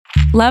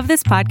Love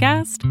this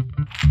podcast?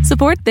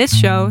 Support this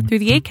show through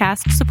the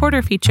Acast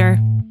supporter feature.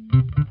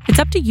 It's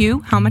up to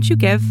you how much you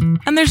give,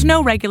 and there's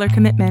no regular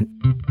commitment.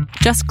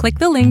 Just click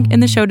the link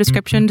in the show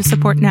description to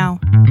support now.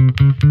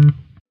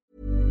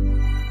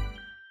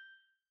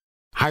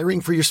 Hiring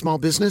for your small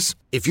business?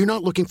 If you're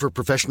not looking for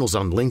professionals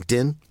on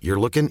LinkedIn, you're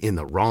looking in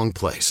the wrong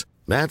place.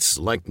 That's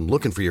like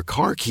looking for your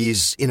car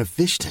keys in a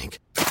fish tank.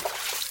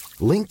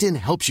 LinkedIn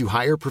helps you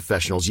hire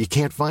professionals you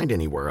can't find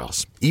anywhere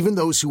else, even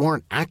those who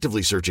aren't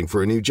actively searching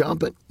for a new job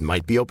but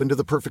might be open to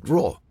the perfect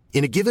role.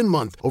 In a given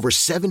month, over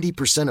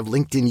 70% of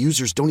LinkedIn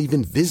users don't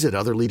even visit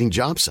other leading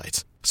job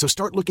sites. So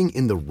start looking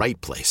in the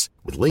right place.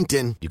 With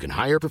LinkedIn, you can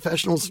hire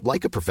professionals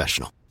like a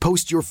professional.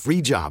 Post your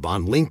free job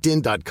on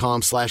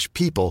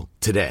linkedin.com/people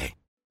today.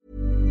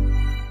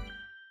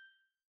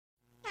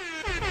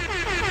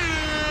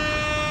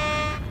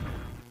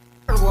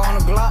 On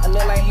the Glock, it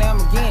look like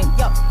Lamborghini.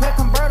 Yo, put a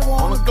convertible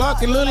On the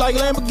Glock, it look like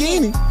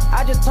Lamborghini.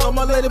 I just told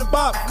my lady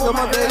Bob, cause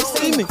my daddy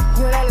see me.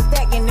 Good at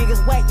stacking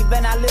niggas whack, you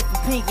better not lift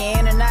for pinky.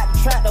 In and out the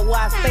trap, that's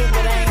why I stay,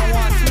 but I ain't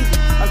want sleep.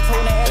 I'm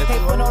told that SK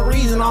for no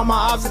reason, all my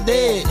ops are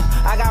dead.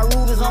 I got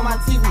rubies on my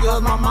teeth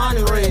because my mind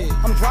is red.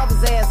 I'm drop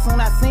his ass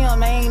soon I see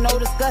him, ain't no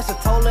discussion.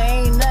 Told her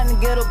ain't nothing,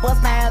 get a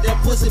bust now. That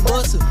pussy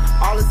bustin'.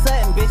 All of a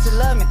sudden, bitch, you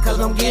love me, cause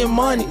I'm getting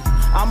money.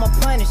 I'ma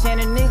punish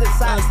and the niggas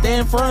side.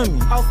 Stand from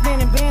me. Off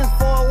spinning bins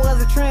for it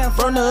was a trend.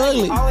 From the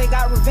ugly. Always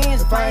got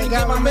revenge. If I ain't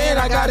got my man,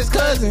 I got his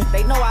cousin.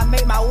 They know I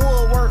make my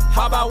wood work.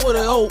 How about with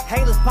a hope?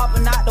 Haters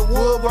popping out the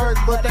woodwork,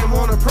 but they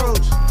won't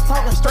approach.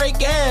 Talking straight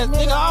gas,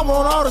 nigga, I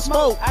want all the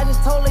smoke. I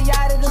just told her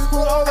y'all to just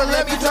pull over,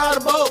 let me drive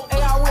the boat.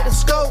 Hey, I with the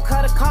scope,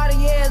 cut a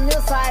Cartier in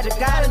this side.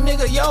 Got a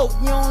nigga, yo.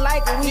 You don't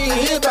like it, we can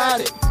hit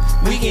about it.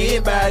 We can hit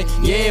about it,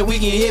 yeah, we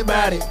can hit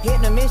about it.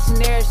 Hitting the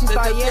missionary, she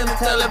start yelling,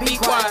 tell her be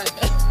quiet.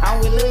 I'm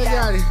with Lil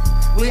Yachty.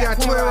 We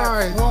got 20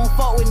 hours. We don't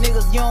fuck with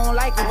niggas, you don't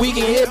like it. We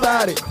can hit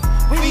about it.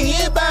 We can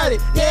hit about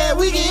it. Yeah,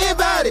 we can hit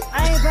about it.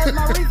 I ain't got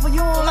my reefer, you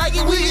don't like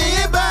it. We can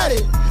hit about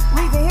it.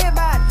 We can hit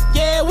about it.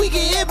 Yeah, we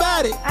can hit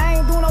about it. I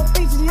ain't doing no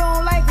features, you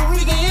don't like it.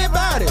 We can hit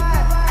about it.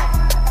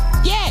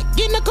 Yeah,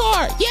 get in the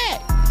car. Yeah,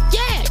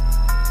 yeah.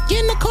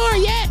 Get in the car.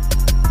 Yeah,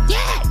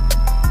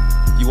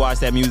 yeah. You watch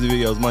that music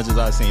video as much as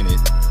I've seen it.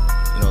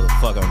 You know the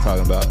fuck I'm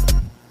talking about.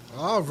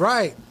 All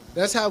right,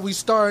 that's how we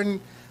starting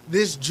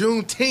this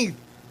Juneteenth.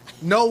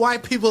 No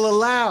white people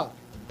allowed.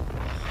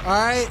 All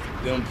right?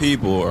 Them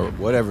people or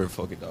whatever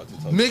fucking dogs.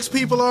 Mixed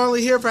people are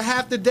only here for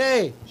half the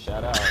day.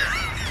 Shout out.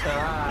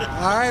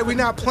 All right, we're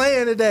not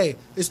playing today.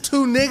 It's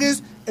two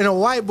niggas and a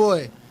white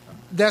boy.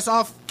 That's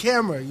off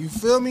camera. You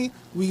feel me?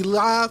 We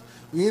live.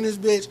 We in this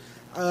bitch.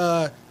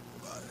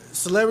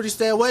 Celebrity,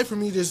 stay away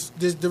from me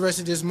the rest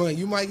of this month.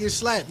 You might get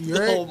slapped. You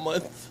heard? The whole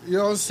month. You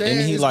know what I'm saying?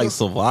 Isn't he like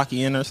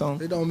Slovakian or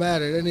something? It don't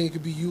matter. That nigga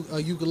could be a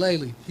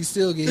ukulele. He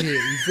still get hit.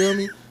 You feel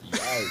me?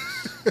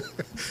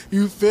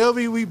 You feel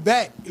me? We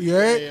back. You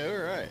heard? Yeah,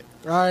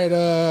 all right.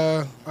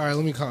 All right,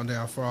 let me calm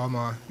down for all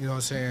my, you know what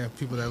I'm saying,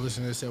 people that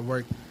listen to this at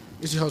work.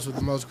 It's your host with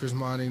the most, Chris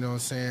Monty, you know what I'm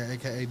saying,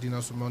 a.k.a. Dino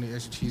Simone,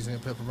 extra cheese and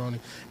pepperoni.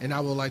 And I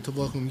would like to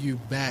welcome you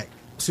back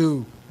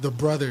to the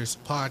Brothers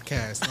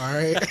Podcast, all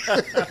right?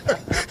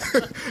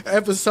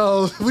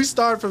 Episode, we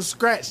started from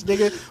scratch,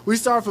 nigga. We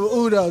started from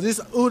Udo. This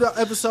Udo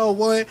episode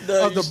 1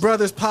 of the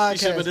Brothers Podcast. You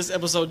should have this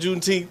episode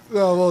Juneteenth.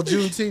 No, well,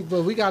 Juneteenth,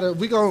 but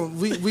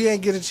we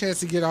ain't get a chance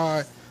to get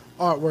our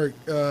artwork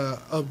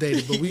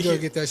updated, but we gonna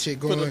get that shit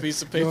going. Put a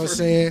piece of paper. You know what I'm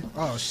saying?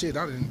 Oh shit,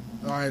 I didn't.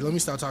 All right, let me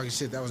stop talking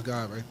shit. That was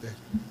God right there.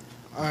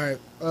 All right,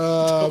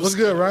 what's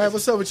good, Ryan?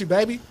 What's up with you,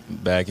 baby?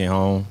 Back at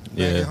home.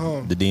 Back at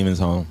home. The demon's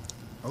home.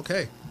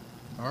 Okay,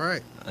 all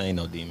right. I ain't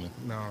no demon.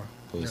 No.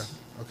 Puss.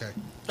 Yeah. Okay.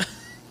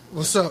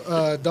 What's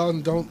up?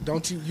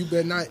 Don't you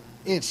better not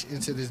inch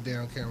into this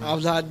damn camera.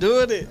 I'm not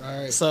doing it.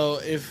 All right.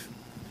 So if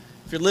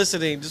you're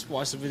listening, just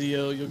watch the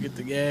video. You'll get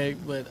the gag,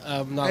 but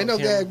I'm not. Ain't no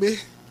camera. gag,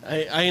 bitch.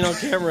 I ain't on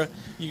camera.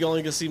 You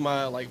only can see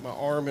my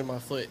arm and my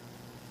foot,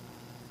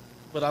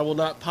 but I will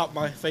not pop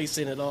my face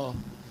in at all.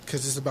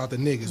 Cause it's about the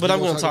niggas. But I'm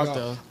gonna talk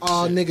though.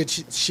 All nigga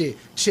shit,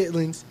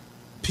 chitlins,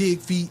 pig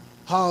feet,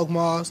 hog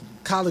maws,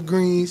 collard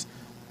greens,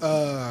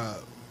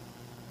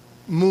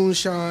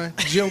 moonshine,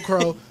 Jim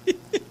Crow,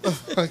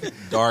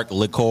 dark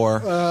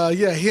liquor.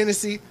 Yeah,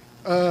 Hennessy.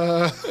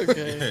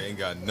 Okay. Ain't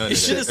got none You of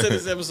should have that. said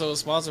this episode was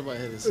sponsored by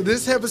Hennessy.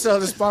 This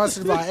episode is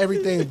sponsored by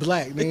Everything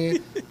Black, man.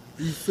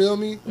 You feel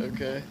me?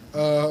 Okay.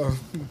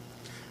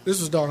 This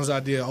was Dalton's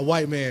idea. A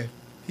white man.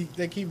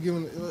 They keep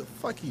giving.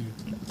 Fuck you.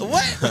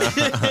 What?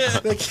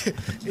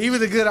 Even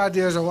the good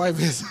ideas are white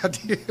man's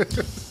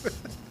ideas.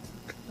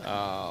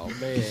 Oh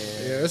man.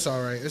 Yeah, it's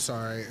all right. It's all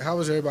right. How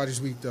was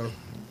everybody's week though?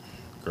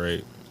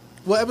 Great.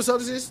 What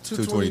episode is this?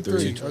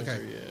 223.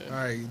 Okay. Yeah.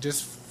 All right.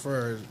 Just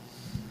for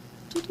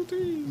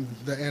 223.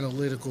 the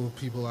analytical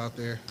people out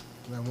there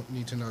that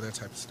need to know that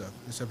type of stuff.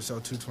 It's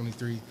episode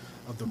 223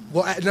 of the.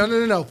 Well,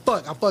 no.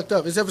 Fuck, I fucked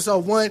up. It's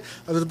episode 1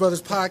 of the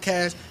Brothers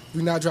Podcast.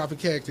 We not dropping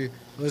character.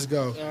 Let's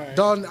go. All right.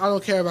 Dalton, I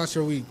don't care about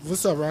your week.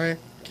 What's up, Ryan?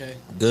 Okay.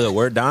 Good.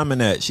 Where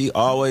Diamond at? She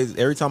always,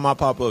 every time I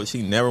pop up,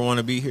 she never want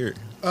to be here.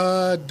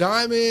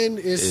 Diamond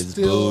is It's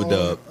still booed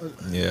on, up.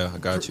 Yeah, I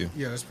got you.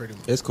 Yeah, that's pretty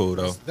much. It's cool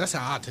though. That's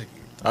how I took it.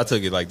 I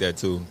took it like that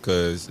too,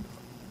 because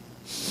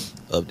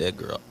of that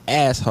girl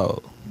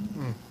asshole.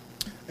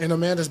 And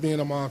Amanda's being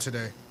a mom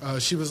today.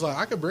 She was like,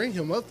 I could bring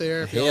him up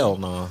there. if Hell y'all-"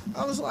 no.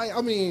 I was like,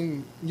 I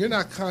mean, you're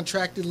not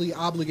contractually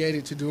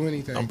obligated to do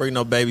anything. Don't bring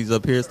no babies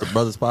up here. It's the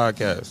Brothers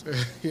Podcast.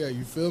 Yeah,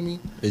 you feel me?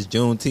 It's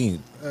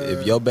Juneteenth.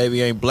 If your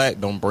baby ain't black,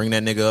 don't bring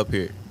that nigga up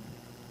here.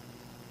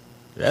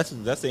 That's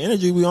the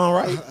energy we on,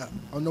 right?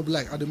 I'm no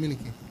black. I'm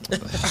Dominican.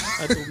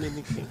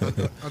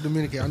 Dominican. I'm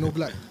Dominican. I'm no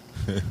black.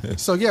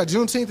 So, yeah,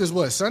 Juneteenth is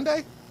what,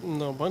 Sunday?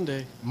 No,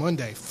 Monday.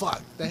 Monday.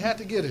 Fuck. They had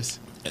to get us.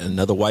 And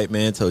another white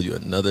man told you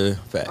another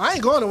fact. I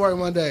ain't going to work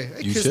Monday.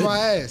 They You kiss shouldn't. my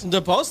ass.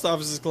 The post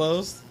office is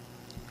closed.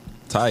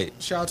 Tight.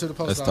 Shout out to the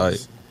post That's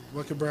office. tight.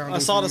 What could Brown I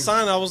do saw for the you?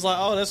 sign. I was like,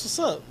 oh, that's what's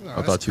up. No, I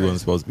that's thought you crazy. wasn't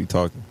supposed to be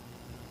talking.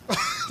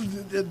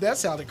 That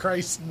sounded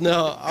crazy.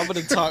 No, I'm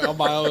going to talk on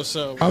my own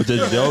show. I was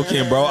just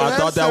joking, bro. I That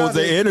thought that was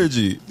the sounded-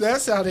 energy. That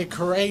sounded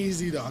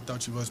crazy, though. I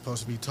thought you were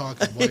supposed to be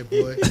talking, white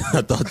boy.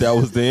 I thought that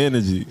was the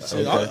energy.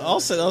 Shit, I'll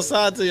sit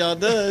outside till y'all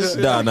done. Shit.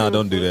 Nah,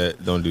 don't do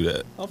that. Don't do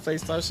that. I'll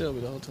FaceTime Shelby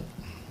the whole time.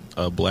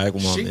 A black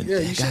woman. Yeah,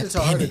 you should have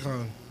told her to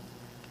come.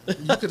 You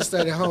could have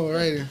stayed at home with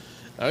Raiden.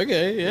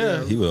 Okay,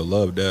 yeah. He would have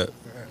loved that.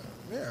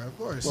 Yeah, of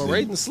course. Well,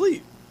 Raiden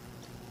sleep.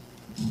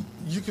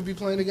 You could be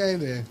playing the game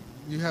then.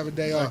 You have a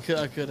day I off. could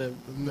have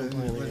been Let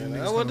playing the again.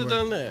 niggas I would come have to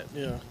done that,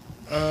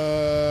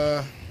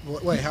 yeah.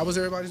 Wait, how was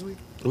everybody's week?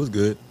 It was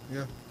good.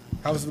 Yeah.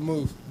 How was the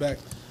move back?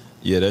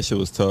 Yeah, that shit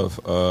was tough.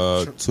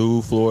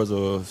 2 floors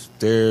of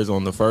stairs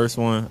on the first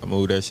one. I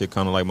moved that shit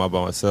kind of like by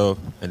myself.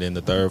 And then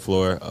the third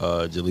floor,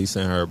 Jaleesa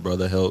and her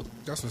brother helped.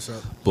 That's what's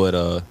up.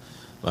 But,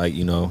 like,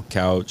 you know,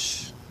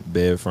 couch,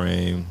 bed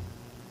frame,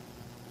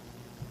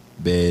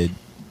 bed,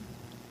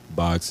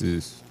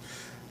 boxes.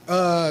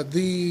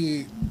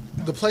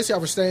 The place y'all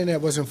were staying at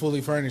wasn't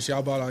fully furnished.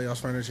 Y'all bought all y'all's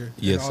furniture.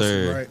 in Yes, Austin,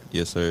 sir. Right?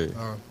 Yes, sir.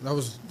 That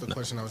was the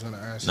question I was going to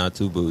ask. Not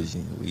too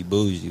bougie. We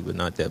bougie, but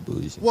not that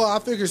bougie. Well, I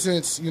figured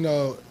since it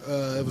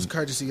was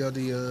courtesy of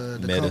the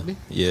Meta. company.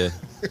 Yeah.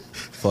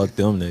 Fuck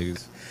them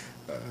niggas.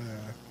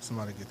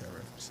 Somebody get that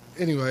reference.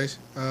 Anyways,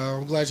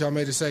 I'm glad y'all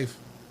made it safe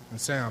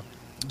and sound.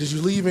 Did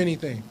you leave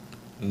anything?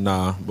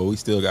 Nah, but we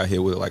still got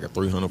hit with like a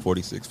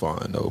 346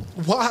 fine, though.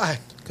 Why?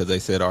 Because they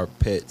said our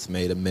pets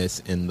made a mess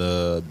in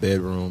the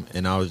bedroom.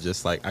 And I was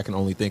just like, I can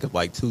only think of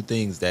like 2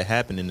 things that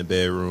happened in the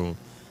bedroom.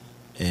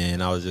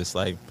 And I was just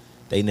like,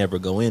 they never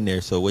go in there.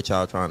 So what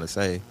y'all trying to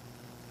say?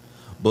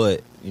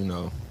 But, you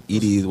know,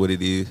 it is what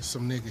it is.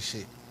 Some nigga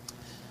shit.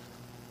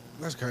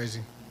 That's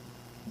crazy.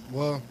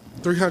 Well,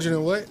 300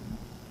 and what?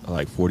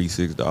 Like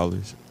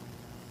 $46.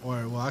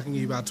 Or well, I can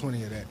give you about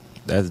 20 of that.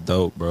 That's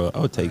dope, bro. I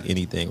would take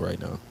anything right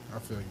now. I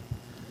feel you.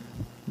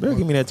 Bro,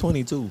 give me that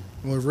 22.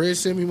 When Red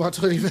sent me my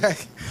 20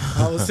 back,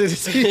 I will send it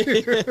to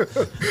you.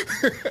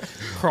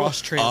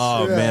 Cross transfer.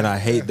 Oh, Yeah. man, I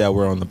hate that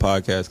we're on the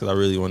podcast because I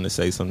really wanted to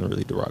say something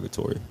really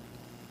derogatory.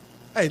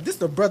 Hey, this is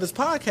the Brothers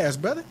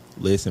Podcast, brother.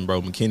 Listen,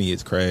 bro, McKinney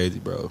is crazy,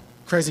 bro.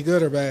 Crazy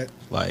good or bad?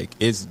 Like,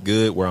 it's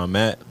good where I'm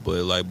at,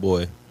 but, like,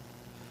 boy.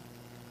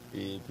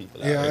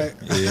 People out Yeah,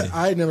 here.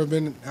 I ain't never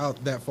been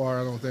out that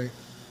far, I don't think,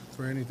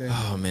 for anything.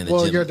 Oh, man, the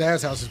Well, gym- your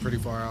dad's house is pretty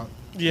far out.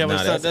 Yeah, but Nah,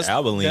 it's not, that's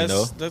Abilene,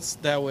 though. That's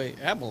that way.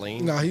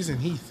 Abilene. No, he's in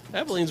Heath.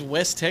 Abilene's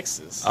West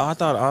Texas. Oh, I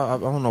thought, I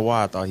don't know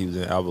why I thought he was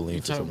in Abilene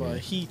you for talking some about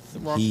reason. Heath,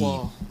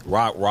 Rockwall.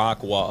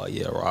 Rockwall.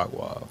 Yeah,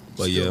 Rockwall.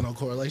 But Still yeah. no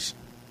correlation.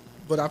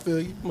 But I feel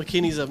you.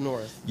 McKinney's up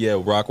north. Yeah,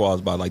 Rockwall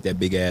is by, like, that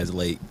big-ass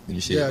lake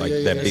and shit. Yeah, like,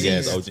 yeah, that yeah,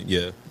 big-ass yeah. ocean.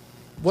 Yeah.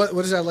 What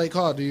is that lake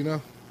called? Do you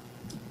know?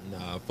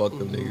 Nah, fuck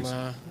them niggas.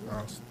 Nah,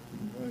 Oh,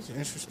 that's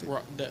interesting.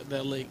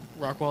 that lake,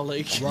 Rockwall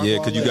Lake. Rockwall Yeah,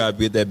 because you Lake. got to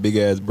be at that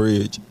big-ass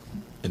bridge,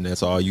 and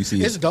that's all you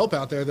see. It's dope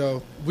out there,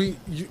 though.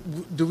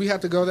 Do we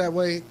have to go that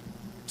way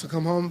to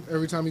come home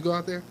every time you go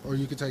out there, or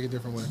you could take a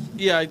different way?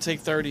 Yeah, I take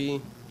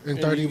 30. And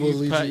 30 will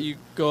lead you. You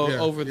go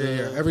over the.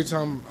 Yeah. Every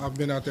time I've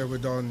been out there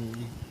with Dalton,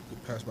 you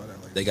pass by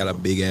that lake. They got a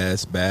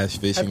big-ass bass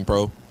fishing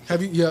pro.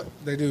 Have you? Yeah,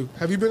 they do.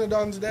 Have you been to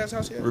Dalton's dad's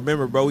house yet?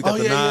 Remember, bro, we got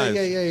the knives.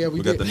 Yeah.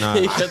 We did. got the He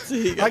knives. got the-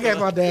 he got I gave the-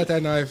 my dad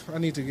that knife. I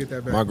need to get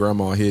that back. My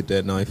grandma hid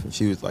that knife, and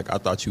she was like, I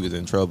thought you was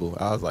in trouble.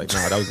 I was like,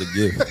 nah, that was a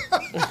gift. I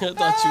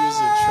thought you was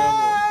in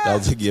trouble. That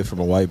was a gift from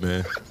a white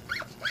man.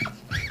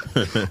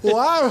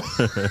 Why?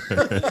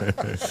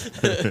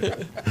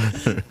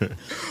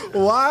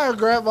 Why are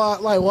grandma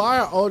why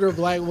are older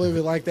black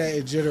women like that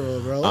in general,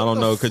 bro? I don't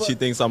know, because she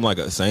thinks I'm like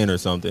a saint or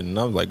something. And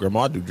I was like,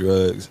 Grandma, I do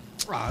drugs.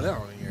 They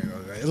don't even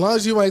know that. As long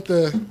as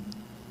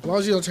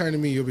you don't turn to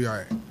me, you'll be all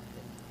right.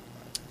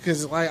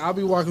 Because I'll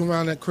be walking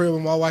around that crib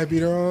with my white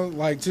beater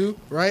on, too,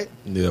 right?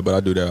 Yeah, but I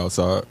do that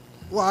outside.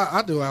 Well,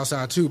 I do it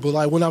outside too,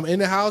 but when I'm in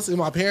the house and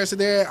my parents are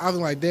there, I'm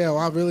like, damn,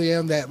 I really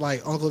am that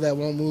uncle that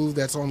won't move,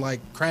 that's on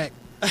crack,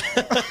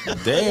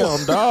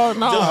 Damn, dog,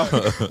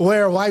 no.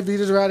 wearing white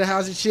beaters around the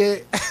house and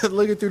shit,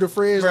 looking through the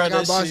fridge Bro, like I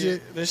that bought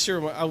shit. shit. That's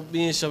sure.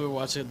 Me and Shelby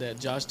watching that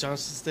Josh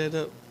Johnson stand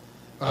up.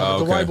 Oh,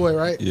 The okay. white boy,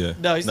 right? Yeah.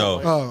 No, he's not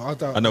white. Oh, I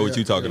thought. I know what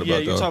you're talking Yeah,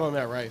 about, you're though. talking about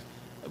Matt Rife.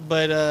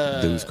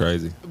 But Dude's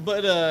crazy.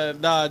 But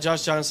nah,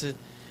 Josh Johnson.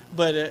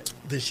 But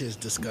This shit's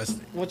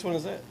disgusting. which one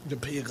is that? The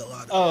pig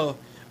colada. Oh,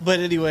 but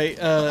anyway,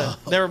 that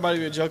reminded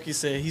me of a joke he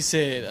said. He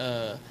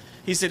said,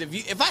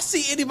 if I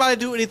see anybody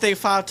do anything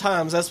 5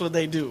 times, that's what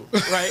they do,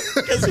 right?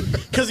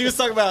 Because he was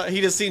talking about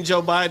he just seen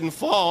Joe Biden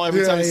fall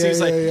every time he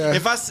sees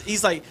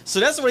he's like, so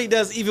that's what he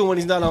does even when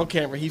he's not on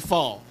camera. He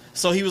fall.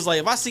 So he was like,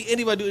 if I see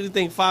anybody do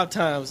anything 5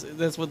 times,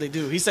 that's what they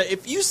do. He said,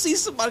 if you see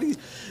somebody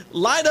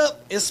light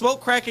up and smoke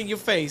crack in your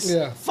face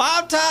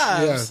 5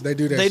 times, Yeah, they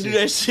do that They shit. do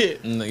that shit.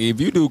 If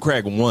you do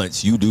crack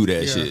once, you do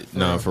that Yeah, shit. for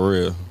Nah, real. for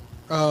real.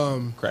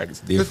 Crack is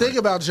The different. thing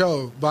about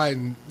Joe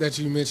Biden that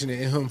you mentioned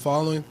it, and him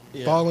falling,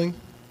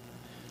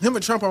 him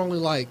and Trump are only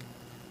like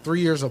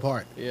 3 years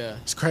apart. Yeah.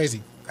 It's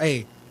crazy.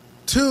 Hey,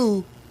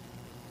 2,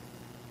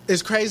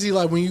 it's crazy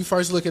like when you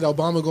first look at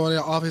Obama going in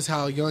office,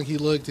 how young he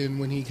looked and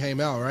when he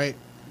came out, right?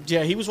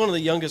 Yeah, he was one of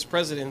the youngest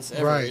presidents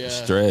ever. Right. Yeah.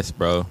 Stress,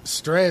 bro.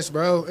 Stress,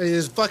 bro.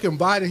 It's fucking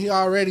Biden. He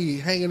already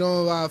hanging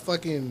on by a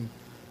fucking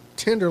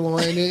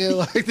tenderloin, nigga.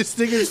 Like this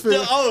thing is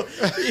feeling.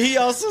 He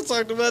also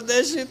talked about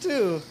that shit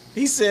too.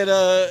 He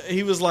said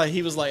he was like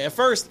at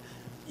first,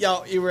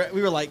 y'all we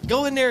were like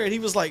go in there, and he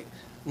was like,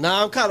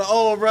 nah, I'm kind of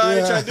old, bro. I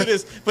ain't trying to do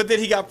this. But then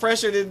he got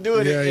pressured into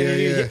doing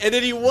it, and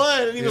then he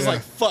won, and he was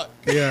like, fuck.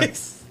 Yeah,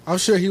 I'm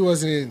sure he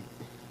wasn't.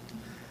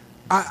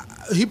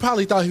 He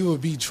probably thought he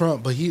would beat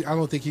Trump, but I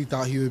don't think he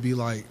thought he would be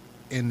like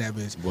in that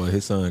bitch. Boy,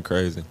 his son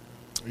crazy.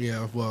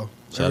 Yeah, well,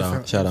 Shout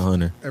out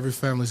Hunter. Every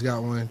family's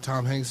got one.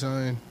 Tom Hanks'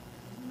 son.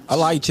 I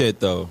like Chet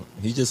though.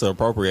 He's just an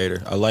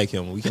appropriator. I like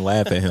him. We can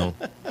laugh at him.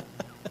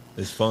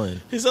 It's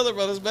fun. His other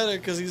brother's better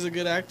because he's a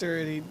good actor,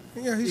 and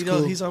he's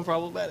cool. He's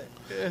unproblematic.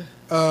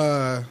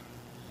 Yeah.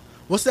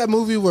 What's that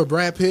movie where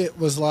Brad Pitt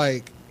was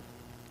like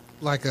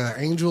an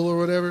angel or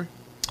whatever?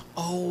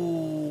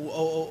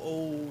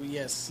 Oh,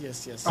 yes.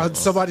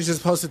 Somebody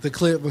just posted the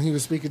clip when he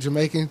was speaking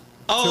Jamaican.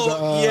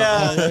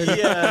 Yeah.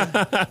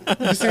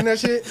 You seen that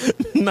shit?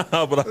 Nah,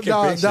 but I can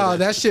picture No, it.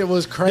 that shit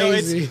was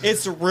crazy.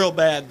 It's real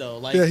bad though.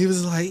 Like, yeah, he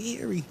was like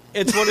eerie.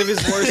 it's one of his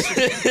worst.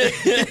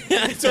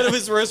 It's one of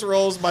his worst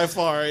roles by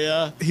far.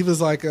 Yeah. He was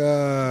like,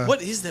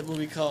 What is that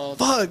movie called?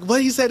 fuck,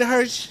 what he said to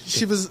her?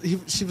 She was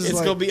It's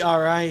like, gonna be all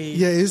right.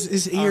 yeah,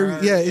 it's eerie.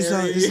 Alright, Yeah, eerie.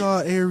 it's all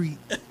eerie.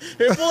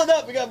 Here, pull it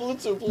up. We got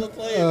Bluetooth. Pull it,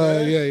 play it.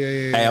 Man.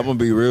 Yeah. Hey, I'm gonna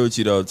be real with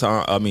you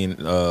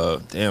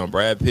though.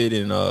 Brad Pitt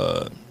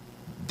and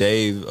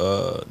Dave,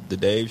 the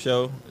Dave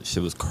show,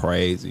 shit was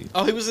crazy.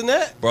 Oh, he was in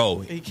that, Bro,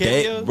 He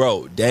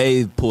cameoed?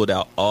 Dave pulled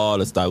out all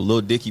the stops.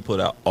 Lil Dicky pulled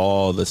out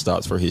all the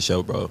stops for his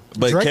show, bro.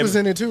 But Drake was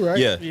in it too, right?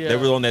 Yeah, Yeah. they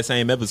were on that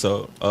same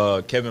episode.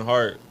 Kevin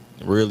Hart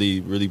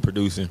really, really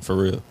producing for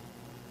real.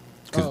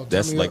 Because Oh,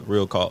 that's turn me like up.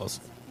 real calls.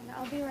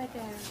 I'll be right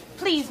there.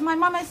 Please, my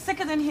mama is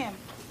sicker than him.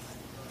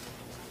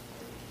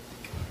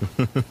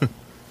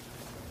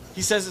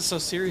 He says it's so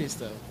serious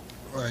though.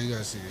 Oh, you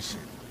gotta see this shit.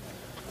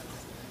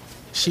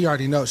 She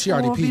already knows. She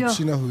already peeped. Yeah.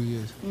 She know who he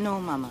is. No,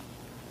 mama.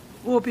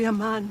 Won't be a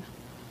man.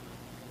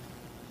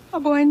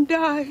 I'm going to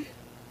die.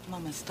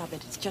 Mama, stop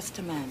it. It's just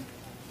a man.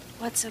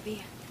 What's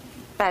Sophia?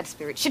 Bad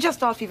spirit. She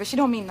just all fever. She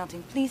don't mean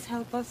nothing. Please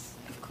help us.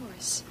 Of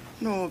course.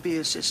 No, be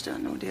a sister.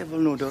 No devil,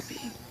 no dopey.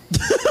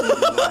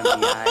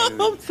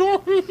 I'm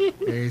sorry.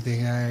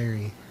 Everything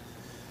irie.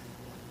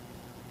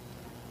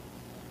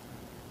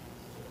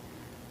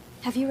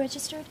 Have you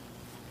registered?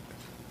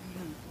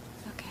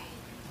 Okay.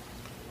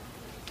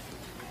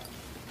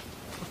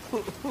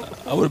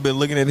 I would have been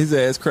looking at his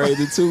ass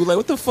crazy too. Like,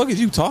 what the fuck is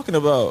you talking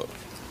about?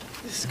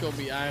 This is gonna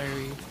be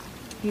irie.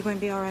 You going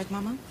to be all right,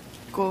 mama?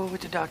 Go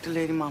with the doctor,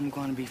 lady. Mom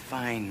gonna be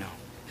fine now.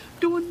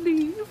 Don't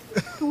leave.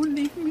 Don't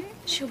leave me.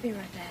 She'll be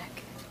right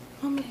back.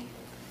 Mama.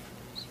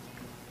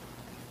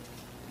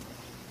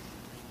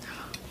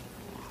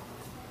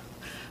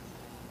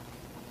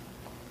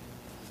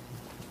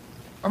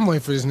 I'm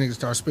waiting for this nigga to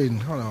start spitting.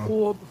 Hold on.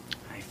 Oh,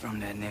 I from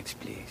that next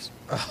place.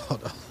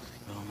 Hold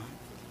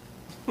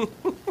on.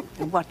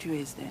 And what you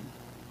is then?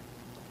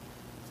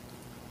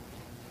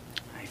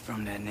 I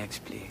from that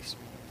next place.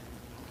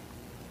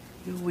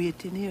 you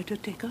waiting here to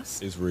take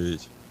us? It's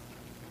Ridge.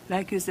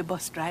 Like you's the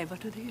bus driver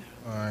today?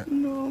 All right.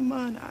 No,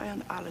 man, I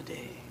on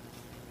holiday.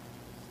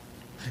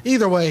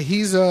 Either way,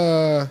 he's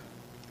It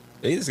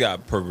just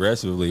got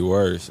progressively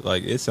worse.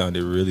 Like, it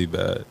sounded really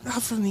bad.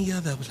 not from the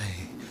other place.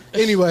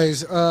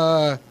 Anyways,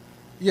 yeah,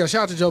 shout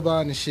out to Joe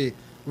Biden and shit.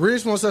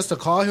 Rich wants us to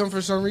call him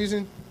for some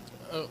reason.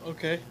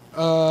 Okay.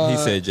 He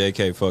said,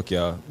 JK, fuck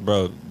y'all.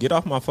 Bro, get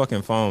off my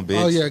fucking phone,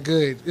 bitch. Oh yeah,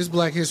 good. It's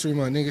Black History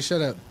Month, nigga.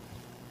 Shut up.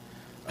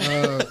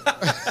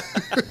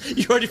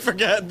 You already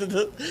forgot the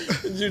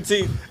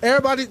Juneteenth.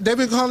 Everybody, they've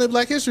been calling it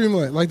Black History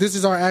Month. Like this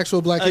is our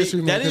actual Black History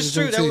Month. That 'cause is it's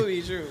true. That Juneteenth. would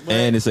be true. But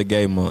And it's a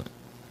gay month.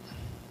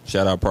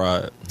 Shout out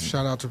Pride.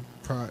 Shout out to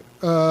Pride.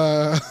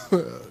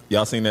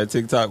 Y'all seen that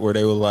TikTok where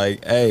they were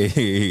like,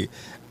 hey,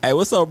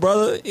 what's up,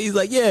 brother? He's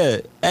like, yeah,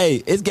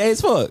 hey, it's gay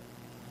as fuck.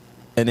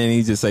 And then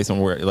he just say some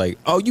word like,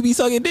 oh, you be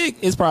sucking dick?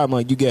 It's probably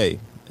like, you gay.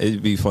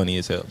 It'd be funny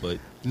as hell, but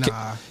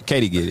Nah,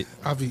 Katie get it.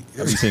 I'll be.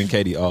 I be seeing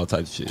Katie all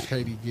types of shit.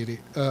 Katie get it.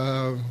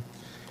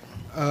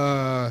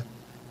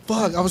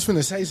 Fuck, I was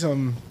finna say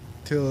something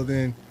till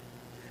then.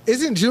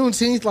 Isn't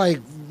Juneteenth like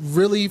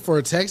really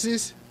for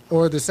Texas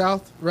or the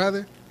South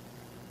rather?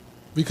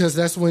 Because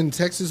that's when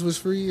Texas was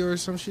free or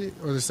some shit,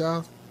 or the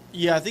South.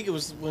 Yeah, I think it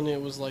was when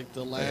it was like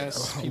the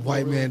last.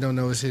 White man don't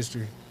know his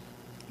history.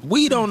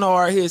 We don't know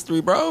our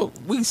history, bro.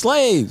 We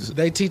slaves.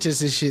 They teach us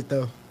this shit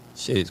though.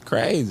 Shit's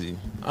crazy.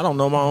 I don't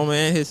know my own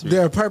man history.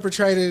 They're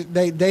perpetrators.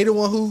 They the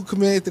one who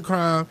committed the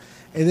crime,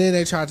 and then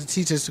they tried to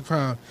teach us the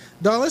crime.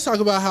 Dog, let's talk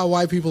about how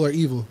white people are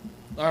evil.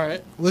 All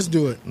right, let's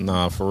do it.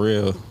 Nah, for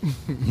real.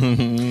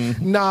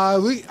 Nah,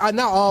 not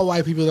all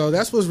white people though.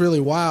 That's what's really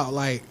wild.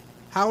 Like,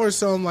 how are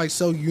some like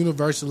so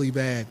universally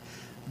bad,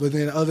 but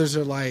then others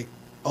are like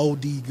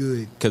OD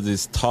good? Because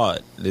it's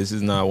taught. This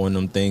is not one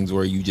of them things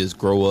where you just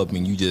grow up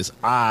and you just,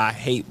 I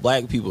hate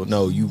black people.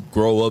 No, you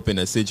grow up in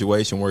a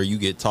situation where you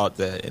get taught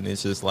that, and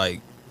it's just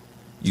like,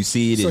 you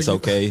see it, so it's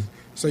okay.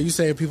 So you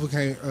saying people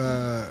can't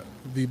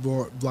be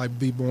born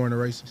a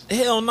racist?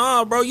 Hell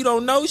nah, bro. You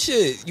don't know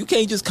shit. You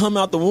can't just come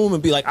out the womb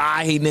and be like,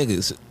 I hate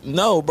niggas.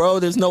 No, bro.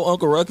 There's no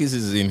Uncle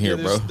Ruckuses in here,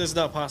 bro. That's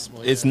not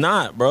possible. It's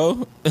not,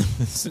 bro.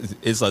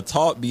 It's a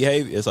taught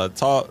behavior. It's a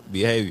taught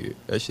behavior.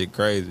 That shit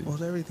crazy.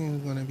 Well,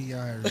 everything's gonna be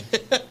Irish.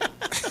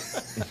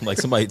 Like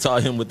somebody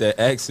taught him with that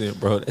accent,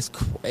 bro. That's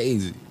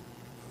crazy.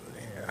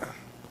 Yeah.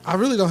 I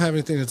really don't have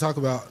anything to talk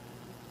about.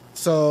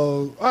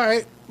 So, all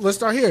right, let's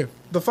start here.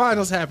 The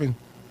finals happened.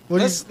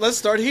 Let's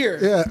start here.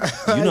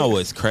 Yeah. You know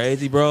what's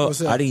crazy, bro?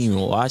 What's up? I didn't even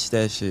watch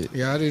that shit.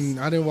 Yeah, I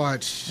didn't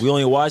watch. We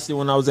only watched it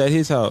when I was at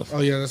his house. Oh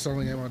yeah, that's the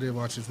only game I did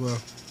watch as well.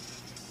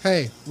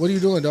 Hey, what are you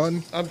doing,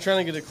 Dalton? I'm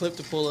trying to get a clip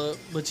to pull up,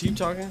 but you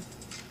talking?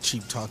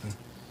 Cheap talking.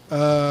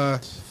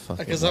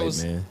 Because I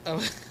was. man.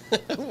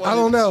 I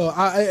don't know.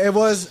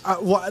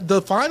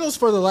 The finals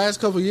for the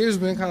last couple of years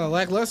been kind of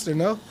lackluster.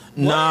 No.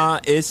 Nah,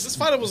 this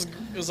final was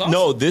awesome.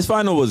 No, this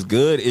final was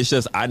good. It's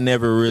just I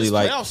never really this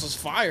like. Playoffs was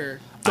fire.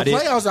 The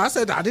playoffs, I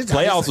said I did.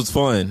 Playoffs was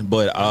fun,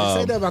 but I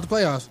didn't say that about the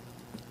playoffs.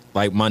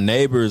 Like my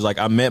neighbors, like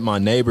I met my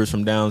neighbors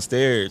from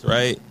downstairs,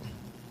 right?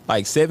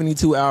 Like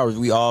 72 hours,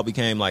 we all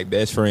became like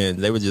best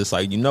friends. They were just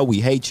like,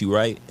 we hate you,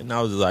 right? And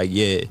I was just like,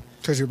 yeah.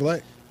 Because you're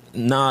black?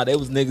 Nah, they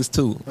was niggas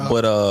too. Oh.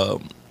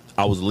 But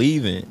I was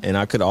leaving, and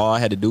all I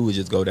had to do was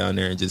just go down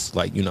there and just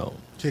like,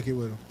 kick it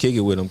with them. Kick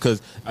it with them.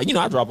 Because, I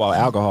drop all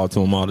alcohol to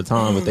them all the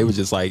time, but they was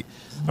just like,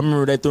 I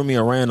remember they threw me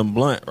a random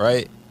blunt,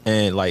 right?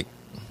 And like,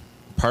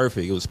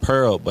 perfect. It was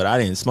Pearl, but I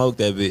didn't smoke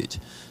that bitch.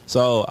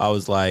 So I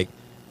was like,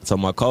 to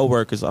my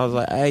coworkers, I was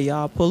like, hey,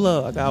 y'all pull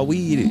up. I got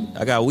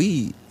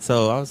weed.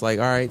 So I was like,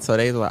 all right. So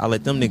they like, I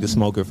let them niggas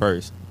smoke it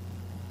first.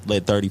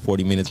 Let 30,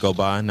 40 minutes go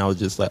by, and I was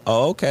just like,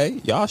 oh,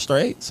 okay. Y'all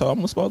straight. So I'm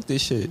going to smoke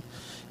this shit.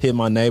 Hit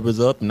my neighbors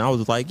up, and I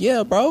was like,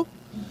 yeah, bro.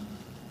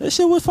 That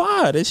shit was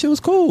fire. That shit was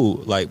cool.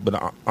 Like,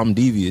 but I'm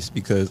devious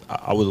because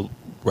I would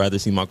rather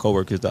see my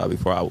coworkers die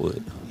before I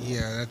would.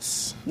 Yeah,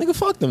 that's... Nigga,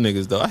 fuck them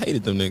niggas, though. I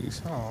hated them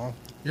niggas. Oh.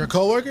 Your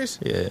coworkers?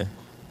 Yeah.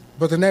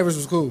 But the neighbors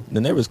was cool.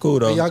 The neighbors cool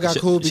though. And y'all got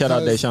cool because shout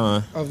out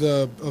Deshaun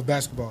of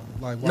basketball.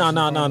 Like no.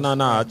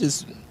 I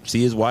just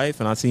see his wife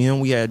and I see him.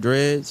 We had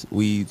dreads.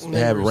 We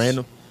had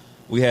random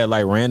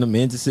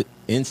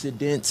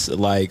incidents.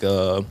 Like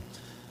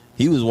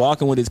he was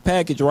walking with his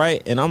package,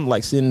 right, and I'm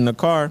like sitting in the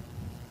car.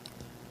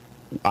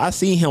 I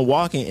see him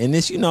walking, and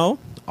this,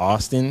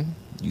 Austin.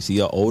 You see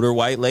an older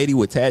white lady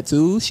with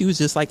tattoos. She was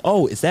just like,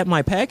 "Oh, is that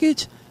my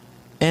package?"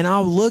 And I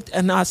looked,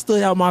 and I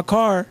stood out my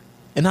car,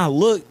 and I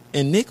looked,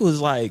 and Nick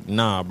was like,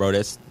 "Nah, bro,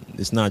 it's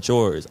not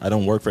yours. I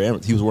don't work for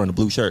Amazon." He was wearing a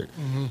blue shirt.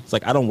 Mm-hmm. It's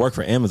like, I don't work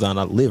for Amazon.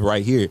 I live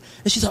right here.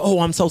 And she's like, "Oh,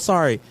 I'm so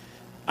sorry."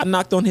 I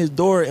knocked on his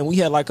door, and we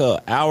had like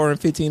a hour and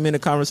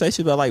 15-minute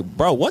conversation about like,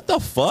 bro, what the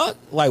fuck?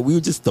 Like, we were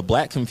just the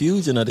black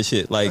confusion of the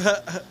shit. Like,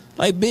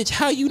 bitch,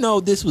 how you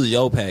know this was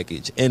your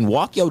package? And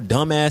walk your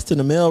dumb ass to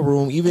the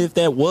mailroom, even if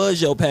that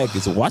was your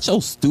package. Watch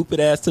your stupid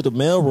ass to the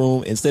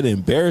mailroom instead of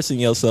embarrassing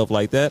yourself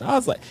like that. I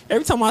was like,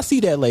 every time I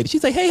see that lady,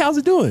 she's like, "Hey, how's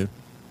it doing?"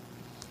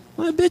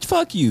 I'm like, bitch,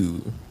 fuck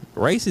you.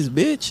 Racist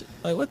bitch.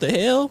 Like, what the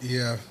hell?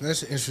 Yeah,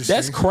 that's interesting.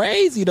 That's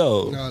crazy,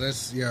 though. No,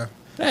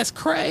 that's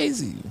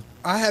crazy.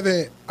 I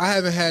haven't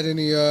had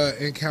any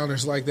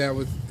encounters like that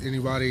with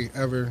anybody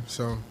ever,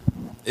 so.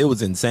 It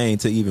was insane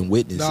to even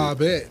witness it. I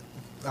bet.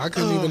 I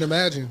couldn't even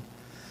imagine.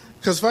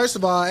 Because first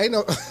of all, ain't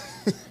no...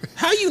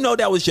 How you know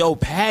that was your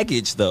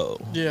package,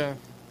 though? Yeah.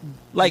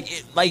 Like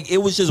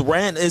it was just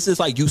random. It's just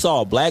like you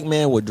saw a black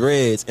man with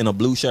dreads and a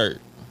blue shirt.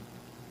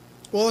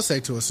 Well, it's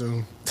safe to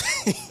assume.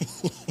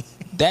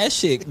 That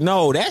shit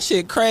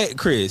crazy,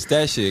 Chris.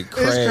 That shit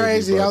crazy. It's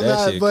crazy. Bro.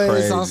 But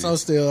crazy. It's also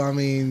still, I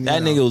mean...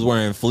 That nigga was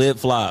wearing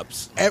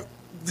flip-flops.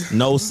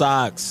 No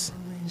socks. I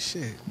mean,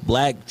 shit.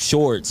 Black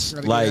shorts.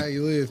 Like, how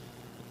you live.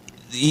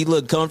 He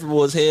looked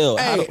comfortable as hell.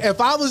 Hey,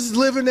 if I was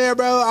living there,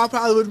 bro, I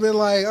probably would have been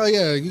like, "Oh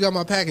yeah, you got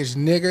my package,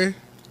 nigger."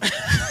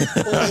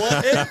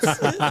 What?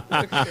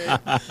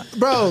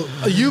 Bro,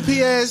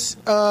 UPS,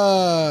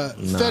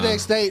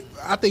 FedEx,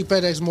 I think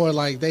FedEx more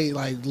like they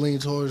like lean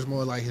towards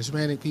more like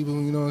Hispanic people,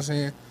 you know what I'm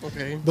saying?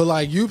 Okay. But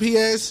like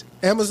UPS,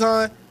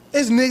 Amazon,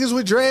 it's niggas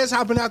with dreads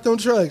hopping out them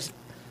trucks.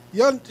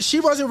 Yo, she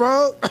wasn't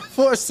wrong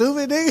for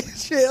assuming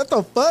nigga. Shit, what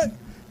the fuck?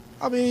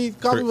 I mean,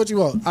 call me what you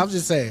want. I'm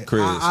just saying.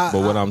 Chris, but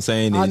what I'm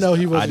saying is, I know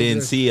he wasn't I didn't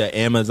good. see an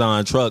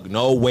Amazon truck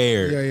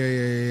nowhere.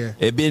 Yeah.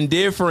 It'd been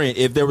different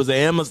if there was an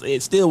Amazon.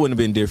 It still wouldn't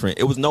have been different.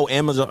 It was no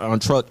Amazon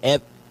truck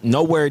at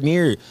nowhere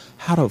near.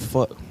 How the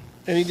fuck?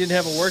 And he didn't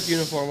have a work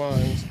uniform on.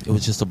 It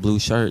was just a blue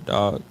shirt,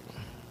 dog.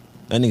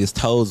 That nigga's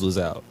toes was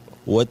out.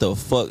 What the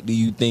fuck do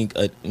you think?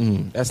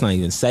 That's not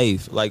even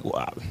safe. Like,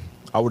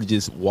 I would have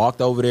just walked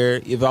over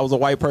there. If I was a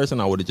white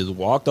person, I would have just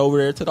walked over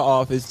there to the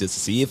office just to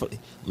see if I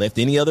left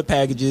any other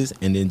packages,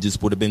 and then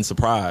just would have been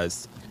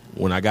surprised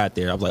when I got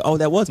there. I was like, oh,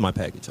 that was my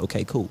package.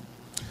 Okay, cool.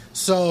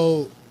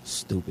 So,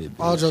 stupid.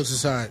 All jokes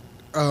aside,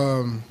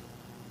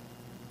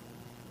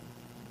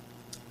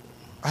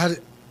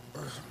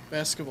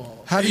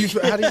 basketball. How would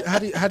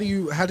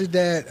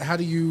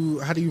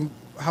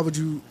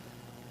you?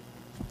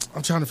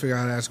 I'm trying to figure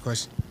out how to ask a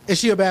question. Is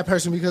she a bad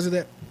person because of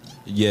that?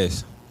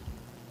 Yes.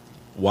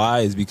 Why?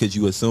 Is because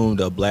you assumed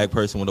a black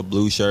person with a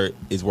blue shirt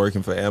is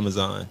working for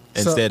Amazon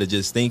instead of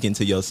just thinking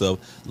to yourself,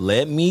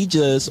 let me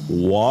just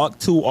walk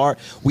to our...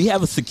 We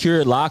have a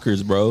secured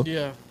lockers, bro.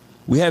 Yeah.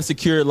 We have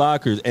secured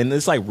lockers, and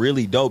it's like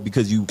really dope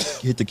because you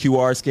hit the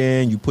QR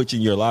scan, you put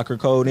your locker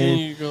code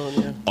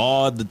in,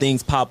 all the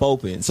things pop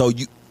open. So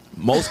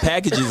most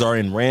packages are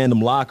in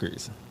random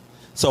lockers.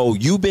 So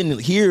you've been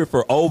here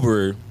for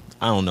over,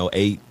 I don't know,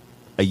 8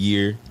 a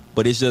year.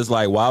 But it's just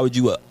like, why would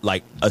you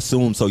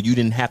assume so you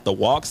didn't have to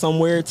walk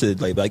somewhere to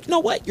like, you know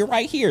what, you're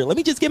right here. Let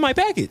me just get my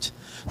package.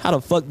 How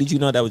the fuck did you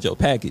know that was your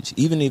package?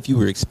 Even if you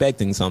were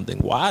expecting something,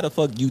 why the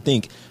fuck do you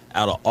think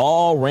out of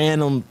all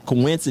random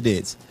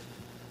coincidence,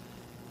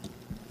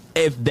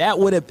 if that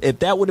would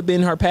have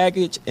been her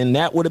package and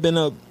that would have been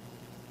a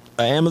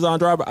Amazon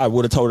driver, I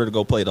would have told her to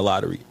go play the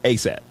lottery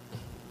ASAP.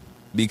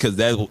 Because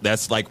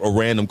that's like a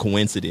random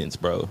coincidence,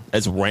 bro.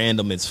 That's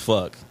random as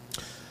fuck.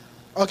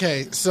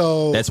 Okay,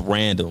 so that's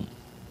random.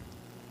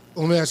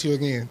 Let me ask you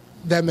again.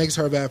 That makes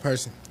her a bad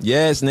person.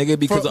 Yes, nigga.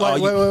 Because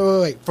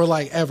wait.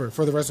 For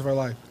for the rest of her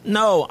life.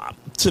 No,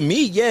 to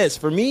me, yes.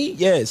 For me,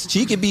 yes.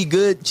 She could be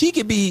good. She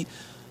could be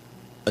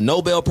a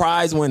Nobel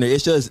Prize winner.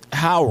 It's just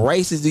how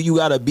racist do you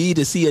gotta be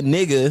to see a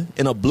nigga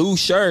in a blue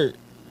shirt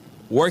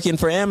working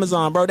for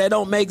Amazon, bro? That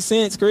don't make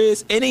sense,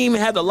 Chris. It didn't even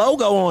have the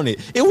logo on it.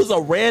 It was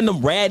a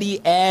random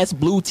ratty ass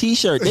blue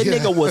t-shirt. That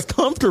nigga was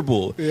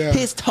comfortable. Yeah.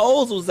 His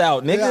toes was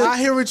out, nigga. Yeah, I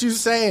hear what you're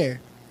saying,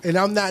 and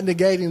I'm not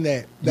negating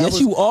that. Yes,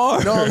 you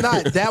are. No, I'm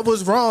not. That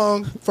was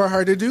wrong for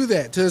her to do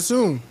that, to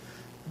assume.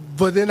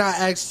 But then I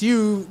asked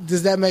you,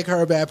 does that make her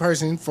a bad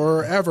person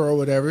forever or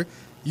whatever?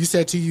 You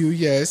said to you,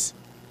 yes.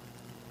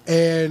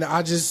 And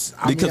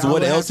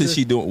what else is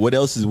she doing? What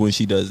else is when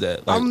she does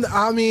that? Like,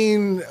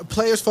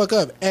 players fuck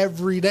up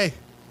every day,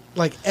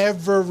 like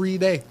every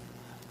day.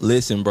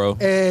 Listen, bro.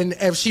 And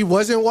if she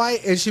wasn't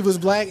white and she was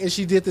black and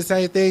she did the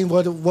same thing,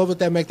 what would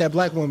that make that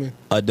black woman?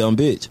 A dumb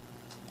bitch.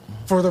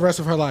 For the rest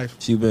of her life.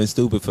 She's been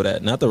stupid for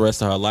that. Not the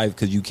rest of her life,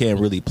 because you can't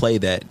really play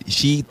that.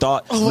 She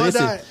thought,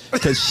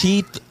 because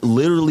she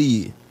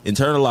literally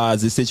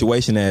internalized this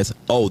situation as,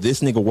 oh,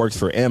 this nigga works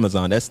for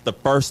Amazon. That's the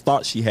first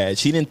thought she had.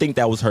 She didn't think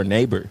that was her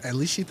neighbor. At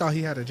least she thought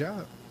he had a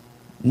job.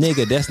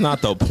 Nigga, that's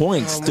not the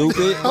point,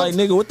 stupid. Like,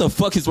 nigga, what the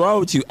fuck is wrong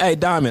with you? Hey,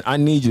 Diamond, I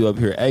need you up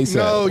here ASAP.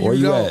 No, Where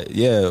you don't. at?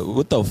 Yeah,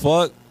 what the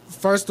fuck?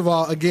 First of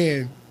all,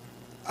 again,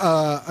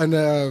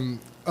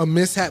 a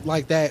mishap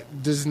like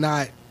that does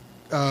not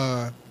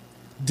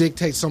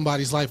dictate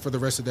somebody's life for the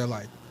rest of their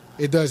life.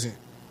 It doesn't.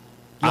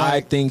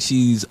 I think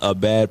she's a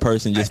bad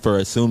person just for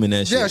assuming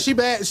that shit. Yeah, she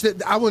bad.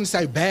 I wouldn't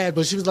say bad,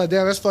 but she was like,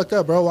 damn, that's fucked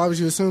up, bro. Why would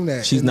you assume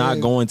that? She's not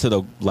going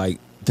to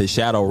the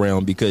shadow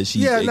realm because she...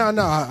 Yeah,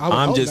 no.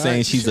 I'm just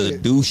saying she's a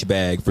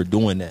douchebag for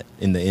doing that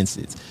in the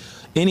instance.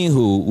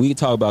 Anywho, we can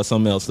talk about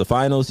something else. The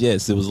finals,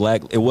 yes, it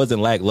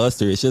wasn't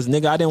lackluster. It's just,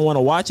 nigga, I didn't want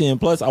to watch it, and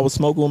plus I was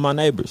smoking with my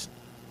neighbors.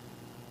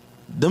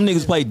 Them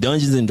niggas play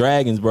Dungeons and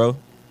Dragons, bro.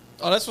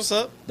 Oh, that's what's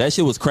up. That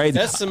shit was crazy.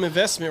 That's some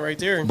investment right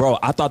there. Bro,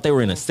 I thought they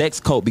were in a sex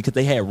cult because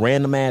they had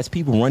random ass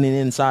people running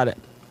in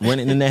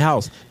their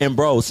house. And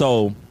bro,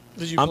 so...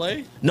 Did you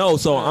play? No,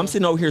 so I'm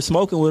sitting over here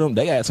smoking with them.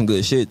 They got some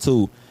good shit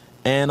too.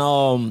 And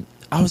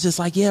I was just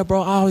like, yeah,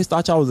 bro, I always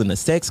thought y'all was in a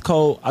sex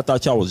cult. I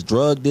thought y'all was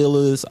drug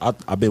dealers.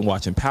 I've been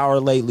watching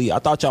Power lately. I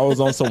thought y'all was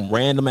on some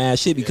random ass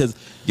shit because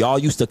y'all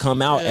used to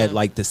come out at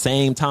like the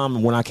same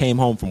time when I came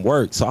home from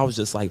work. So I was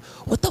just like,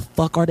 what the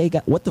fuck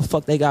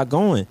they got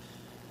going?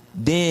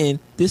 Then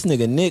this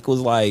nigga Nick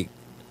was like,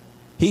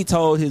 he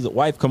told his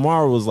wife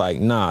Kamara was like,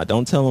 nah,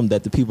 don't tell him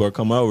that the people are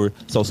coming over.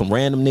 So some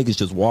random niggas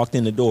just walked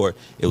in the door.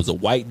 It was a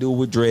white dude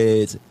with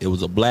dreads. It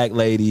was a black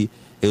lady.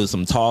 It was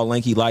some tall,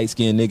 lanky,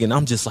 light-skinned nigga. And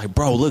I'm just like,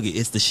 bro, look,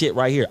 it's the shit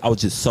right here. I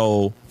was just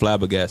so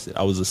flabbergasted.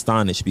 I was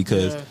astonished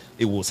because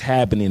it was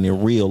happening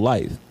in real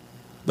life.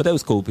 But they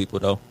was cool people,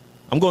 though.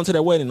 I'm going to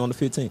their wedding on the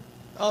 15th.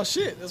 Oh,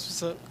 shit. That's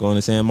what's up. Going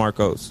to San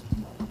Marcos.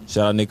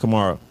 Shout out Nick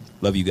Kamara.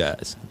 Love you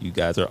guys. You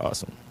guys are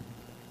awesome.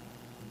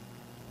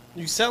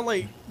 You sound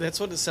like,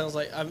 that's what it sounds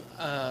like. I'm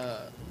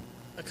a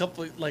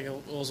couple, like it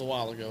was a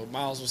while ago.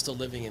 Miles was still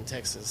living in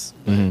Texas.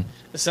 But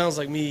it sounds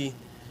like me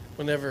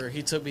whenever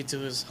he took me to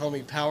his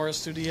homie Power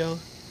studio.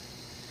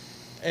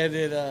 And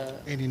then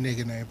Any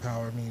nigga named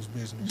Power means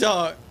business.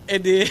 dog.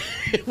 And then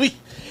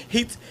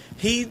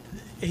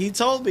he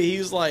told me, he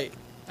was like,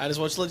 I just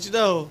want you to let you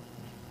know,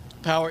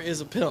 Power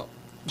is a pimp.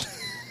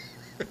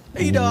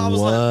 And, you know, I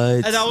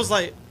was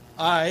like,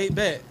 all right,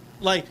 bet.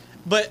 Like,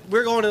 but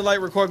we're going to like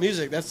record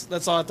music.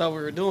 That's all I thought we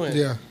were doing.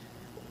 Yeah.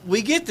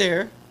 We get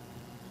there,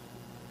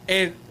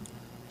 and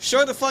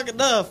sure the fuck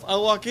enough, I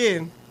walk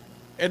in,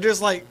 and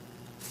there's like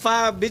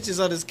 5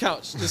 bitches on this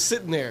couch just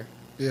sitting there,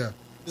 Yeah.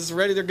 just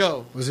ready to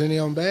go. Was any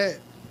of them bad?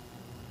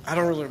 I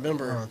don't really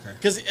remember. Oh, okay.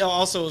 Because it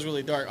also was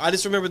really dark. I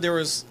just remember there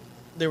was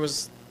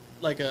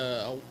like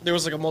a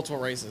multiple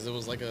races. It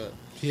was like a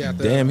He had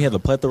the, Damn, he had a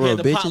plethora yeah, of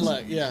the bitches.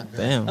 potluck, yeah.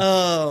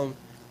 Damn.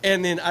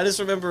 And then I just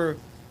remember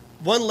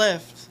one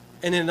left,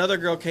 and then another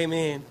girl came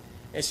in,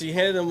 and she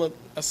handed him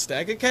a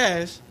stack of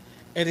cash,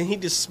 and then he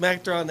just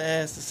smacked her on the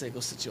ass to say,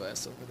 "Go sit your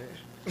ass over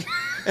there."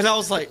 And I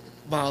was like,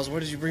 "Miles, where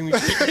did you bring me to?"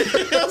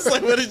 I was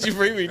like, "What did you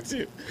bring me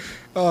to?"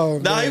 Oh,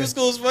 Nah, man. he was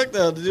cool as fuck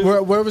though. The dude.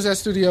 Where was that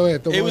studio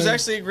at? It was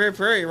actually in Grand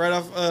Prairie, right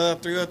off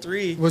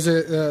 303. Was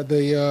it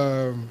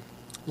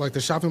like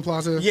the shopping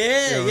plaza?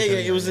 Yeah.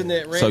 Okay, It was in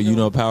that. So you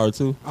know Power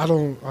too? I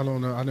don't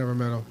know. I never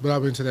met him, but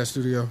I've been to that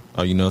studio.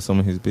 Oh, you know some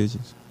of his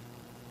bitches?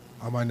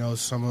 I might know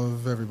some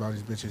of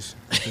everybody's bitches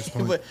at this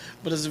point.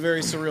 but it's a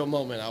very surreal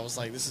moment. I was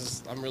like,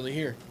 I'm really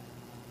here.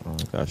 Oh,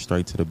 got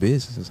straight to the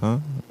business, huh?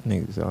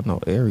 Niggas, I know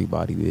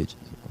everybody bitches.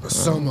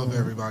 Some of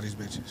everybody's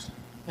bitches.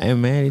 Hey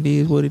man, it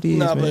is what it is,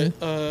 Nah, man.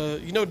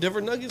 but you know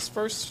Denver Nuggets'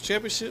 first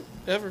championship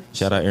ever.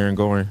 Shout out Aaron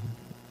Gordon,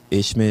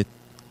 Ish Smith,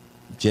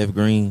 Jeff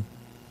Green.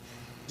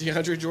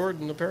 DeAndre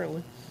Jordan,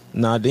 apparently.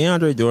 Nah,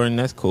 DeAndre Jordan,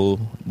 that's cool.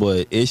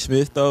 But Ish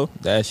Smith though,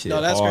 that shit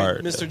No, that's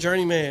hard. great. Mr.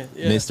 Journeyman.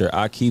 Yeah. Mr.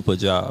 I keep a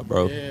job,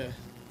 bro. Yeah.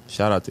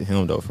 Shout out to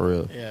him though, for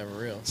real. Yeah, for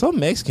real. Some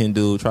Mexican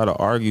dude try to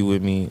argue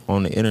with me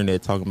on the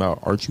internet talking about,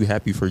 aren't you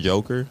happy for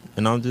Joker?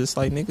 And I'm just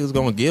like, nigga's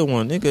gonna get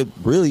one. Nigga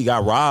really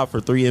got robbed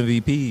for 3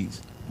 MVPs.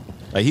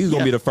 Like, he was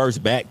gonna be the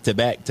first back to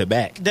back to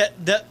back.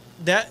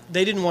 That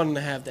they didn't want him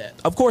to have that.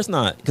 Of course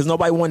not, because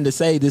nobody wanted to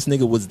say this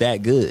nigga was that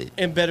good.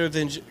 And better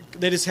than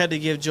they just had to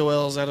give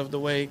Joel's out of the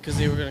way because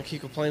they were gonna keep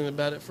complaining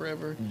about it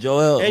forever.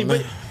 Joel,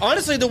 But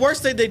honestly, the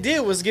worst thing they did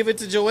was give it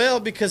to Joel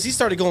because he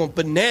started going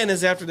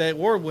bananas after that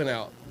award went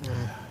out.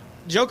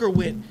 Joker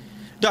went.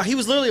 Dog, he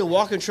was literally a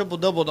walking triple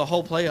double the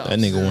whole playoffs. that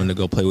nigga wanted to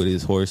go play with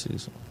his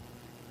horses.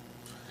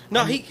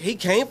 No, he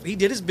came. He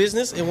did his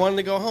business and wanted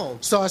to go home.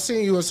 So I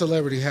seen you and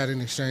Celebrity had an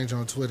exchange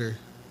on Twitter.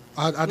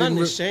 I Not didn't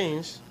an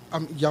exchange.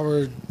 y'all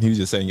were He was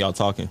just saying y'all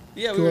talking.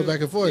 Yeah, we going were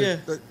back and forth. Yeah.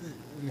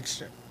 An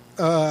exchange.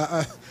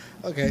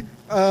 Okay.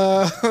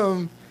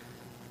 I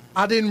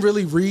didn't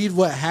really read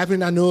what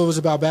happened. I knew it was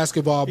about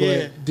basketball, but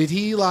Yeah. did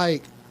he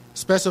like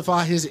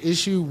specify his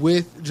issue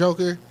with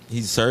Joker?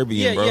 He's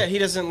Serbian, bro. Yeah, he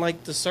doesn't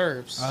like the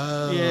Serbs.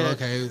 Oh, yeah.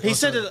 okay. He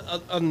said it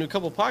on a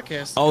couple of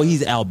podcasts. Oh,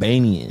 he's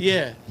Albanian.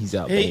 Yeah. He's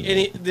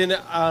Albanian. Then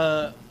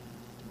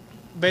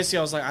basically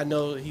I was like, I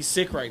know he's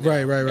sick right now.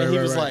 Right, And he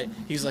right, was right.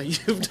 like,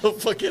 you have no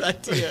fucking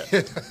idea.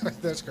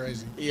 That's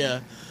crazy. Yeah.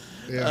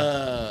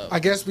 Yeah. I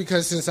guess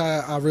because since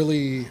I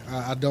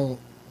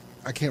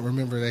can't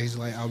remember that he's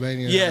like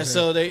Albanian. Yeah,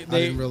 so I they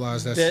didn't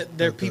realize that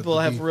their the people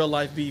the have beef. real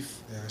life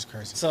beef. Yeah, that's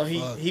crazy. So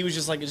Fuck. he was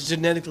just like, it's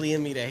genetically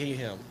in me to hate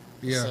him.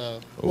 Yeah. So,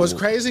 What's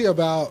crazy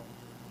about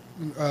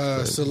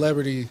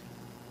Celebrity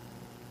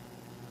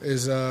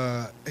is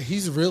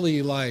he's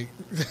really like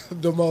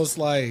the most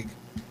like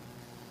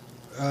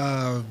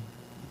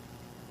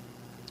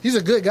he's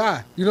a good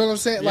guy. You know what I'm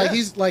saying? Yeah.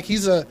 Like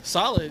he's a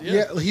solid.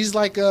 Yeah. he's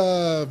like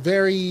a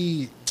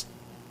very,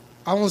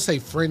 I won't say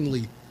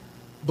friendly,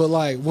 but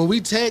like when we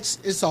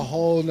text, it's a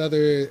whole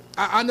nother.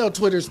 I know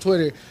Twitter's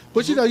Twitter,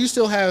 but you know you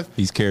still have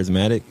He's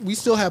charismatic. we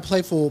still have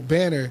playful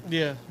banner.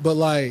 Yeah. But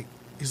like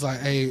he's like,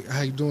 hey,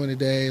 how you doing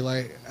today?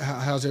 Like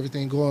how's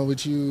everything going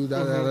with you?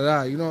 Da da da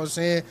da. You know what I'm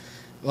saying?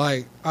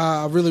 Like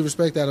I really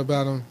respect that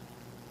about him,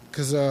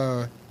 cause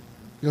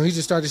you know he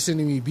just started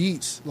sending me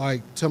beats,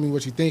 like tell me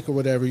what you think or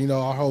whatever. You know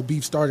our whole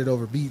beef started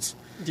over beats.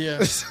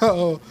 Yeah.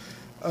 So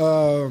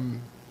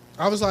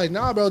I was like,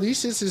 nah, bro,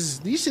 these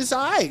shits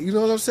alright. You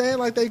know what I'm saying?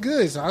 Like they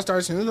good. So I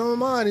started sending on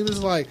mine. He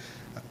was like,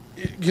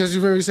 because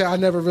you remember he said I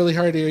never really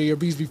heard any of your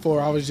beats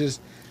before. I was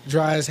just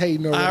dry as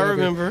hating or whatever. I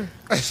remember.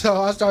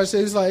 So I started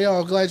saying, he's like,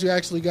 yo, I'm glad you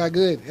actually got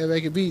good at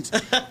making beats.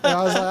 And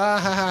I was like, ha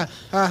ha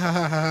ha ha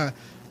ha ha.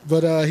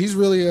 But he's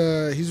really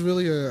a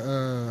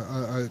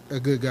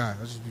good guy.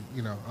 I just,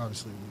 you know,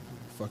 obviously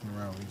we're fucking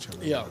around with each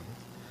other. Yeah.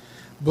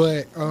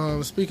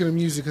 But speaking of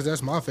music, because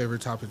that's my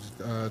favorite topic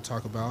to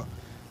talk about,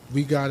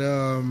 we got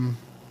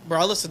Bro,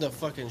 I listened to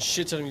fucking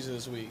shit ton of music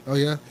this week. oh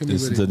yeah, hit me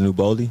Listen with to it. the new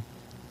Boldy.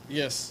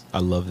 Yes. I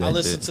love that. I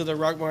listened shit. to the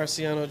Rock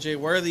Marciano Jay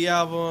Worthy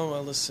album. I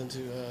listened to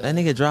That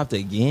nigga dropped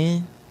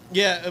again.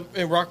 yeah,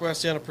 and Rock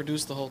Marciano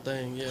produced the whole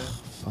thing. Yeah.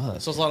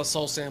 Fuck. So it's a lot of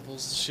soul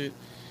samples and shit.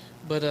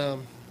 But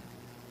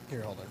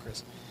here, hold on,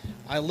 Chris.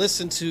 I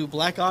listened to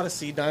Black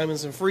Odyssey,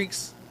 Diamonds and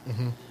Freaks.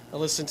 Mm-hmm. I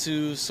listened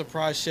to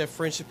Surprise Chef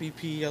Friendship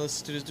EP. I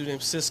listened to this dude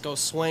named Cisco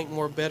Swank,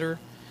 More Better.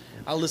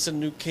 I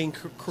listened to King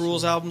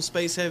Cruel's album,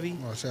 Space Heavy.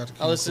 Oh, shout out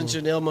to I listened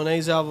to Janelle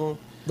Monáe's album.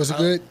 Was it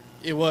good?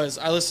 It was.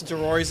 I listened to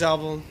Rory's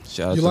album.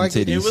 Shout out You to like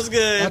them it? titties. It was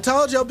good. I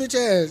told your bitch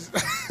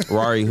ass.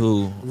 Rory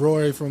who?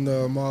 Rory from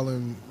the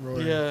Marlon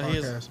Rory Yeah, he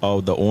podcast. is. Oh,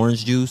 the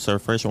orange juice or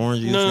fresh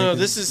orange juice? No, nigga?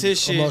 this is his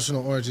shit.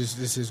 Emotional Oranges.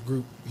 This is his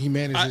group. He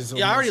manages.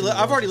 I've already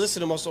Emotional listened Oranges.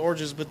 to most of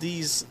Oranges, but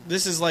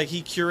this is like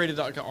he curated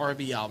like an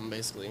R&B album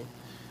basically.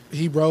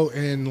 He wrote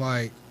and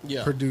like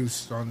Yeah.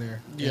 produced on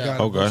there. He Yeah. got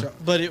a Okay. bunch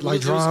of- But it like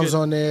was, it was drums good.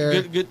 on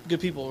there. Good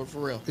people for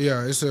real.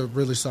 Yeah, it's a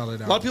really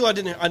solid A lot of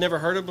album. people I never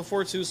heard of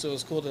before too, so it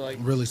was cool to like.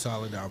 Really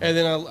solid album. And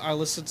then I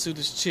listened to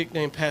this chick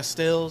named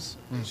Pastels.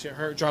 Mm. She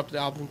dropped an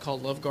album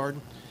called Love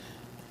Garden.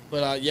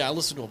 But yeah, I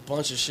listened to a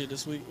bunch of shit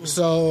this week.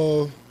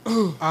 So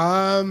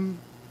I'm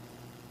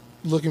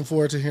looking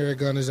forward to hearing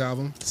Gunna's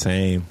album.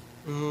 Same.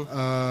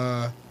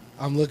 I'm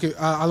looking.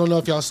 I don't know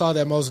if y'all saw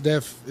that Mos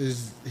Def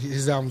is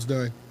his album's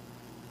done,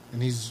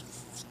 and he's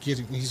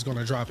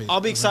gonna drop it.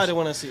 I'll be excited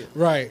when I see it.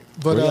 Right,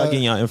 but Where y'all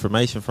getting y'all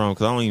information from?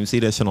 Because I don't even see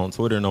that shit on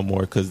Twitter no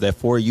more. Because that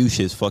For You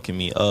shit's fucking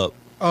me up.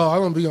 oh, I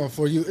don't be on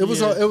For You. It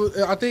was. Yeah. It was.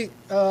 I think.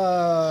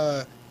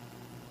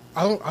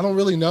 I don't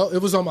really know.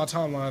 It was on my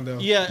timeline though.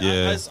 Yeah,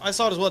 Yeah. I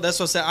saw it as well. That's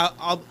what I said.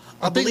 I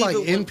I think like it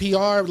when-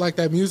 NPR, like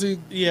that music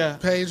Yeah.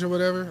 page or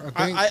whatever.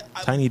 I think.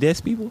 Tiny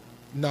Desk people?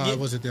 no, yeah. it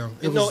wasn't them.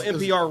 It no, was, it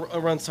was-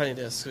 NPR runs Tiny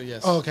Desk, so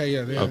yes. Oh, okay,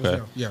 yeah, it was Okay.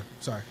 them. Yeah,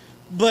 sorry.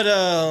 But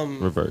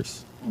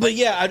Reverse. but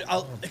yeah,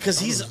 because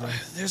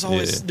there's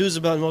always Yeah. news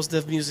about Mos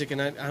Def music,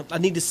 and I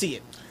need to see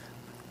it.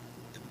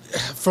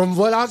 From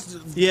what I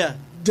Yeah,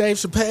 Dave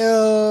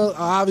Chappelle,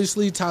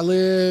 obviously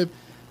Talib.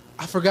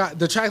 I forgot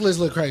the track list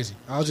looked crazy.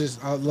 Yeah.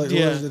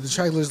 The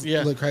track list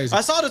yeah. looked crazy.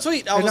 I saw the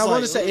tweet. I and was I like,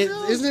 want to say,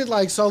 "Oh, isn't it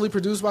like solely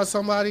produced by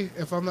somebody?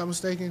 If I'm not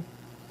mistaken,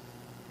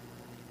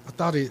 I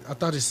thought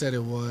it said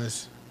it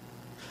was.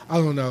 I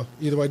don't know.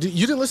 Either way,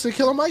 you didn't listen to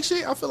Killer Mike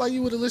shit? I feel like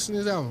you would have listened to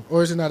his album,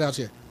 or is it not out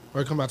yet,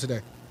 or it come out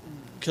today?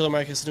 Killer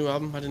Mike has a new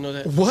album. I didn't know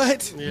that.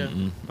 What? Yeah,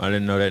 I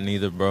didn't know that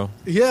neither, bro.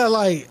 Yeah,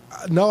 like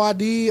No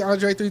ID,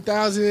 Andre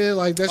 3000,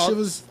 like that shit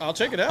was. I'll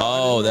check it out.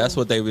 Oh, that's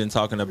what they've been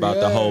talking about.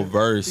 The Yeah. whole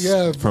verse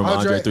Yeah, from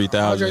Andre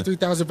 3000. Andre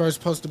 3000 verse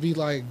supposed to be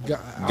like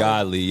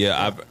Godly,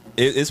 yeah.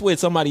 It's with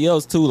somebody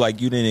else too.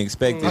 Like you didn't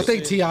expect it. I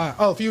think T.I.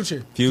 Oh,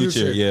 Future.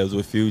 Future, yeah, it was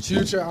with Future.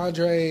 Future,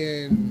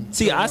 Andre, and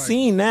See, Killer I Mike.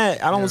 seen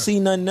that. I don't see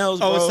nothing else,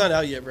 bro. Oh, it's not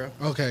out yet, bro.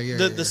 Okay,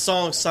 yeah. The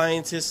song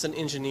 "Scientists and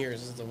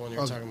Engineers" is the one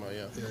you're talking about.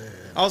 Yeah.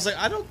 I was like,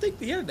 I don't think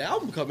he had the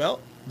album come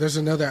out. There's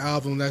another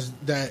album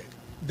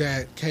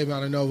that came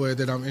out of nowhere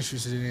that I'm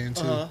interested in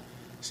too. Uh-huh.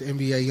 It's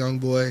NBA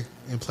YoungBoy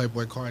and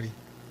Playboy Cardi.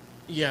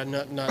 Yeah,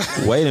 not.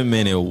 Wait a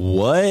minute,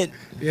 what?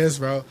 Yes,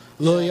 bro.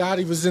 Lil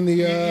Yachty was in the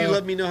you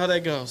let me know how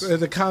that goes.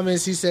 the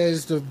comments. He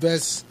says the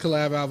best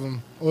collab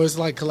album, or it's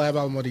like collab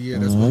album of the year.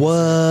 That's what?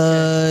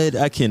 What?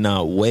 I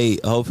cannot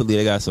wait. Hopefully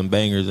they got some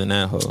bangers in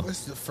that hoe.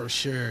 That's for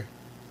sure.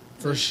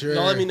 For sure.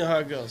 Y'all let me know how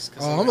it goes.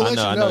 'Cause Oh, I'm gonna let you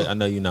know. I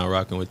know you're not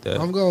rocking with that.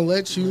 I'm gonna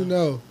let you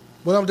know.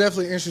 But I'm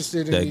definitely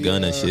interested in That the,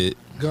 Gunna shit.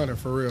 Gunna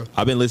for real.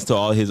 I've been listening to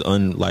all his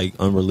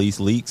unreleased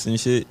leaks and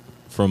shit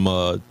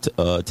from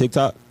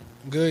TikTok.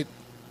 Good.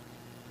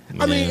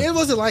 I mean, Man. it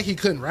wasn't like he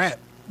couldn't rap.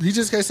 He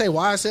just can't say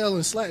YSL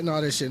and slat and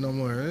all that shit no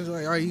more. It's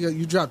like, all right,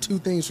 you dropped two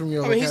things from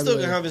your I mean, he's still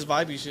vocabulary. gonna have his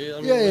vibey shit.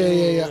 I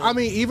mean, Yeah. I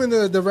mean, even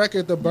the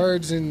record, the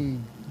Birds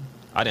and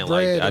I didn't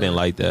Bread like. I didn't or-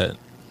 like that.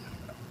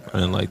 I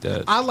didn't like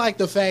that. I like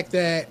the fact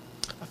that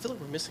I feel like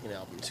we're missing an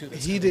album too.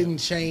 that's he coming didn't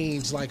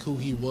change like who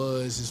he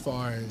was as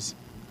far as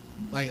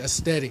like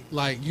aesthetic.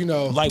 Like, you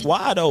know, Like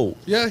why though?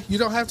 yeah, you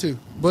don't have to.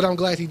 But I'm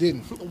glad he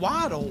didn't. out.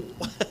 Why though?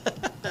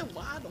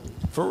 Why though?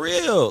 For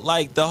real,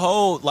 like the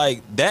whole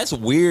that's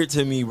weird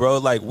to me, bro.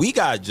 Like we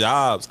got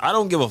jobs. I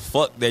don't give a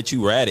fuck that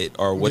you ratted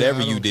or whatever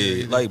I you don't care did.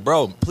 either. Like,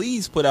 bro,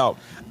 please put out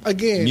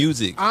Again,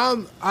 music.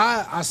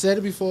 I said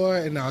it before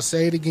and I'll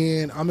say it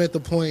again. I'm at the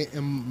point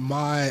in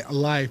my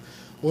life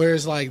where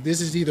it's like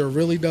this is either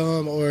really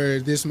dumb or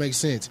this makes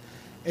sense.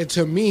 And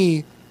to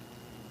me,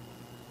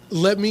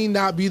 let me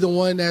not be the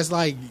one that's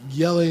like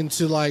yelling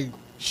to like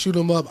shoot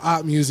 'em up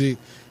op music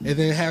and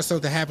then have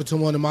something happen to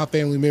one of my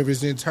family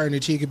members and turn the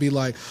cheek and be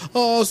like,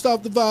 oh,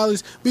 stop the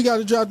violence, we got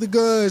to drop the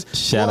guns,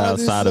 Shout why out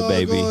this Sada, song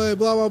baby. going,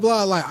 blah blah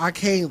blah. Like I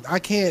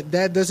can't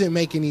that doesn't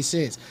make any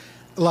sense.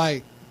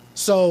 Like,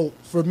 so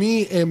for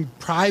me in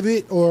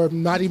private or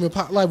not even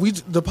like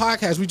the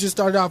podcast, we just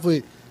started off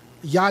with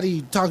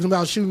Yachty talking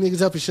about shooting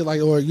niggas up and shit,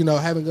 like, or, you know,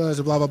 having guns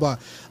and blah blah blah.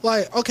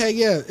 Like, okay,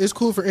 yeah, it's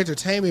cool for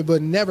entertainment,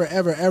 but never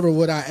ever ever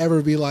would I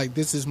ever be like,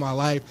 this is my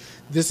life,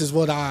 this is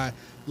what I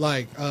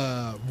like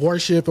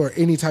worship or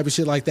any type of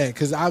shit like that.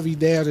 Because I'll be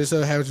damned if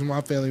something happens to my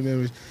family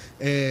members,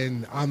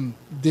 and I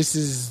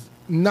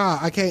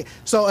can't.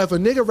 So if a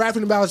nigga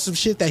rapping about some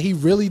shit that he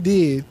really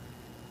did,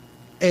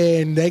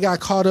 and they got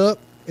caught up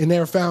and they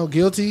were found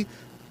guilty,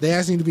 they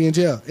ass need to be in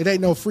jail. It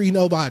ain't no free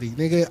nobody,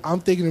 nigga. I'm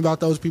thinking about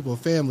those people,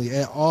 family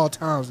at all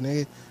times,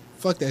 nigga.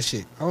 Fuck that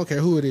shit. I don't care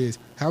who it is,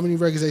 how many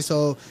records they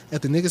sold.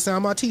 If the nigga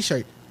signed my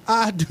T-shirt,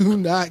 I do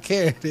not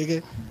care,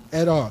 nigga,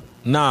 at all.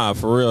 Nah,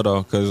 for real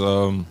though, because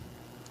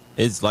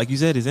It's like you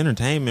said, it's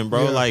entertainment,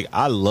 bro. Yeah. Like,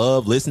 I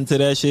love listening to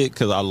that shit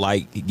because I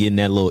like getting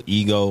that little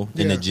ego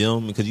in the Yeah.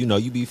 gym because, you know,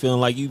 you be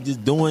feeling like you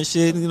just doing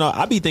shit. You know,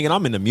 I be thinking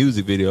I'm in the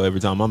music video every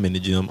time I'm in the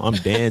gym. I'm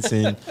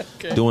dancing,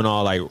 doing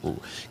all like,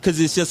 because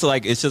it's just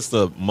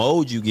the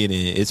mode you get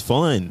in. It's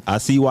fun. I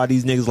see why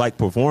these niggas like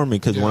performing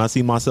because when I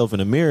see myself in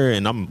the mirror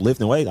and I'm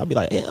lifting weights, I'll be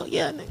like, hell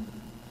yeah, nigga.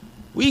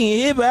 We can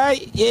hear about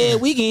it. Yeah,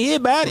 we can hear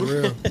about it. For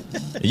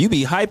real. You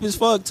be hype as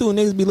fuck too.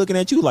 Niggas be looking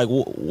at you like,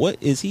 what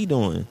is he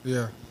doing?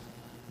 Yeah.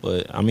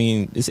 But I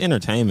mean, it's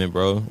entertainment,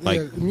 bro.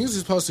 Like, yeah, music's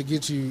supposed to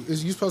get you.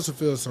 You're supposed to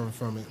feel something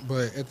from it,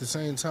 but at the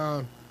same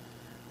time,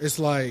 it's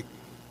like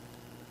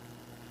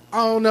I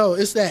don't know.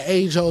 It's that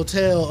age-old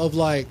tale of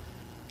like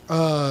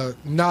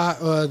not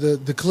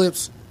the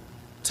clips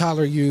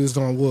Tyler used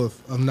on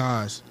Wolf of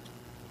Nas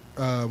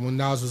when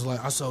Nas was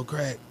like, "I sold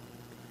crack."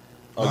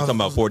 oh, you talking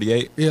about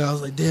 48? Yeah, I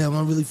was like, "Damn,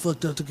 I really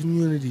fucked up the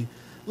community."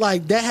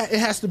 Like that, it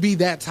has to be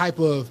that type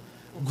of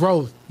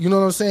growth. You know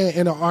what I'm saying?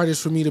 In an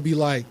artist, for me to be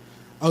like,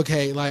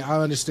 okay, like I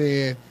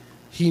understand,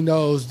 he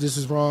knows this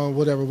is wrong,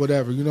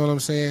 whatever. You know what I'm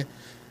saying?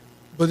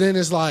 But then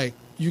it's like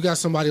you got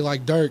somebody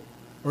like Dirk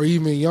or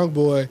even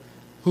Youngboy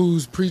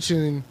who's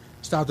preaching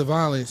stop the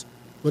violence,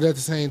 but at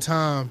the same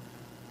time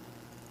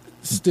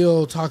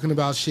still talking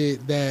about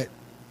shit that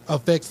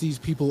affects these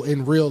people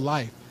in real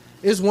life.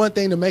 It's one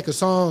thing to make a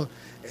song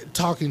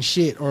talking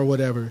shit or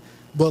whatever,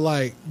 but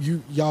like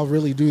y'all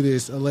really do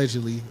this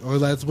allegedly, or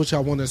that's what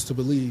y'all want us to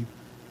believe.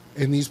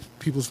 And these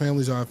people's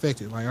families are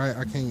affected. Like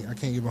I can't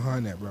get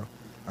behind that, bro.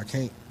 I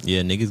can't.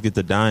 Yeah, niggas get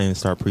to die and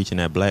start preaching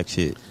that black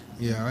shit.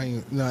 Yeah, I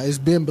ain't. No, it's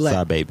been black.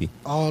 Side baby.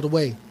 All the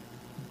way.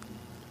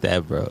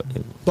 That, bro.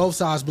 Both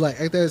sides black.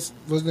 Ain't that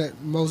wasn't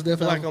that Most Def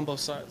Black album? on both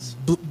sides.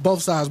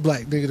 Both sides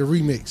black, nigga. The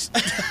remix.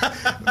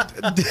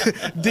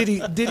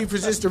 Diddy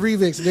presents the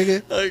remix,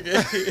 nigga.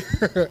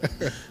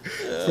 Okay.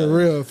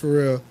 For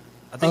real.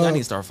 I think I need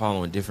to start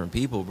following different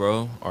people,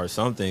 bro, or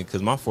something,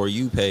 because my For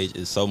You page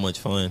is so much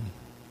fun.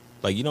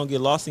 Like, you don't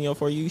get lost in your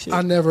For You shit?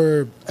 I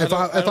never. If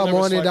I I'm never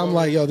on it, swipe I'm over.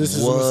 like, yo, this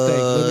is a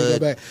mistake. Let me go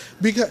What? back.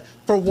 Because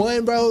for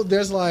one, bro,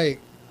 there's like.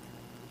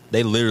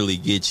 They literally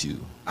get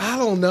you. I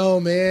don't know,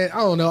 man. I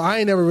don't know. I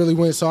ain't never really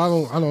went, so I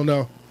don't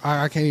know.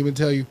 I can't even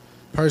tell you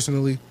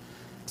personally.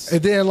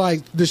 And then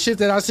like the shit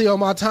that I see on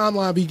my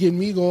timeline be getting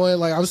me going.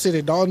 Like I'm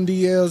sitting Dalton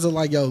DLs and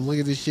like, yo, look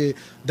at this shit.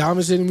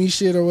 Diamond sending me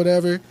shit or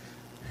whatever.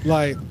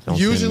 Like Don't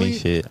usually,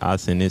 send me shit. I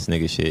send this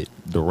nigga shit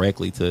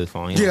directly to his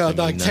phone. yeah,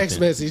 like text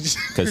message.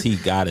 Because he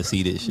got to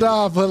see this shit.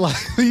 Nah, but like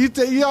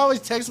you always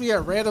text me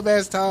at random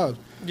ass times.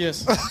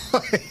 Yes.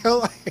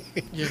 Like,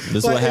 Yes. This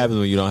is like, what happens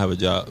when you don't have a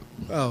job.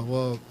 oh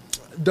well.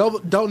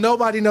 Don't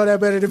nobody know that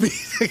better than me.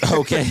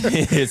 Okay,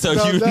 so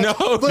you know.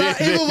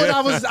 But even when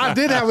I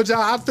did have a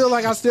job, I feel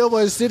like I still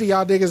was sitting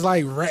y'all niggas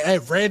like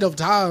at random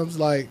times.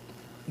 Like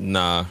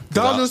Nah. 'cause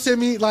Dalton will send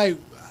me like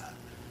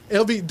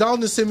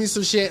Dalton will send me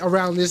some shit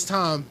around this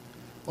time,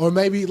 or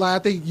maybe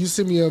like I think you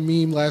sent me a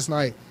meme last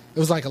night. It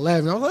was like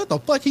 11. I was like, what the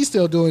fuck he's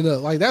still doing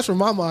up? Like that's where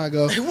my mind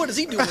goes. What is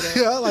he doing?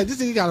 Yeah, like this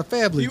nigga got a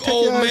family. You Take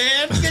old your ass-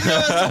 man. Get your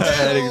ass to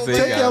bed, old Take man.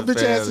 Take your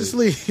bitch ass to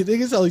sleep.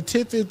 Nigga, it's only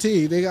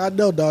 10:15. Nigga, I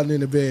know Dalton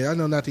in the bed. I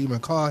know not to even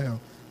call him.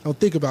 Don't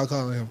think about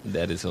calling him.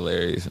 That is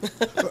hilarious.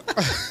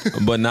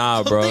 But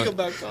nah, bro. Think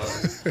about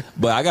calling.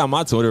 But I got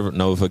my Twitter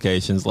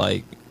notifications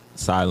like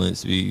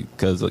silenced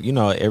because you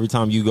know every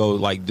time you go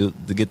like to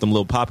get them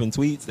little popping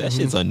tweets, that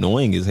shit's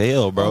annoying as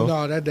hell, bro. Oh,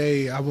 no, that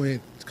day I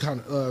went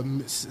kind of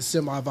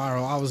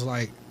semi-viral. I was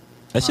like,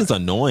 That shit's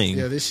annoying.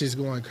 yeah, this shit's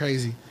going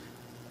crazy.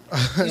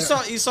 You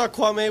saw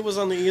Kwame was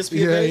on the ESPN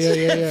Yeah, page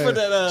yeah. for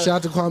that. Shout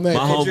out to Kwame. My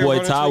Andrew homeboy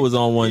Runner Ty tweet? was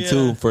on one Yeah.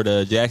 too for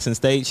the Jackson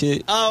State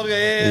shit. Oh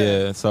yeah.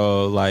 Yeah,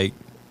 so like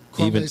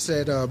Kwame even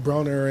said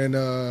Broner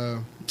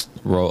and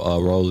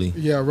Rolly.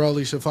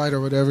 Rolly should fight or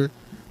whatever.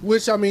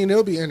 Which I mean,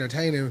 it'll be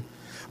entertaining.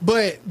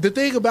 But the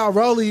thing about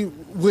Rolly,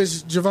 which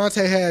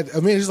Javante had, I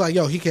mean, he's like,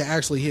 yo, he can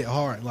actually hit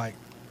hard. Like,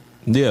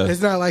 Yeah,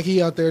 it's not like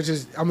he out there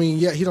just. I mean,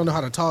 yeah, he don't know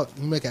how to talk.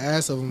 He make an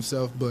ass of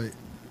himself, but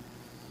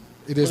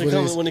it is what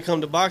it is. When it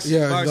come to boxing,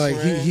 Yeah, boxing, like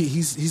right?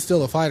 he's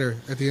still a fighter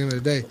at the end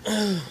of the day.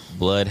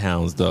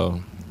 Bloodhounds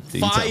though.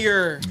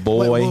 Fire.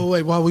 Boy.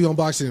 Wait, while we on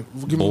boxing,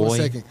 give me 1 Boy.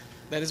 second.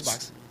 That is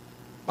boxing.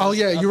 Oh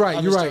yeah, you're right.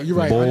 I know it's a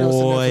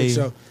Boy. Netflix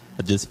show.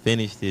 I just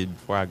finished it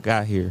before I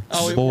got here.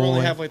 Oh, we're Boy.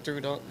 only halfway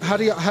through. Don't. How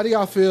do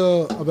y'all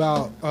feel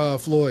about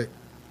Floyd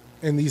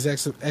and these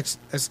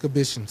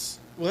exhibitions?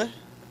 What?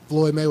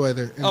 Floyd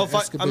Mayweather. And Oh, the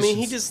I mean,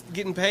 he exhibitions. just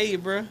getting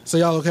paid, bro. So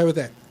y'all okay with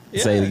that?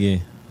 Yeah. Say it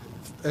again.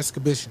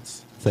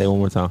 Exhibitions. Say it one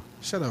more time.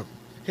 Shut up.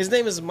 His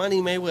name is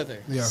Money Mayweather.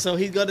 Yeah. So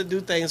he's got to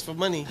do things for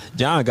money.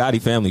 John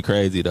Gotti family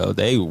crazy though.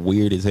 They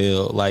weird as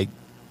hell. Like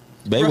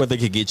Mayweather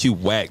could get you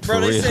whacked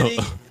Bro, for they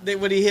real. said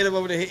when he hit him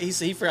over the head, he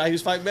said he forgot he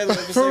was fighting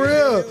Mayweather. For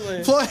real,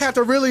 Like, Floyd had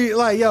to really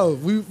like, yo,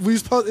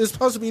 it's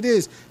supposed to be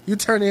this. You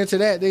turn into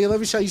that, nigga. Let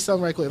me show you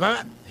something right quick.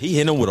 He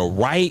hit him with a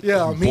right,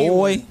 Yeah, a mean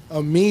boy. one.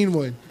 A mean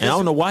one. And I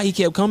don't know why he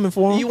kept coming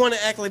for him. You want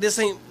to act like this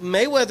ain't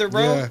Mayweather,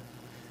 bro?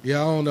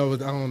 Yeah, I don't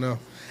know.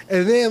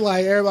 And then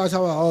like everybody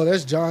talking about, oh,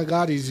 that's John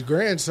Gotti's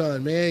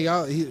grandson,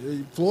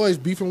 man. Floyd's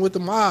beefing with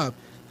the mob.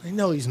 I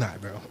know he's not,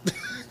 bro.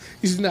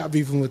 He's not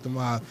beefing with the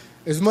mob.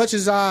 As much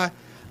as I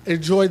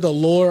enjoy the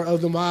lore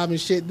of the mob and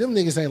shit, them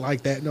niggas ain't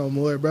like that no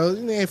more, bro.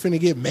 They ain't finna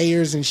get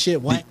mayors and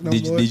shit whacked no more.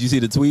 Did you see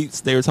the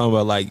tweets? They were talking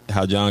about like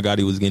how John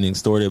Gotti was getting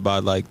extorted by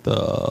like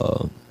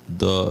the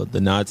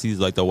Nazis,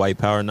 like the white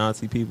power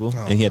Nazi people,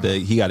 and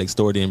he got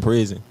extorted in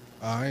prison.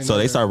 So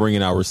they started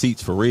bringing out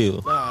receipts for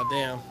real. Oh,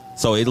 damn.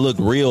 So it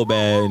looked real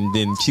bad, and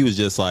then she was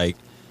just like,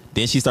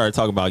 then she started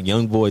talking about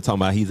Young Boy, talking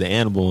about he's an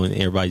animal, and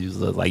everybody was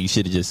like, you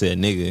should have just said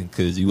nigga,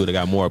 because you would have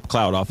got more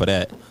clout off of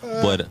that.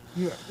 But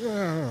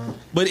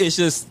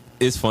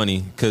it's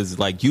funny, because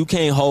like you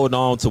can't hold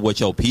on to what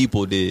your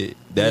people did.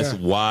 That's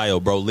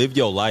wild, bro. Live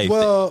your life.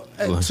 Well,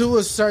 to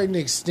a certain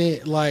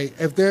extent, like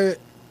if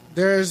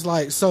there's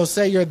like, so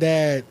say your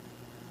dad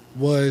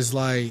was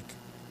like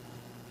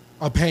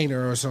a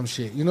painter or some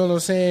shit. You know what I'm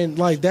saying?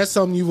 Like that's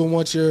something you would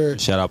want your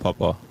shout out,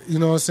 Papa. You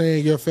know what I'm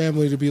saying? Your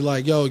family to be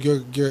like, yo,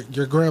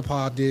 your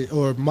grandpa did,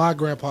 or my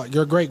grandpa,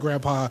 your great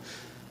grandpa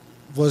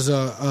was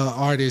a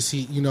artist.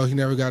 He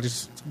never got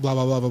his blah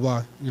blah blah blah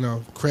blah. You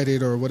know,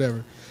 credit or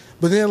whatever.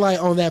 But then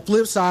like on that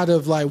flip side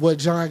of like what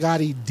John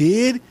Gotti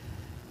did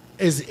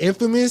is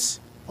infamous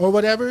or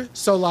whatever.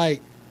 So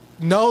like,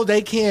 no,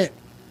 they can't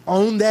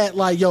own that.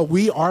 Like, yo,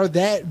 we are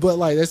that. But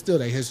like, that's still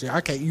their history.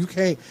 You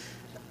can't.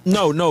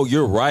 No,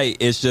 you're right.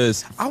 It's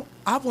just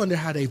I wonder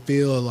how they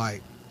feel.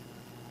 Like,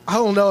 I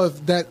don't know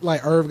if that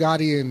like Irv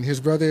Gotti and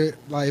his brother,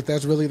 like if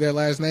that's really their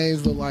last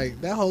names, but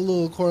like that whole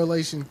little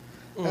correlation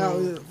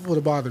would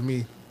have bothered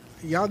me.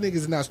 Y'all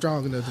niggas not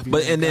strong enough to be.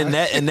 But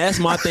and that's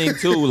my thing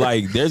too.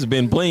 Like, there's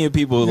been plenty of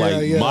people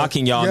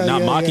mocking y'all,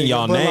 mocking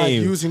y'all but, name, like,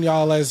 using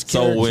y'all as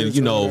so when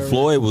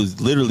Floyd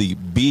was literally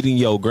beating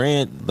your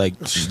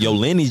your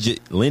lineage.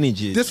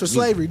 This for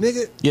slavery,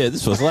 nigga. Yeah,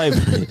 this for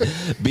slavery.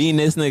 Beating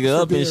this nigga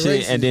up and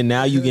shit, and then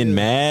now you getting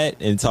mad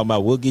and talking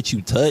about we'll get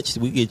you touched,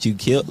 we get you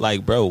killed.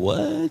 Like, bro,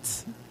 what?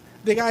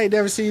 Nigga, I ain't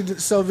never seen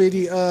so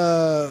many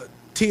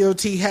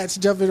TOT hats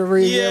jumping the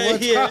ring.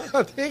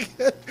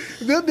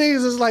 Them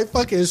niggas was like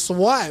fucking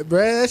SWAT, bro.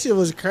 That shit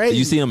was crazy.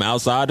 You see them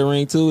outside the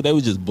ring too? They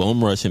was just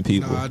bum rushing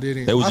people. No, I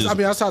didn't. They was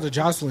I saw the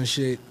jostling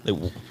shit.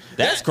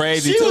 That's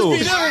crazy too.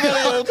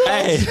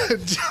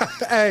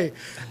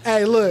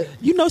 Hey, look.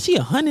 You know she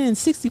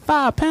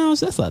 165 pounds.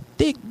 That's a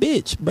thick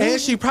bitch, bro.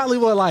 And she probably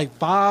was like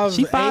 5'8".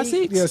 She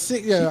 5'6". Yeah,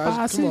 6.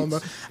 Yeah, come on, bro.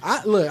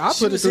 I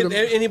put it through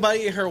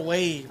anybody in her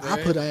way. Bro.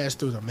 I put her ass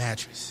through the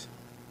mattress.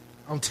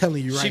 I'm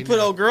telling you right now. She put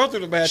old girl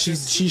through the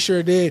mattress. She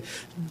sure did.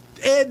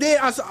 And then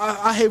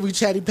I hate we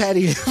chatty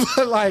patty,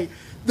 but like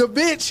the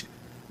bitch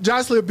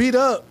Jocelyn beat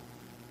up,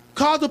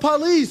 called the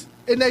police,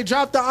 and they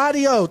dropped the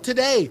audio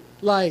today.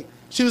 Like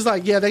she was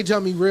like, yeah, they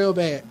jumped me real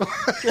bad.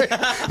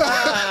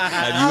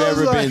 Have you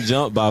ever been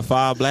jumped by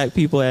 5 black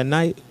people at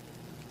night?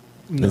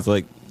 No. It's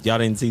like y'all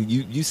didn't see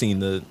you seen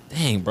the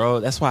dang, bro.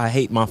 That's why I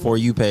hate my For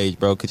You page,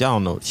 bro, because y'all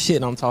don't know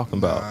shit I'm talking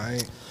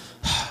about.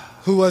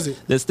 Who was it?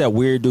 That's that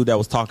weird dude that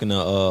was talking to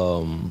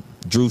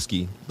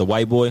Drewski, the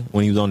white boy,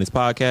 when he was on his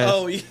podcast.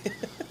 Oh, yeah.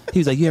 He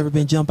was like, you ever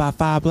been jumped by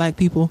 5 black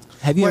people?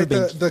 Have you ever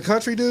been the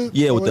country dude?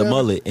 Yeah, with the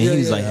mullet. And he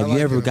was like, have you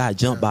ever got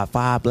jumped by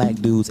 5 black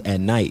dudes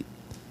at night?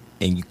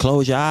 And you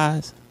close your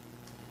eyes,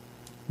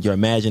 your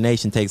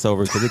imagination takes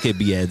over because it could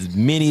be as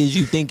many as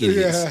you think it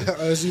is. Yeah,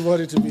 as you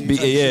want it to be.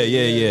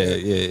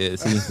 Yeah.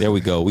 See, there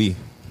we go. We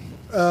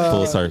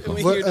full circle.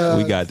 We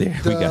got there.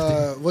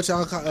 What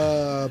y'all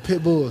call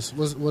pit bulls?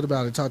 What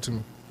about it? Talk to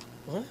me.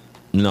 What?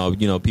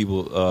 No,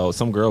 people.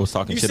 Some girl was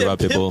talking shit about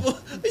pit bull.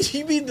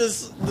 You mean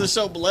the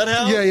show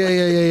Bloodhound?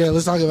 Yeah.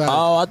 Let's talk about it.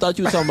 Oh, I thought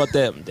you were talking about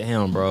that.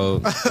 Damn, bro.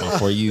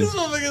 For you. This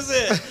motherfucker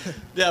said,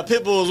 yeah,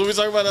 pit bulls. What we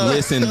talking about?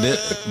 Listen,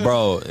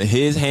 bro,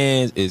 his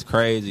hands is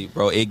crazy,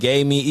 bro. It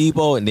gave me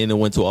Ebo, and then it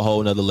went to a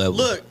whole nother level.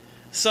 Look,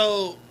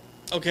 so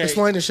okay.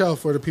 Explain the show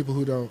for the people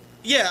who don't.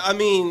 Yeah, I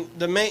mean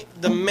the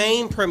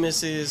main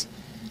premise is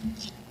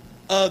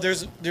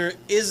there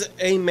is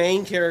a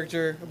main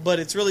character, but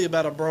it's really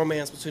about a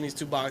bromance between these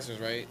two boxers,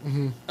 right?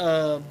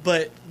 Mm-hmm.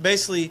 But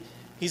basically,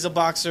 he's a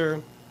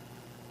boxer,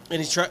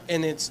 and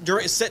it's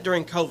set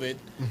during COVID,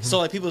 so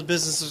like people's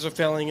businesses are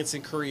failing. It's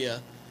in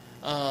Korea,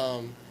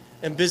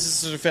 and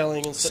businesses are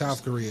failing in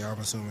South Korea. I'm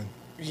assuming.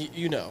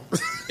 You know,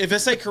 if I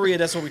say Korea,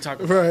 that's what we talk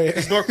about. Right?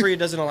 Because North Korea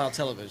doesn't allow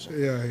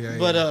television. Yeah.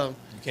 But you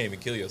can't even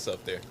kill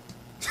yourself there.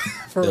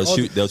 They'll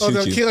shoot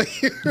you. Kill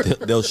you.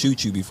 They'll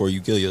shoot you before you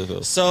kill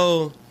yourself.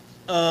 So,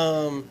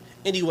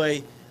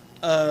 anyway,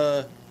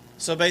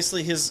 so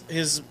basically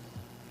his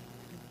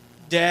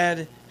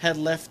dad had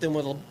left him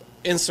with an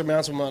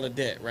insurmountable amount of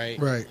debt, right?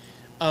 Right.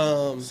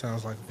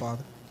 Sounds like a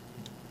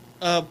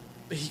father.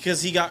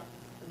 Because he got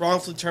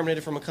wrongfully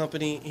terminated from a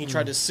company. He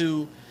tried to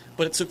sue,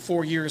 but it took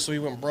 4 years, so he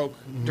went broke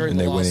during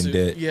the lawsuit. Went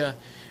in debt. Yeah.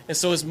 And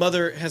so his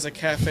mother has a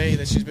cafe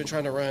that she's been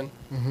trying to run.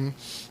 Mm-hmm.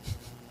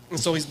 And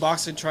so he's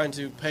boxing, trying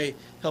to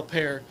help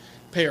pay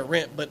her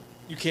rent, but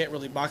you can't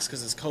really box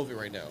because it's COVID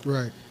right now.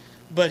 Right.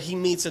 But he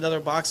meets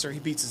another boxer. He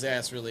beats his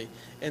ass really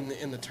in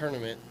the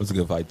tournament. It was a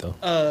good fight though.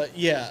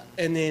 Yeah,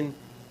 and then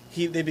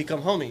they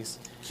become homies.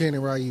 Ken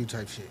and Ryu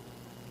type shit.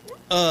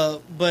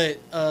 But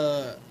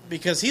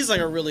because he's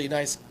like a really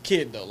nice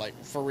kid though, like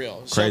for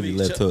real. Crazy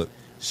left hook.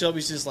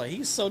 Shelby's just like,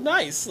 he's so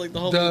nice, like the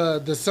whole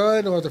the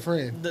son or the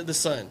friend. The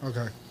son.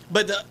 Okay.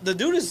 But the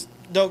dude is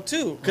dope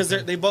too because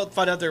they both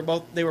find out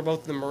they were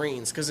both in the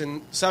Marines because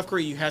in South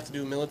Korea you have to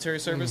do military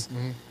service.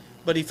 Mm-hmm.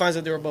 But he finds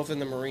out they were both in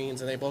the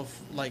Marines and they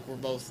both were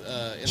both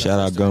in Shout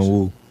out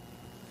Gun-Woo.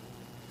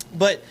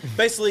 But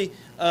basically,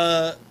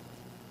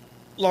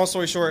 long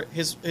story short,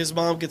 his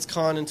mom gets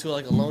conned into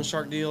like a loan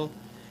shark deal,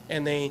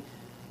 and they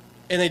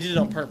did it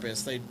on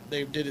purpose. They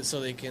did it so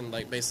they can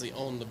like basically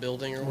own the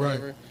building or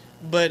whatever. Right.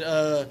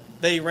 But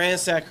they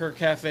ransack her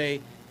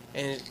cafe,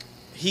 and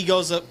he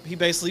goes up. He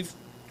basically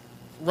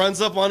runs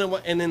up on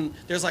it, and then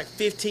there's like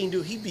 15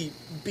 dudes. He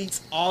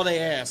beats all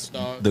their ass,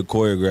 dog. The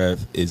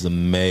choreograph is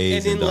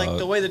amazing. And then dog. like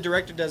the way the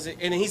director does it,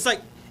 and he's like.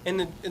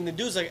 And the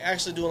dude's like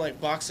actually doing like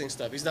boxing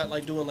stuff. He's not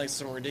like doing like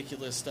some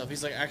ridiculous stuff.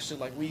 He's like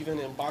actually like weaving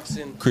and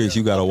boxing. Chris,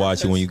 you gotta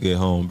watch it when you get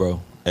home, bro.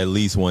 At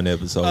least one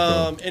episode,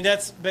 bro. And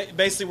that's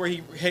basically where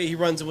he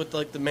runs with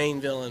like the main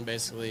villain,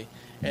 basically.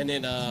 And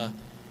then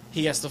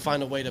he has to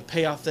find a way to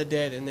pay off the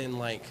debt, and then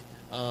like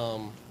try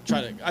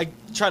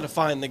to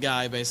find the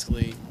guy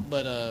basically.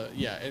 But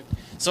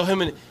so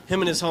him and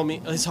his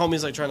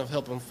homie's like trying to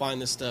help him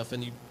find this stuff,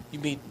 and you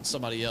meet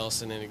somebody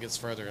else, and then it gets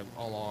further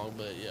along.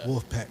 But yeah,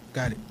 Wolfpack,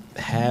 got it.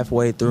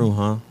 Halfway through,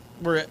 huh?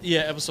 We're at,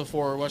 episode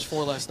 4. We watched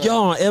 4 last night. Yo,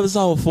 on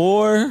episode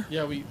 4?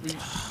 Yeah, we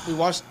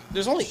watched.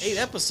 There's only 8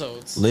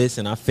 episodes.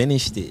 Listen, I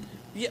finished it.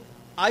 Yeah,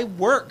 I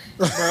work,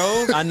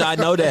 bro. I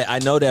know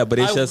that, but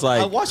it's just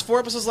like I watched 4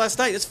 episodes last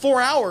night. It's 4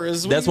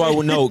 hours. That's why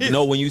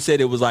when you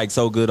said it was like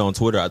so good on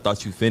Twitter, I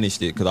thought you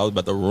finished it because I was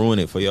about to ruin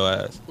it for your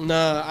ass.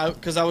 Nah,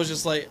 because I was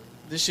just like,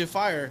 this shit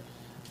fire.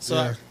 So.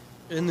 Yeah.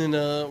 And then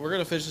we're going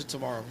to finish it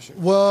tomorrow for sure.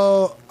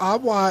 Well, I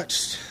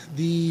watched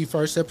the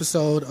first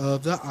episode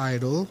of The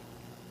Idol,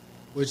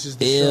 which is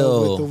the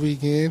show with The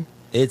Weeknd.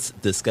 It's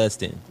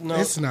disgusting. No,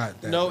 it's not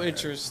that No bad.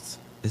 Interest.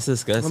 It's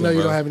disgusting, I know you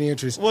bro. don't have any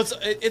interest. Well,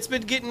 it's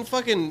been getting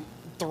fucking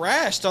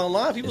thrashed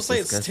online. People say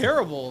it's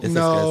terrible. It's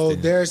no,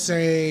 disgusting. They're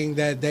saying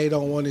that they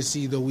don't want to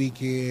see The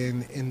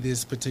Weeknd in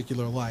this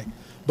particular light.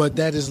 But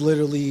that is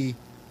literally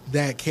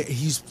that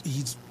he's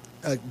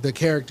the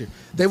character.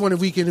 They wanted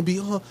Weeknd to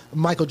be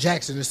Michael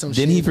Jackson or some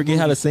shit. Didn't he forget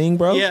how to sing,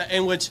 bro? Yeah,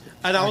 and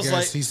I was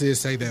like, he did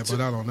say that, but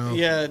I don't know.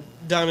 Yeah,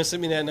 Diamond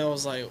sent me that, and I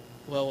was like,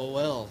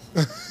 well.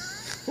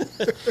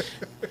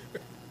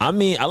 I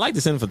mean, I like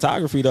the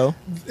cinematography though.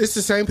 It's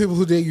the same people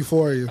who did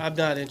Euphoria. I'm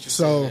not interested.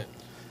 So, in it.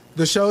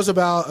 The show's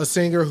about a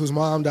singer whose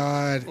mom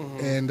died,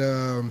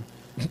 and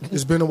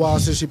it's been a while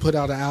since she put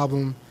out an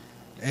album.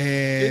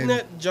 And isn't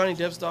that Johnny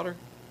Depp's daughter?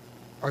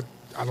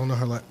 I don't know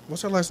her.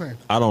 What's her last name?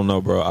 I don't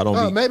know, bro. I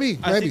don't. Maybe.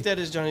 I think that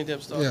is Johnny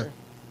Depp's daughter.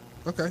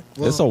 Yeah. Okay.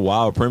 Well, it's a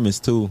wild premise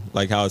too.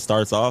 Like how it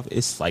starts off,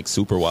 it's like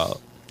super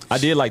wild. I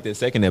did like the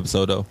second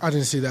episode though. I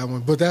didn't see that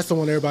one, but that's the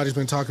one everybody's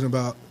been talking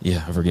about.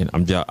 Yeah, I forget.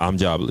 I'm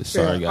jobless.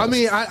 Sorry, guys. I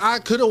mean, I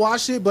could have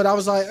watched it, but I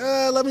was like,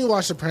 let me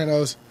watch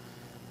Sopranos.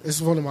 It's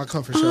one of my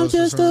comfort shows. I'm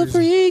just a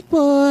freak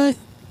boy.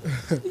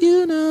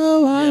 You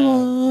know I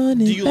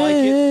want it. Do you like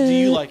it? Do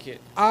you like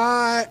it?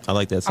 I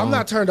like that song. I'm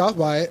not turned off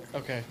by it.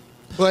 Okay.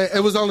 But it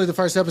was only the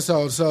first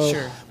episode, so.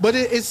 Sure. But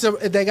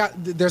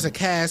there's a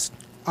cast,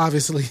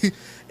 obviously,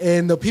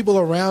 and the people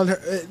around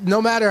her. No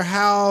matter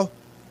how.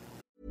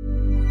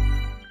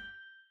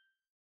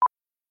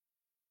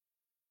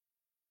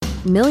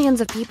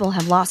 Millions of people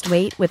have lost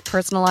weight with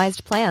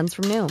personalized plans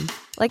from Noom,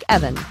 like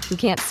Evan, who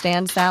can't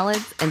stand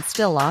salads and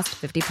still lost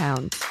 50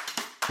 pounds.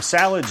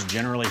 Salads,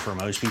 generally, for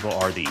most people,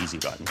 are the easy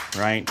button,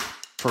 right?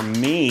 For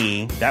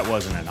me, that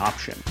wasn't an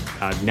option.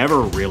 I never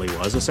really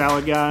was a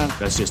salad guy.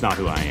 That's just not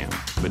who I am.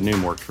 But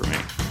Noom worked for me.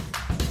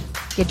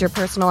 Get your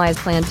personalized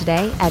plan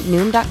today at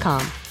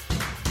Noom.com.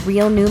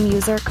 Real Noom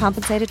user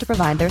compensated to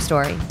provide their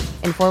story.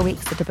 In 4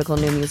 weeks, the typical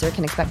Noom user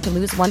can expect to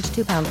lose 1 to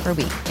 2 pounds per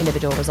week.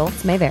 Individual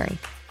results may vary.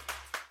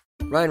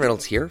 Ryan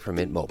Reynolds here from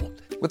Mint Mobile.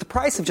 With the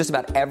price of just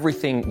about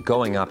everything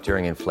going up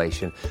during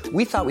inflation,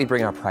 we thought we'd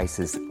bring our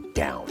prices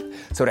down.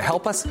 So to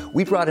help us,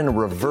 we brought in a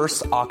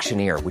reverse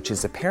auctioneer, which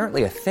is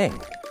apparently a thing.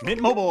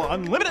 Mint Mobile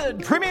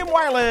Unlimited Premium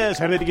Wireless.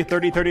 How to get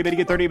 30, 30, bit to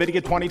get 30, bit to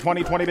get 20,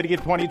 20, 20, bit to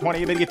get 20,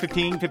 20, bit to get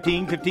 15,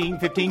 15, 15,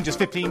 15, just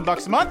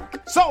 $15 a month?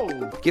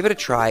 Sold! Give it a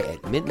try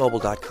at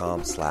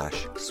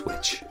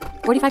mintmobile.com/switch.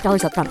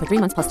 $45 up front for 3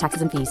 months plus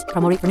taxes and fees.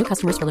 Promo rate for new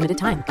customers for limited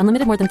time.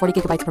 Unlimited more than 40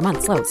 gigabytes per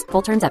month. Slows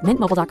full terms at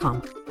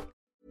mintmobile.com.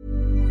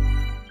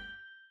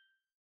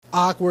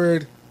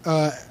 Awkward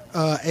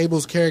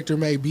Abel's character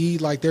may be,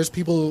 like, there's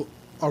people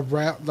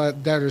around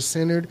that are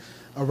centered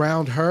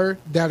around her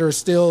that are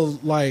still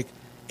like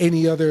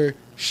any other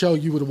show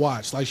you would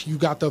watch. Like, you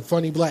got the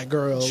funny black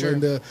girl, sure,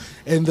 and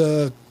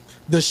the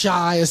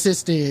shy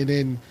assistant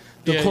and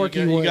the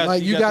quirky one.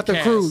 You got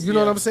the crew. You know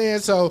what I'm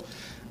saying? So,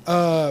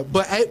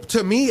 but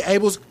to me,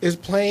 Abel is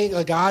playing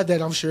a guy that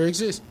I'm sure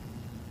exists.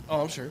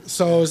 Oh, I'm sure.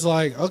 So it's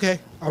like, okay,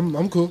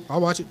 I'm cool. I'll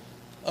watch it.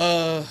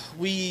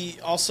 We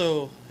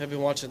also have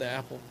been watching the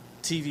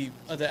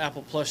the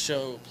Apple Plus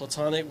show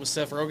Platonic with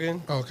Seth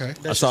Rogen. Okay.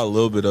 I saw a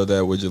little bit of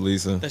that with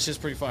Jaleesa. That's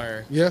just pretty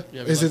fire. Yeah. we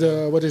Is like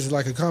it what is it,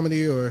 like a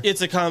comedy or?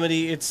 It's a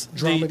comedy. It's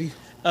dramedy.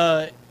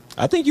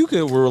 I think you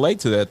could relate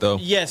to that though.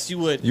 Yes, you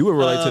would. You would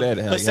relate to that.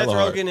 But Seth hella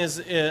hard. Rogen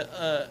is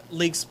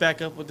links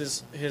back up with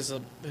his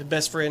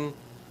best friend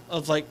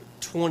of like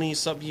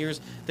 20-something years.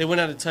 They went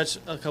out of touch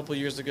a couple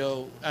years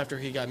ago after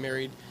he got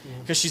married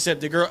because she said,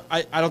 the girl,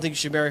 I don't think you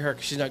should marry her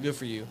because she's not good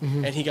for you.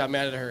 Mhm. And he got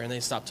mad at her and they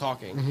stopped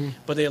talking. Mhm.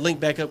 But they linked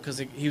back up because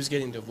he was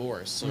getting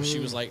divorced. So she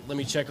was like, let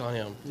me check on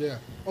him. Yeah.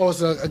 Oh,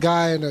 it's a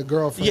guy and a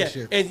girlfriend Yeah,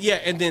 shit.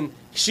 and then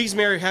she's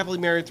happily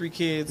married, 3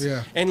 kids.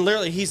 Yeah. And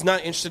literally, he's not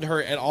interested in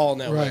her at all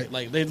now. Right.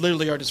 Like they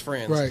literally are just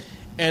friends. Right.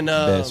 And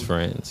Best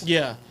friends.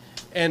 Yeah.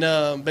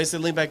 And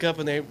basically link back up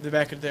and they're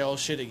back into their old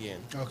shit again.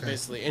 Okay.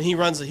 Basically, and he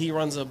runs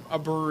a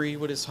brewery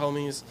with his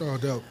homies. Oh,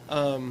 dope.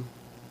 And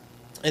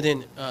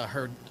then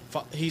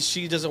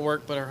she doesn't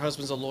work, but her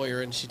husband's a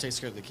lawyer and she takes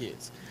care of the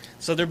kids.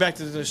 So they're back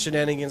to the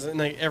shenanigans, and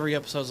like every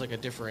episode's like a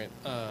different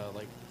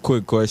like.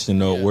 Quick question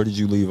though, where did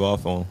you leave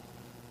off on?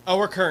 Oh,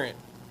 we're current.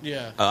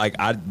 Yeah.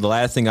 The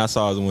last thing I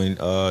saw is when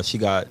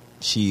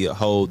she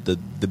hold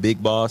the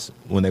big boss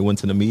when they went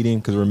to the meeting,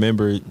 because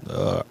remember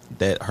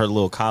that her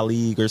little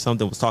colleague or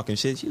something was talking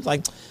shit. She was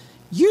like,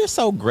 "You're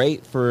so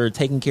great for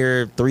taking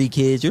care of 3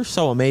 kids. You're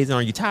so amazing.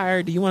 Are you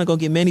tired? Do you want to go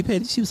get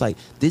mani-pedis?" She was like,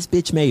 "This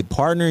bitch made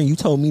partner and you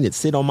told me to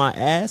sit on my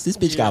ass. This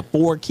bitch got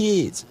 4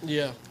 kids.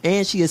 Yeah.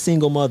 And she a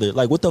single mother.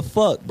 Like, what the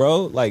fuck,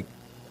 bro? Like,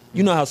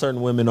 you know how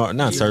certain women are,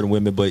 not certain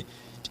women, but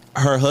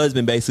her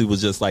husband basically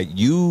was just like,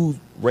 you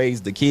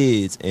raise the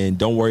kids and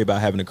don't worry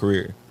about having a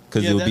career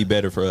because it would be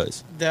better for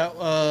us." That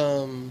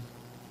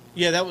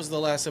that was the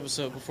last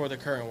episode before the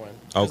current one.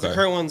 Okay. The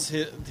current one's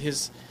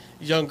his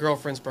young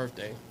girlfriend's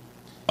birthday.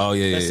 Oh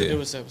yeah, That's yeah. the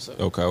newest episode.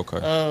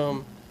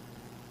 Okay.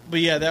 But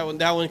yeah, that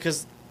one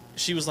because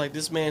she was like,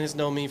 this man has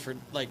known me for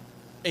like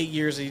 8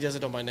 years and he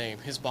doesn't know my name.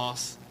 His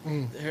boss.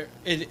 And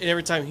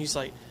every time he's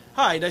like,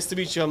 "Hi, nice to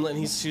meet you,"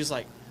 and she's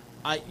like,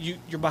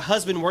 "You're my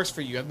husband works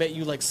for you. I've met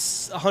you like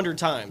 100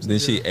 times." Then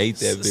she ate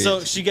that bitch.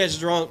 So she gets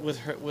drunk with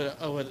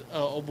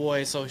oh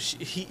boy. So she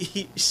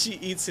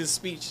eats his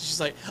speech. She's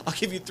like, "I'll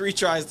give you 3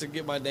 tries to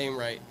get my name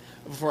right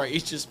before I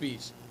eat your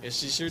speech," and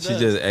she sure does. She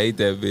just ate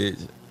that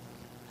bitch.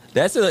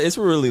 It's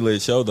a really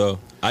lit show though.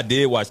 I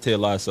did watch Ted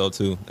Lasso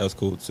too. That was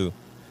cool too.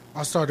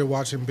 I started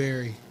watching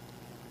Barry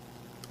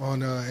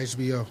on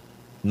HBO.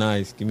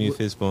 Nice. Give me a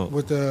fist bump.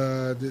 With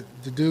the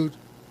dude.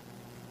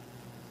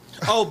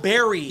 Oh,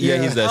 Barry.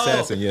 Yeah, he's the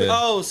assassin. Yeah.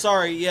 Oh,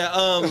 sorry.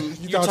 Yeah.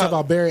 You talking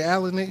about Barry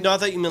Allen? Nigga? No, I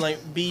thought you meant like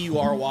Bury,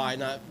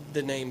 not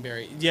the name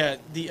Barry. Yeah.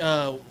 The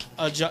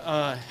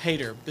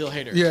Hader, Bill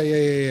Hader.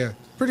 Yeah.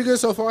 Pretty good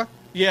so far.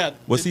 Yeah.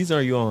 What season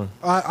are you on?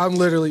 I'm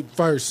literally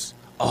first.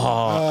 Oh,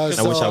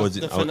 I wish I was.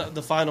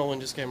 The final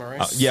one just came out,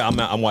 right? Yeah,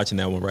 I'm watching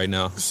that one right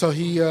now. So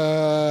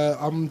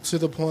I'm to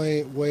the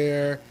point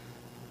where.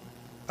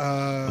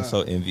 I'm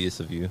so envious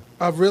of you.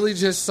 I really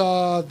just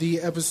saw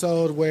the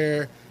episode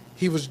where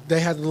they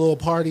had the little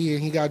party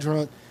and he got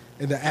drunk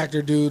and the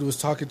actor dude was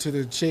talking to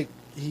the chick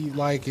he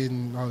liked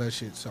and all that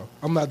shit. So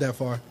I'm not that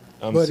far.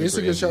 But it's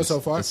a good show so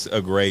far. It's a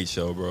great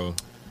show, bro.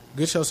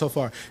 Good show so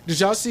far. Did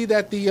y'all see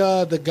that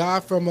the guy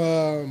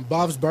from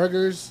Bob's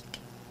Burgers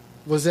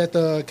was at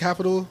the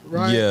Capitol,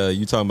 right? Yeah,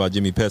 you talking about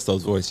Jimmy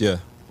Pesto's voice. Yeah.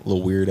 A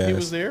little weird ass. He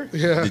was there?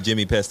 Yeah. The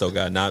Jimmy Pesto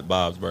guy, not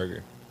Bob's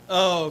Burger.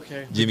 Oh,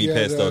 okay. Jimmy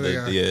Pesto,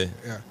 yeah.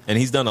 And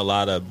he's done a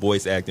lot of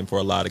voice acting for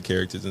a lot of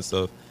characters and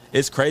stuff.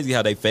 It's crazy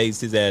how they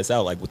phased his ass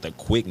out, like with the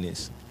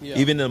quickness. Yeah.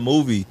 Even in the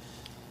movie,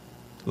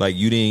 like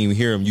you didn't even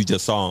hear him, you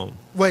just saw him.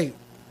 Wait,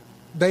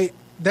 that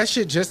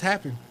shit just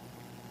happened.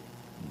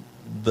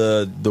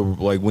 The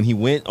like when he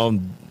went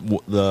on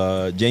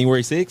the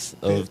January 6th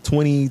of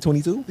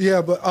 2022.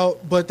 Yeah, but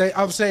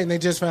I'm saying they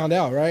just found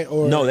out, right?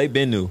 Or no, they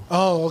been new.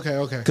 Oh,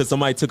 okay. Because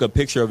somebody took a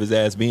picture of his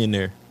ass being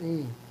there.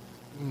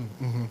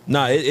 Mm-hmm.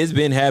 Nah, it's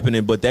been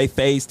happening, but they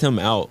phased him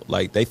out.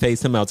 Like they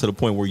phased him out to the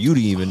point where you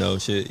didn't even know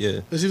shit.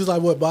 Yeah. Because he was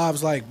like, what,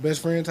 Bob's like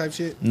best friend type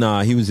shit?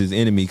 Nah, he was his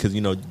enemy because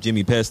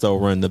Jimmy Pesto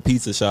run the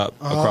pizza shop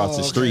across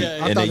the street,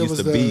 and they used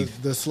to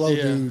beef. The slow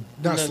dude,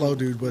 not slow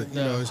dude, but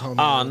his homie.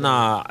 Oh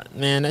nah,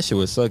 man, that shit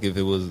would suck if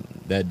it was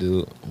that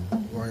dude.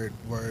 Word.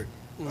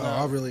 No.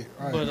 I really.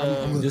 All right, But,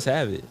 I'm just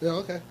have it. Yeah,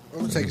 okay. I'm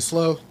gonna take it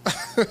slow.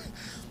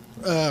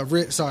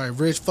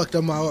 Rich fucked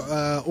up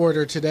my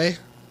order today.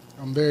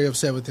 I'm very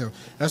upset with him.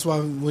 That's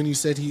why when you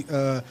said he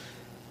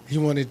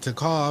wanted to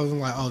call, I was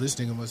like, oh, this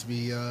nigga must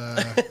be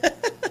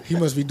he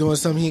must be doing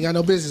something he ain't got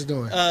no business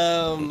doing.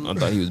 I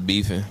thought he was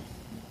beefing.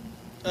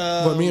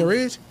 But me and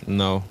Rich?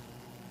 No.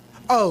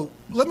 Oh,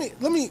 let me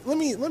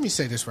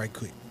say this right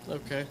quick.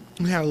 Okay.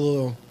 We had a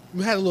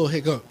little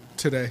hiccup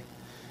today.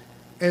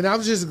 And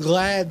I'm just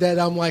glad that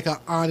I'm like an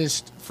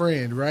honest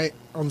friend, right?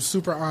 I'm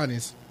super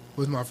honest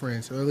with my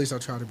friends, or at least I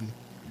try to be.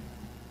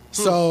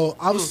 So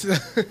I was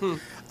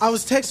I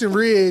was texting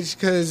Ridge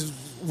because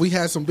we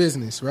had some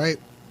business, right?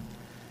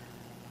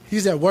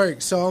 He's at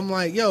work, so I'm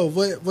like, "Yo,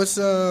 what's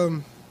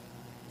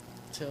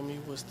Tell me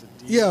what's the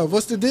deal. Yeah,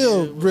 what's the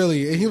deal,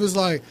 really? And he was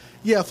like,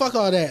 yeah, fuck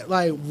all that.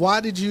 Like, why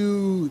did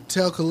you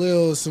tell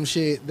Khalil some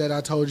shit that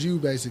I told you,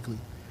 basically?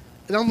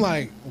 And I'm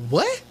like,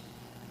 what?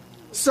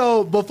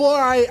 So before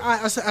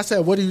I said,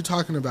 what are you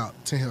talking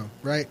about to him,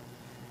 right?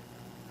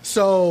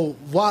 So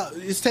while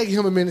it's taking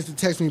him a minute to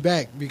text me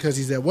back because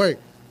he's at work.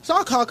 So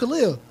I call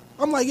Khalil.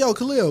 I'm like, yo,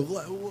 Khalil,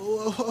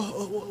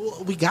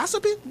 we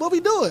gossiping? What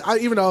we doing?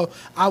 Even though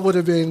I would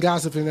have been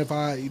gossiping if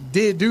I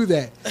did do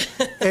that.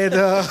 And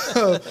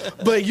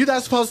but you're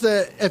not supposed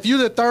to, if you're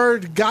the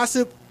third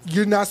gossip,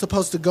 you're not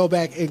supposed to go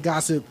back and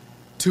gossip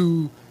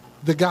to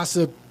the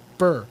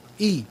gossiper,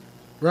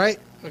 right?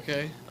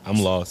 Okay. I'm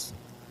lost.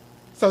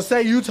 So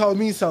say you told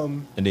me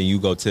something. And then you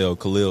go tell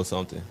Khalil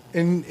something.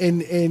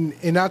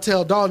 And I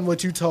tell Dalton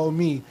what you told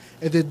me.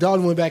 And then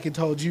Dalton went back and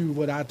told you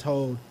what I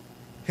told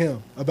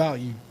him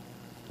about you.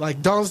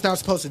 Like, Dalton's not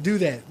supposed to do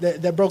that.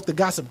 That broke the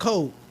gossip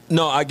code.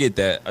 No, I get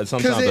that.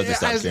 Sometimes I just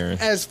stop caring.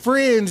 As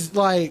friends,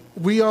 like,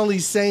 we only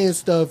saying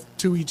stuff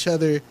to each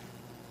other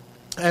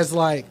as,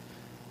 like,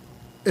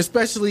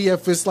 especially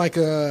if it's like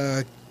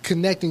a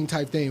connecting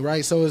type thing,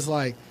 right? So it's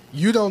like,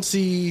 you don't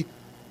see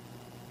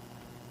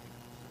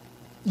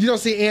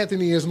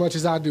Anthony as much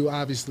as I do,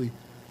 obviously.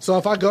 So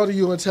if I go to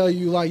you and tell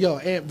you, like, yo,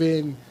 Ant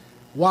been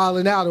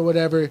wilding out or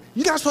whatever,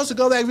 you're not supposed to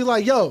go back and be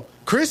like, yo,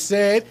 Chris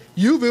said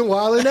you've been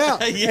wilding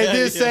out. And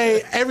then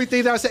say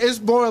everything that I said.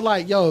 It's more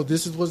like, yo,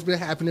 this is what's been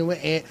happening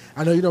with Ant.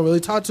 I know you don't really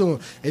talk to him.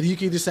 And you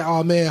can just say,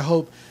 oh, man,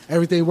 hope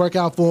everything work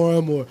out for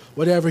him or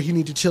whatever. He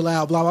need to chill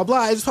out, blah, blah,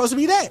 blah. It's supposed to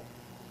be that.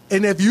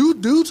 And if you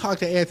do talk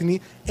to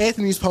Anthony,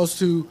 Anthony's supposed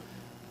to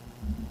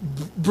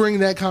bring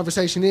that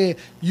conversation in.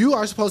 You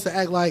are supposed to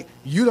act like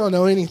you don't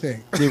know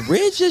anything. Did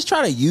Reg just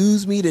try to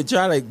use me to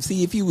try to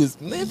see if he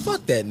was, man,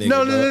 fuck that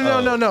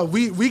nigga. No.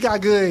 We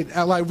got good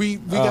at, like, we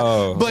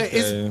got, but okay.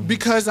 It's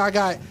because I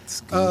got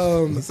he's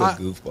a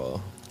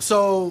goofball.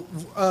 So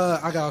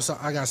I got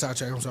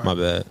sidetracked. I'm sorry. My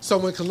bad. So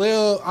when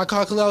I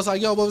called Khalil, I was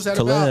like, yo, what was that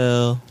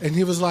about? And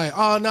he was like,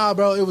 oh, nah,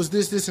 bro, it was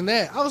this, and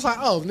that. I was like,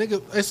 oh,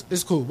 nigga,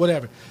 it's cool,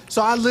 whatever.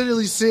 So I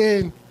literally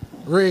sent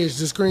Reg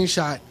the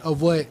screenshot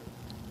of what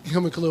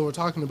him and Khalil were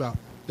talking about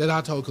that I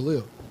told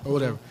Khalil or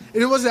whatever.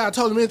 And it wasn't that I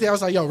told him anything. I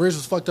was like, yo, Reg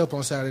was fucked up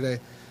on Saturday.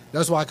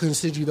 That's why I couldn't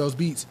send you those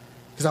beats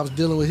because I was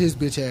dealing with his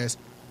bitch ass.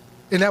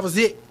 And that was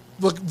it.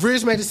 But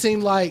Reg made it seem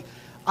like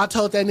I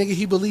told that nigga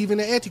he believed in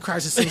the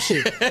Antichrist or some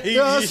shit. You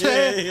know what I'm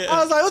saying? Yeah.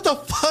 I was like, what the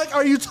fuck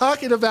are you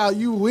talking about,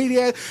 you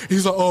weedy ass?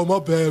 He's like, oh, my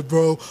bad,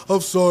 bro.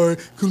 I'm sorry.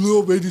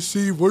 Khalil made it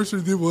seem worse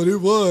than what it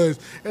was.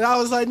 And I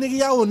was like, nigga,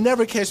 y'all will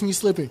never catch me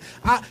slipping.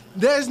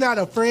 There's not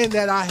a friend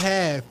that I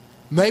have,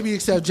 maybe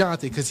except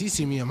Jonathan, because he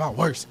see me in my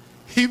worst.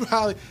 He's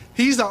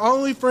the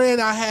only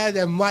friend I had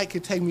that Mike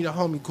could take me to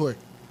homie court.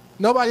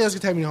 Nobody else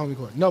could take me to homie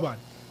court. Nobody.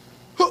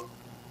 Who?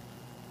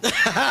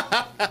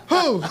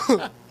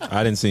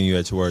 I didn't see you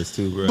at your worst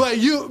too, bro.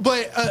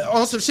 But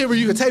on some shit where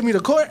you could take me to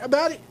court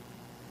about it?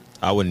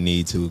 I wouldn't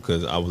need to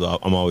because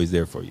I'm always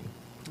there for you.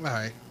 All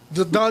right.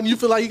 Don, you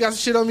feel like you got some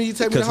shit on me? You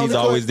take me to homie court?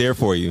 Because he's always there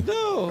for you.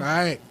 No. All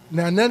right.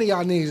 Now none of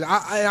y'all needs.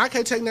 I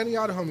can't take none of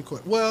y'all to homie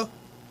court. Well,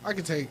 I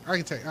can take.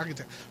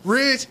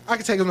 Rich, I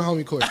can take him to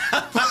homie court.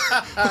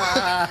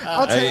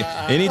 Hey,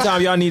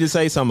 anytime y'all need to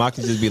say something, I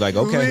can just be like,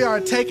 okay. We are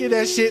taking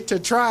that shit to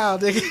trial,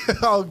 nigga.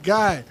 Oh,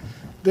 God.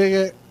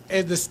 Nigga.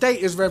 And the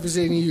state is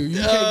representing you. You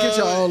can't get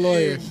your own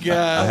lawyer.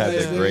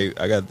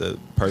 I got the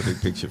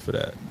perfect picture for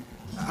that.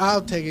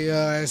 I'll take your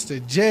ass to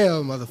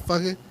jail,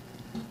 motherfucker.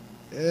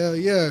 Hell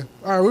yeah.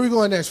 All right, where we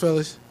going next,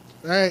 fellas?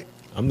 All right.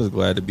 I'm just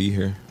glad to be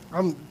here.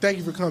 Thank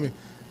you for coming.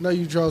 I know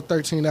you drove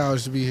 13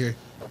 hours to be here.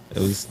 It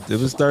was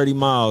 30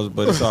 miles,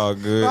 but it's all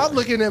good. I'm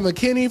looking at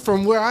McKinney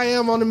from where I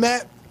am on the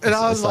map, and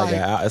I was like,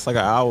 it's like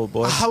an hour,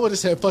 boy. I would have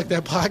said, fuck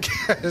that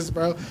podcast,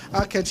 bro.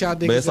 I'll catch y'all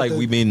niggas. But it's like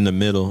we meet in the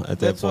middle at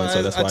that point,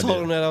 so that's why I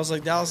told him that. I was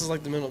like, Dallas is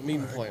like the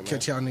meeting point, man.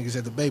 Catch y'all niggas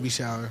at the baby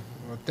shower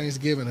or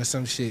Thanksgiving or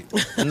some shit.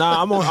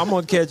 Nah, I'm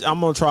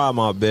gonna try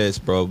my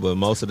best, bro. But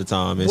most of the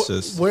time, it's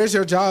just. Where's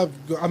your job?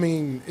 I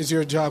mean, is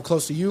your job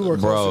close to you or?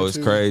 Bro, it's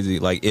crazy.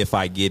 Like if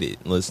I get it,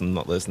 let's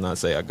not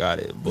say I got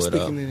it, but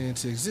speaking it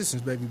into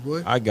existence, baby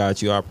boy. I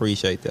got you. I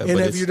appreciate that. And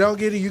if you don't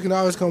get it, you can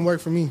always come work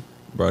for me.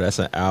 Bro, that's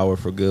an hour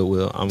for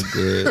Goodwill. I'm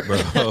good,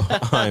 bro.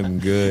 I'm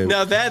good.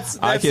 Now that's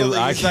I can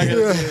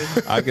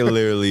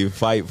literally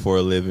fight for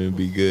a living and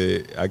be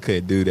good. I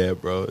couldn't do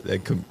that, bro.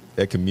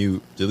 That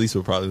commute, Jaleesa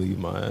would probably leave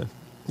my ass.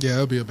 Yeah,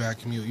 it'll be a bad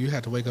commute. You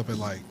have to wake up at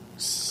like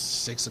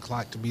 6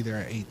 o'clock to be there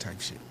at 8 type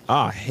shit.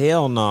 Ah,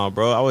 hell no,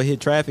 bro. I would hit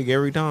traffic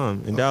every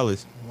time in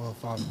Dallas. Well,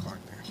 5 o'clock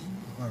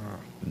there.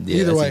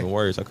 Yeah, either way, even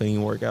worse. I couldn't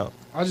even work out.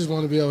 I just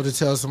want to be able to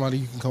tell somebody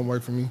you can come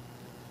work for me.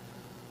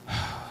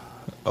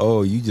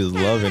 Oh, you just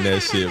loving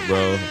that shit,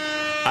 bro.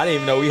 I didn't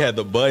even know we had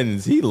the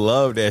buttons. He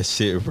loved that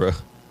shit, bro.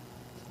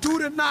 Do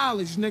the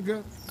knowledge,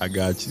 nigga. I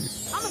got you.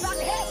 I'm about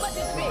to headbutt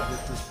this bitch.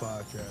 Get this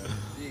podcast.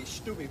 You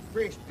stupid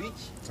French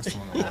bitch.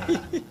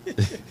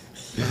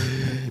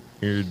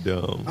 You're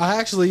dumb. I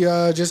actually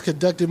just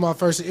conducted my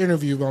first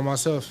interview by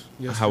myself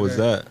yesterday. How was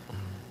that?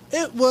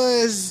 It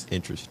was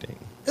interesting.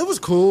 It was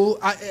cool.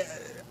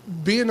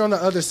 Being on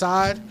the other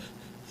side,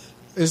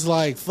 it's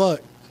like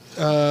fuck.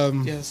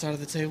 Yeah, side of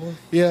the table.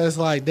 Yeah, it's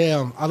like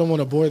damn. I don't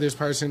want to bore this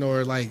person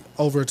or like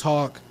over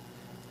talk,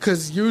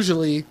 because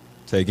usually.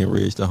 Taking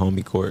Ridge to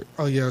homie court.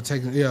 Oh yeah,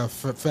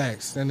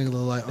 facts. That nigga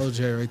look like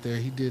OJ right there.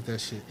 He did that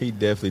shit. He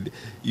definitely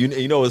did.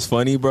 You know what's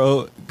funny,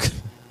 bro?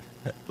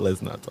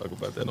 Let's not talk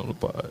about that on the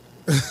pod.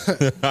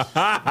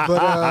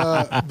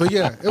 But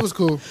yeah, it was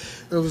cool.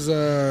 It was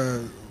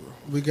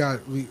we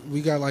got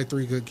like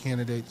 3 good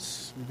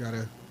candidates. We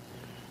gotta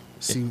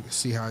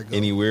see how it goes.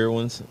 Any weird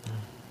ones?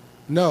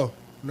 No.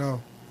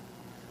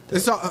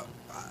 It's all.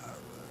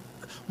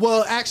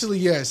 Well, actually,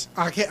 yes.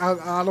 I can't.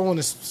 I don't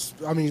want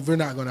to. I mean, we're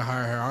not going to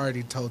hire her. I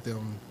already told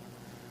them.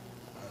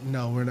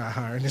 No, we're not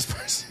hiring this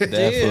person.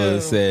 That fool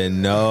said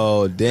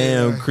no.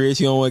 Damn, Chris,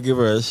 you don't want to give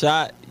her a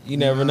shot. You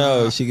never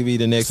know. She could be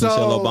the next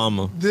Michelle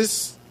Obama.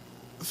 This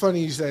funny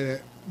you say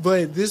that,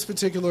 but this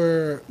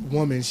particular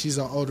woman, she's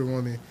an older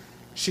woman.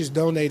 She's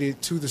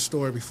donated to the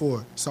store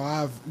before, so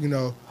I've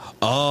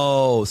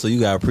Oh, so you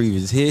got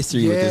previous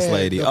history with this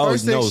lady? Oh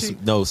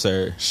no,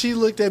 sir. She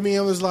looked at me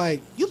and was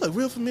like, "You look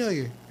real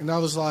familiar," and I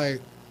was like,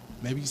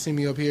 "Maybe you see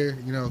me up here,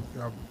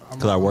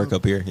 because I work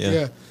up here."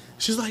 Yeah.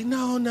 She's like,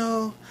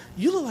 "No,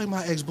 you look like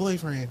my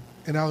ex-boyfriend,"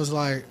 and I was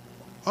like,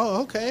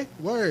 "Oh, okay,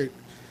 word."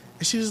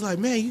 And she was like,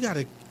 "Man, you got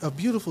a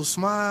beautiful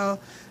smile."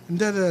 And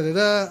da da da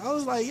da. I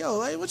was like, "Yo,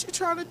 like, what you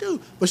trying to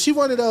do?" But she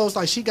one of those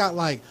like she got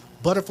like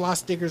butterfly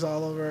stickers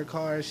all over her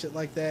car and shit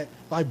like that.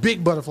 Like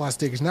big butterfly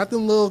stickers, not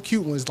them little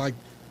cute ones like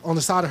on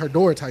the side of her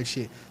door type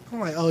shit. I'm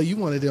like, oh, you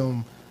one of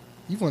them.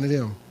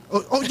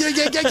 Oh yeah,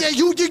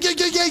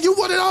 you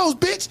one of those,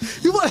 bitch.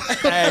 You one.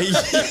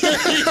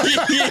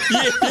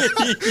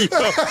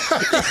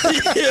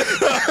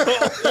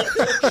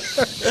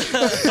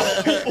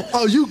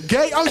 Oh, you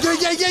gay? Oh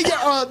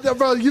yeah.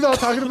 Bro, you know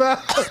what I'm talking about?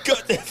 I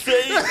got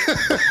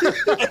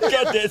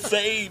that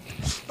saved.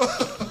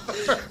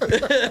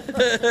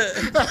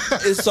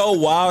 It's so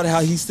wild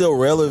how he's still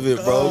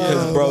relevant, bro.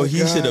 Because, bro,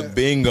 he should have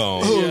been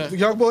gone.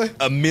 Young boy?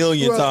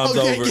 1,000,000 times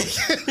over.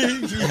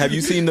 Have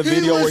you seen the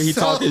video where he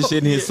talking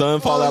shit and his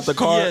son fall out the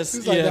car? Yes.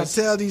 He's like, now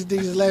tell these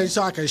niggas later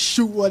so I can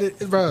shoot what it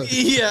is, bro.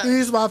 Yeah.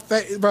 He's my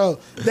bro.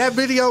 That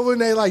video when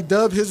they like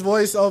dub his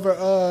voice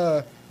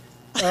over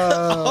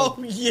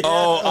Omni-Man.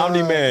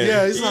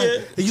 Yeah, he's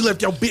like, you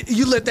left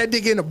that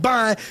nigga in a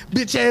bind,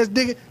 bitch ass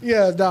nigga.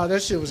 Yeah, no,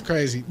 that shit was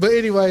crazy. But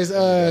anyways,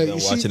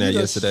 watching that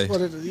yesterday.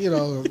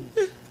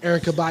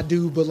 Erykah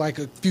Badu, but like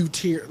a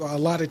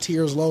lot of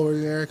tiers lower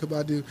than Erykah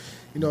Badu.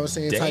 You know what I'm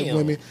saying? Damn. Type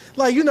women.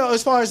 Like,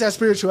 as far as that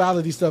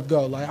spirituality stuff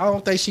go, like I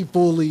don't think she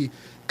fully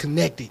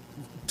connected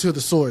to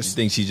the source. You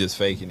think she just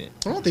faking it?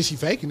 I don't think she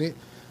faking it.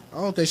 I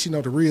don't think she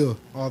know the real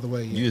all the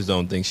way yet. You just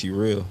don't think she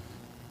real.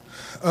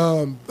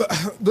 But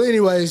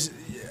anyways,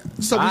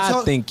 so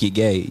I think you're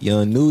gay.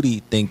 Young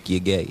Nudie think you're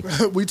gay.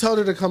 We told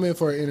her to come in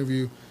for an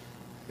interview.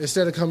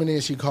 Instead of coming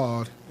in, she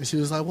called and she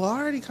was like, "Well, I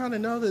already kind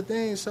of know the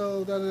thing,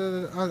 so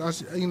I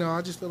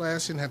just feel like I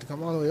shouldn't have to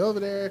come all the way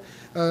over there."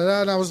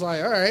 And I was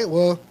like, "All right,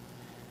 well,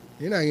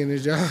 you're not getting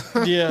this job."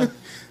 Yeah,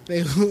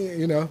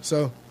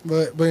 So,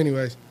 but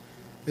anyways,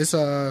 it's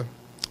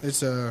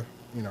it's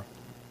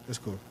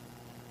cool.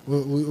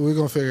 We're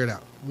gonna figure it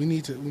out. We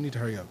need to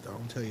hurry up though.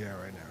 I'm telling you that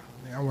right now.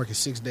 I'm working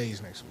 6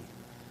 days next week.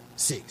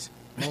 6.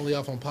 I'm only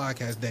off on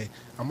podcast day.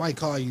 I might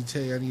call you,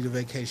 tell you I need a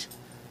vacation.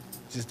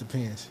 Just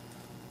depends.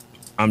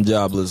 I'm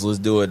jobless. Let's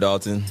do it,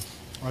 Dalton.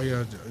 Oh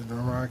yeah,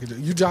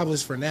 you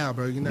jobless for now,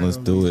 bro. You're not. Let's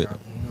do it.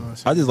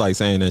 I just like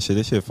saying that shit.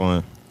 This shit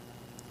fun.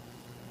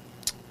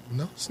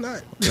 No, it's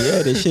not.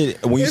 Yeah, this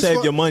shit. When you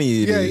save your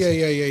money, it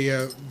is.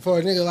 Yeah. For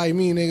a nigga like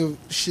me, nigga,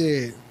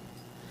 shit.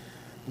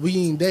 We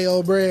eating day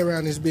old bread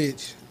around this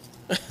bitch.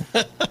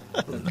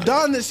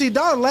 Don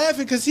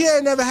laughing because he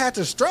ain't never had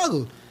to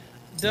struggle.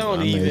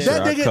 Don't even. Sure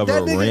that nigga,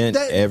 cover rent,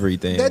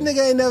 everything. That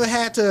nigga ain't never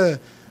had to.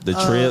 The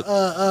trip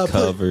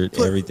covered,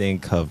 everything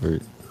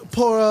covered.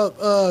 Pour up,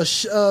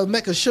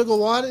 make a sugar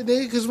water,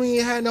 nigga, because we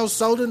ain't had no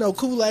soda, no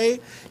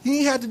Kool-Aid. You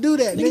ain't had to do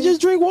that, nigga.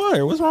 Just drink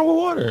water. What's wrong with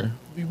water?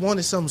 We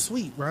wanted something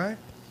sweet, right?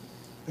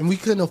 And we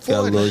couldn't afford it.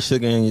 Got a little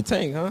sugar in your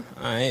tank, huh?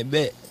 I ain't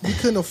bet. We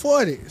couldn't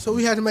afford it, so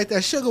we had to make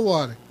that sugar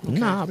water. Okay. You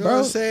know Nah, bro. what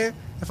I'm saying?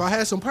 If I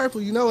had some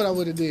purple, you know what I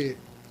would have did.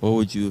 What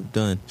would you have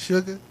done?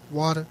 Sugar,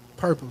 water,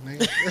 purple,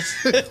 nigga.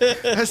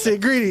 That's the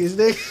ingredients,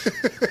 nigga.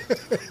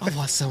 I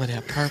want some of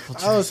that purple.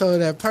 I want some of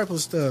that purple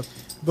stuff.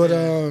 But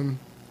I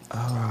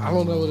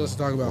don't know what else to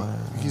talk about. Wow.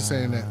 You keep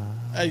saying that.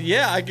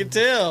 Yeah, I can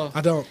tell.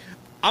 I don't.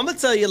 I'm gonna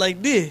tell you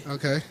like this.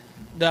 Okay.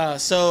 Nah,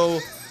 so.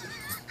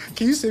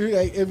 Can you send me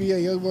that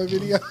NBA YoungBoy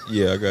video?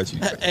 Yeah, I got you.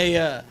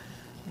 Hey,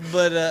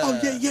 but oh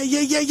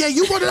yeah.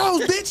 You one of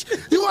those, bitch.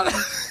 You want?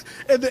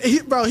 And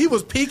he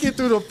was peeking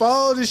through the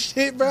phone and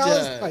shit, bro. I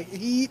was like,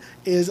 he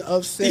is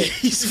upset.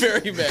 He's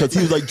very mad because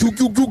he was like,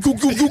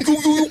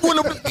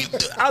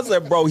 I was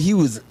like, bro, he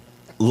was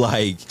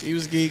like, he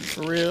was geek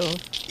for real.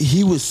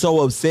 He was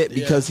so upset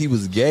because he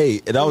was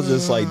gay, and I was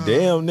just like,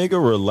 damn,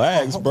 nigga,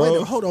 relax, bro.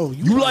 Wait, hold on,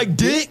 you like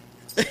dick?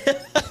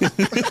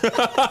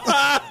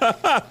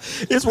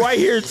 It's right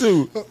here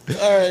too. All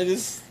right,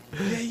 it's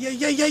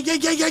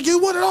yeah. You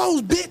one of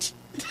those, bitch.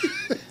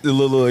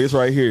 Look, it's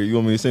right here. You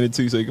want me to send it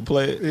to you so you can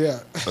play it? Yeah.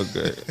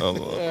 Okay.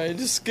 All right,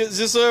 just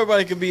so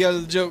everybody can be out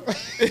of the joke.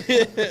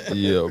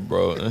 Yeah,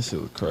 bro. That shit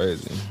was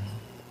crazy.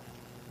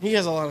 He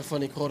has a lot of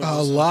funny quotes.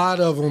 A lot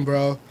of them,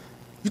 bro.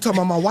 You talking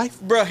about my wife?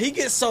 Bro, he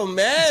gets so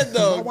mad,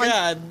 though.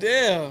 God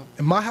damn.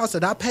 In my house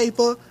that I paid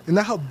for, and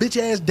not her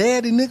bitch-ass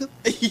daddy, nigga.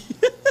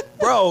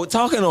 Bro,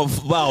 talking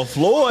about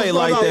Floyd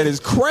like that is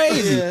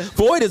crazy. Yeah.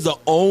 Floyd is the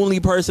only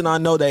person I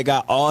know that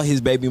got all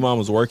his baby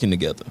mamas working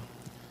together.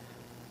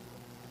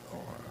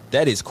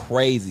 That is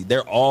crazy.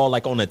 They're all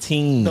like on a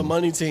team. The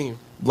money team.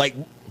 Like,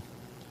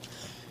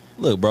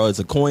 look, bro, it's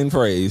a coin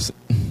phrase.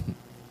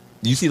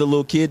 You see the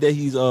little kid that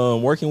he's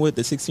working with,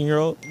 the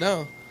 16-year-old?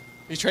 No.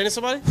 He's training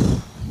somebody?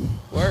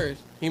 Word.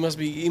 He must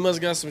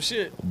got some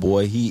shit.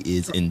 Boy, he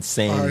is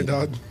insane. All right,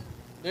 dog.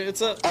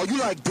 It's up. Oh, you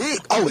like dick?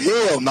 Oh,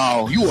 hell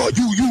no. You one of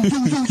them,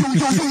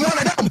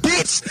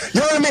 bitch. You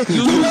know what I mean?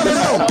 You one of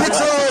them, bitch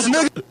ass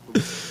nigga.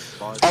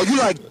 Oh, you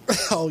like...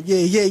 Oh,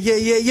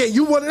 yeah.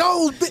 You one of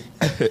those,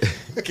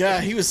 bitch.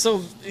 God, he was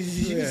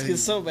getting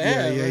so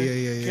bad.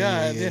 Yeah.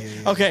 God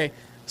damn. Okay,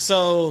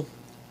 so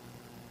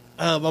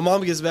my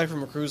mom gets back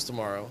from a cruise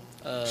tomorrow.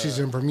 She's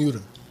in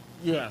Bermuda.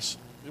 Yes.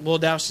 Well,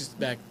 now she's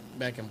back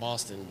in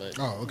Boston, but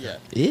oh, okay.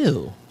 Yeah.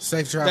 Ew.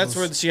 Safe travels. That's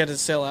where she had to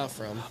sail out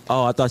from.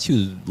 Oh, I thought she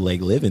was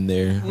like living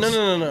there.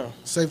 No.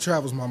 Safe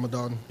travels, Mama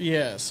Dalton.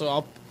 Yeah.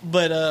 So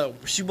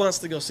she wants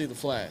to go see The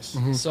Flash,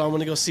 so I'm going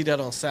to go see that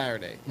on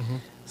Saturday.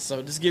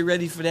 So just get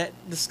ready for that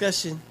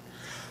discussion.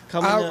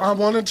 I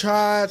want to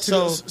try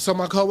to. So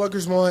my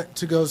coworkers want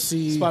to go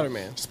see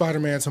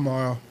Spider-Man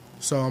tomorrow.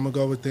 So I'm gonna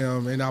go with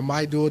them, and I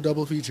might do a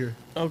double feature.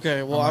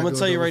 Okay. Well, I'm gonna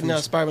tell you right now,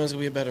 Spider-Man's gonna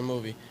be a better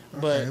movie.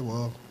 But okay,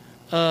 well,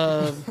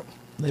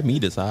 let me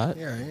decide.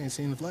 Yeah, I ain't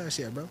seen The Flash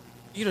yet, bro.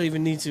 You don't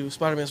even need to.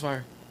 Spider-Man's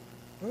fire.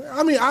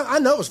 I mean, I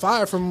know it's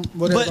fire from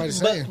what everybody's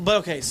saying. But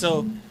okay,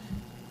 so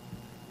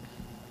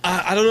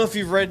I don't know if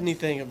you've read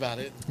anything about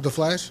it. The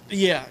Flash?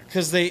 Yeah,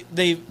 because they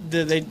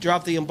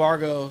dropped the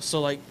embargo,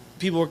 so like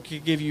people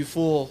could give you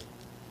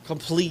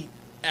complete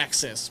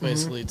access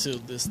basically to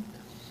this.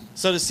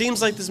 So it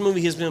seems like this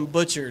movie has been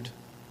butchered,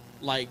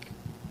 like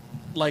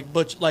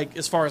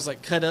as far as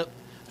like cut up,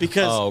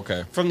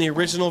 because from the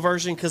original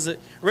version, because the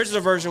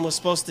original version was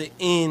supposed to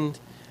end.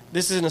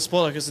 This isn't a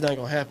spoiler because it's not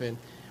going to happen,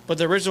 but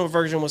the original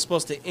version was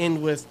supposed to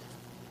end with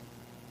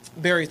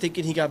Barry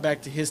thinking he got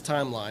back to his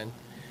timeline,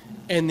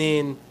 and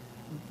then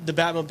the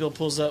Batmobile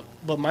pulls up,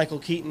 but Michael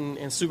Keaton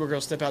and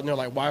Supergirl step out, and they're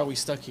like, "Why are we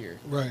stuck here?"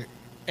 Right.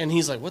 And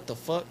he's like, "What the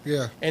fuck?"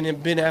 Yeah. And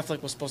then Ben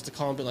Affleck was supposed to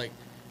call and be like,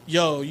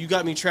 "Yo, you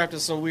got me trapped in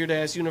some weird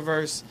ass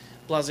universe,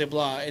 blah blah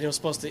blah," and it was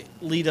supposed to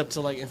lead up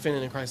to like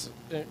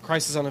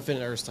Crisis on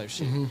Infinite Earths type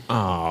shit.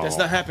 Oh. That's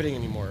not happening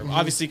anymore,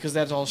 obviously, because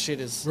that all shit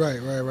is right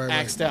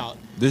axed out.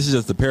 This is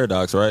just the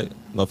paradox, right?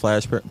 The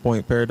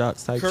Flashpoint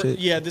paradox type shit.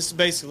 Yeah, this is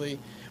basically.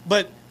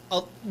 But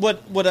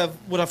what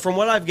I've from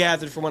what I've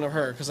gathered from what I've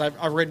heard, because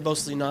I've read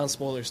mostly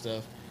non-spoiler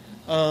stuff,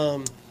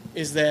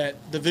 is that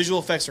the visual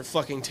effects are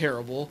fucking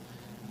terrible.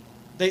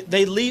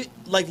 They leave,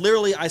 like,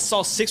 literally, I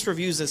saw 6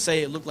 reviews that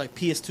say it looked like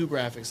PS2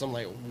 graphics. I'm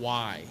like,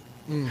 why?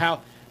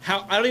 How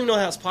I don't even know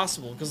how it's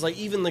possible, because like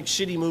even like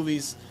shitty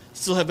movies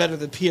still have better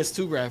than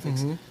PS2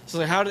 graphics. So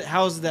like,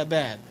 how is it that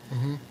bad?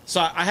 So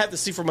I have to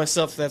see for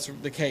myself if that's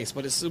the case.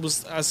 But it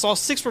was I saw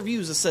 6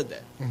 reviews that said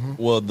that.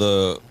 Well,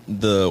 the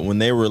when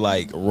they were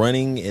like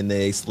running and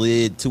they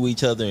slid to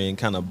each other and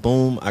kind of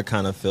boom, I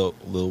kind of felt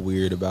a little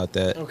weird about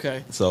that.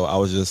 Okay. So I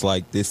was just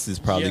like, this is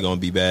probably going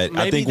to be bad.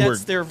 Maybe I think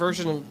that's their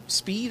version of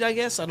Speed. I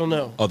guess I don't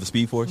know. Oh, the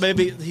Speed Force.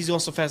 Maybe he's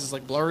going so fast it's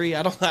like blurry.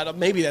 I don't.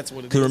 Maybe that's what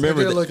it is. Because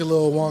remember, they look a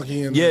little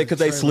wonky. In because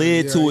they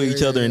slid to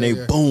each other and they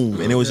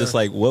boom, and it was just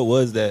like, what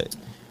was that?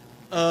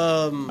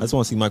 I just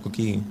want to see Michael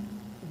Keaton.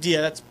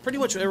 Yeah, that's pretty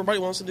much what everybody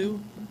wants to do.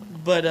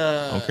 But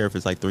I don't care if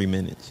it's like 3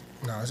 minutes.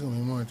 No, it's gonna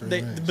be more than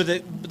 3 minutes.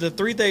 But the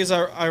 3 things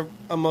I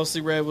mostly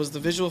read was the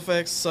visual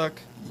effects suck.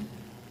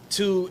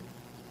 2,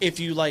 if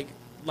you like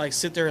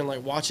sit there and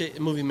like watch it, the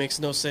movie makes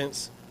no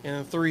sense. And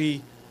then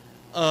 3,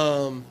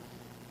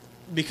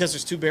 because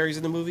there's 2 Barrys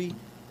in the movie,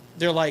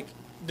 they're like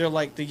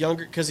the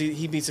younger, because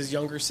he meets his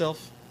younger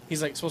self.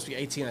 He's like supposed to be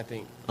 18, I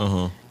think.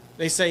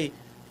 They say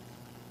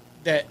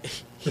that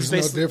there's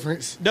no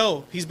difference.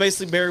 No, he's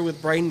basically Barry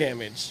with brain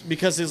damage,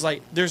 because it's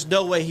like there's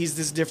no way he's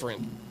this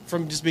different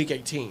from just being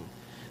 18.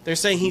 They're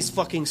saying he's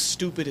fucking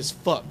stupid as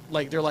fuck.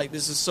 Like they're like,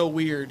 this is so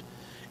weird,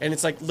 and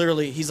it's like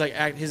literally he's like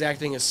his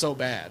acting is so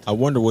bad. I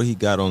wonder what he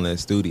got on that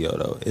studio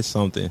though. It's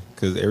something,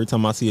 because every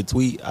time I see a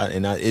tweet,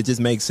 it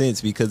just makes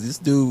sense, because this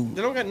dude,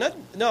 they don't got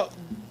nothing. No.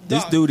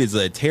 This dude is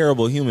a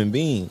terrible human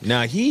being.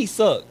 Now he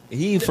suck.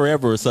 He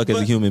forever will suck as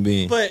a human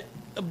being. But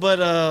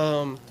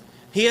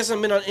he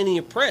hasn't been on any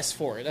press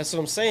for it. That's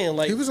what I'm saying.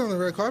 Like he was on the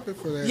red carpet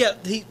for that. Yeah,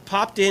 he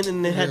popped in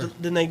and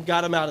then they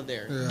got him out of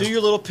there. Yeah. Do your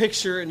little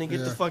picture and then get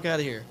the fuck out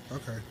of here.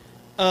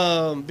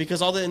 Okay.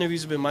 Because all the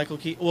interviews have been Michael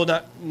Keaton.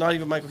 Well, not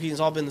even Michael Keaton's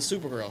all been the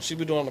Supergirl. She's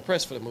been doing on the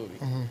press for the movie.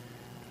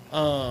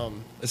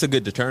 It's a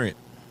good deterrent.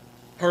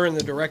 Her and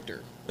the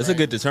director. It's a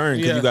good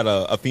deterrent because you got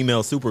a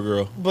female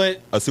Supergirl,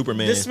 but a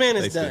Superman. This man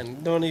is done.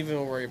 Don't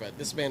even worry about it.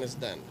 This man is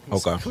done.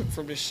 He's okay. cooked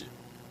from this shit.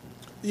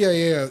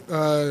 Yeah.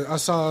 I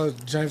saw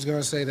James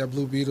Gunn say that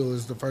Blue Beetle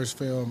is the first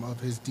film of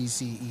his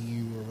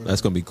DCEU or whatever.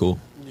 That's gonna be cool.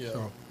 Yeah.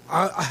 So,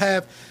 I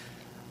have.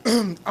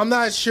 I'm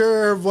not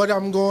sure what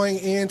I'm going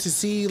in to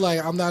see.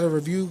 Like, I'm not a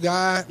review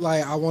guy.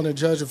 Like, I want to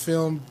judge a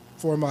film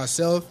for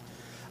myself.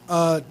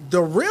 The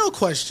real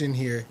question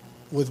here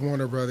with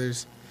Warner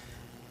Brothers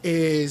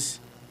is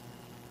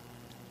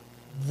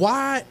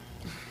why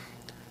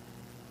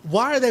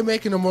are they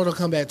making a Mortal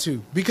Kombat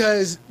 2?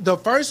 Because the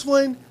first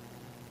one,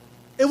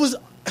 it was.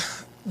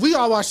 We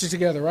all watched it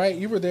together, right?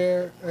 You were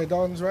there at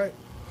Dalton's, right?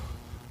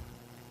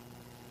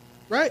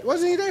 Right?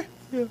 Wasn't he there?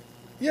 Yeah.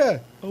 Yeah.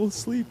 I was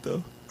asleep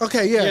though.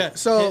 Okay, yeah.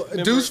 So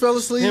Deuce fell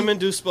asleep. Him and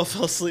Deuce both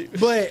fell asleep.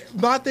 But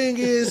my thing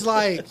is,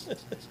 like,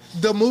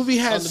 the movie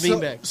has On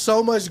the beanbag.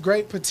 so much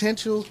great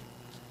potential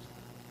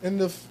in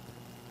the.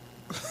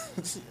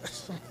 This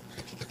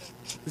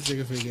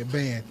nigga finna get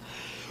banned.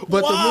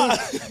 But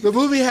the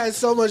movie has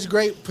so much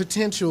great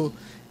potential,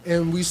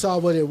 and we saw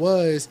what it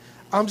was.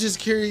 I'm just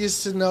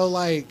curious to know,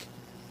 like,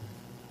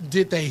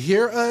 did they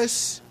hear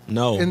us?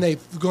 No. And they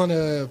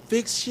gonna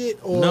fix shit,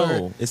 or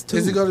No, it's 2.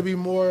 Is it gonna be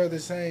more of the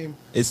same?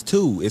 It's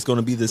 2. It's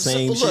gonna be the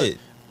same shit.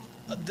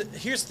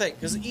 Here's the thing,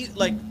 because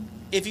like,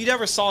 if you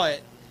never saw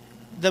it,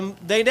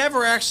 they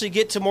never actually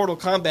get to Mortal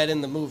Kombat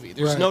in the movie.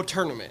 There's Right. no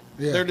tournament.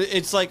 Yeah.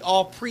 It's like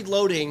all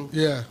preloading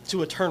Yeah.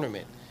 to a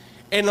tournament,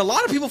 and a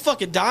lot of people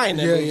fucking die in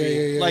that Yeah,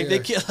 movie. yeah. Like they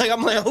can't, like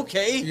I'm like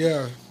okay,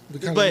 Yeah. We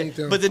kinda need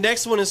them. but the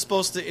next one is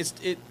supposed to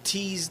it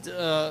teased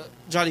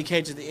Johnny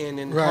Cage at the end,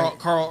 and Right.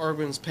 Carl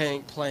Urban's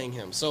playing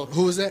him. So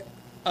who is that?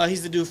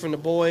 He's the dude from The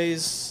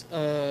Boys.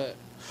 The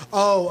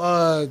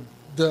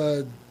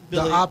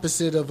Billy.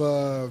 opposite of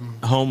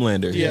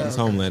Homelander. Yeah. Yeah, it's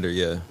Homelander.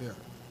 Yeah.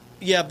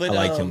 Yeah, but I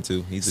like him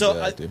too. He's so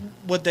a good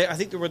actor. I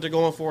think what they're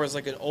going for is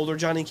like an older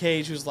Johnny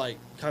Cage who's like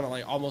kind of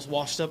like almost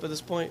washed up at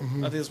this point. Mhm.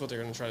 I think that's what they're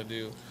going to try to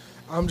do.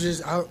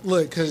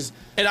 Look, because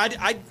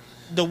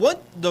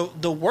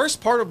the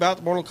worst part about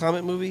the Mortal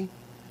Kombat movie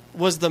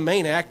was the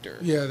main actor.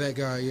 Yeah, that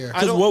guy. Yeah.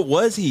 Because what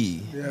was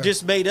he? Yeah.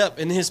 Just made up,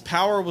 and his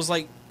power was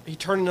like he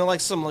turned into like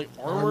some like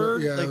armor.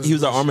 Yeah, like, He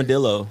was an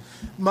armadillo.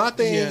 My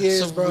thing Yeah, is,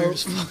 so bro, weird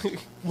as fuck.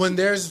 when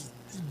there's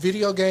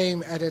video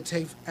game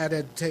adaptations.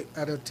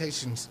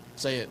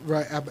 Say it.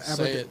 Right.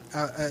 Say it.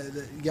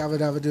 Yabba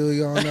dabba doo,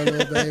 you all know,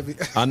 little baby.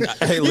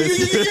 Hey,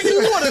 listen.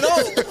 You want to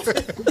know?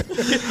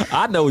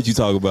 I know what you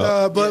talk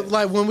about. But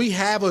like when we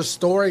have a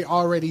story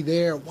already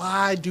there,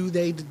 why do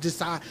they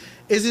decide?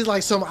 Is it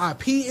like some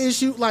IP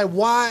issue? Like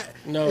why?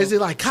 No. Is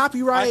it like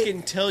copyright? I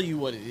can tell you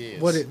what it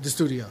is. The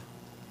studio?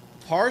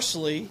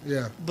 Partially.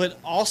 Yeah. But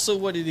also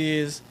what it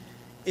is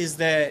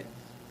that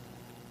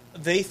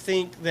they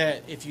think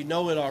that if you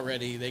know it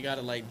already, they got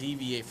to like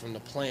deviate from the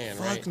plan,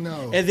 right? Fuck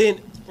no. And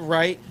then,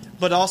 right?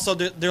 But also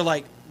they're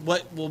like,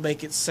 what will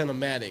make it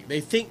cinematic?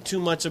 They think too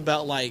much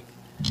about like,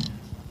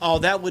 oh,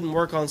 that wouldn't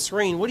work on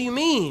screen. What do you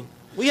mean?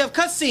 We have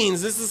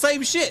cutscenes. It's the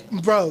same shit.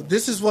 Bro,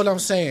 this is what I'm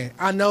saying.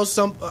 I know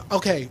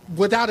okay,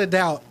 without a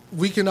doubt,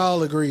 we can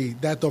all agree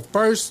that the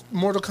first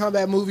Mortal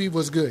Kombat movie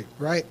was good,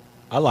 right?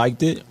 I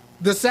liked it.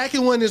 The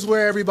second one is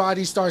where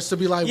everybody starts to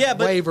be like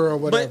waver or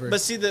whatever.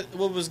 But see,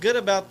 what was good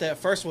about that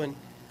first one,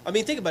 I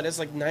mean, think about it. It's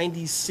like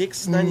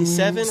 96,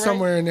 97, right?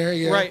 Somewhere in there,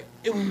 yeah. Right.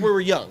 We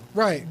were young.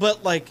 Right.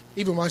 But like...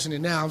 Even watching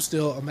it now, I'm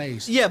still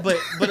amazed. Yeah, but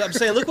I'm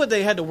saying, look what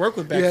they had to work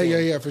with back then.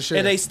 Yeah, for sure.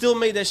 And they still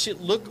made that shit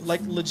look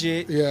like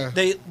legit. Yeah.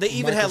 They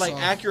even had like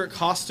Microsoft. accurate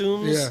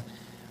costumes. Yeah.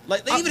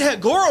 Like they even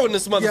had Goro in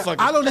this motherfucker.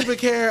 Yeah, I don't even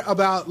care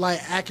about like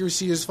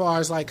accuracy as far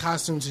as like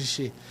costumes and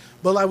shit.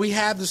 But like we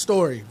have the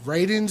story.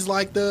 Raiden's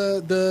like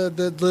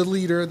the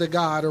leader, the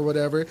god or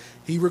whatever.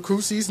 He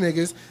recruits these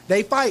niggas.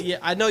 They fight. Yeah,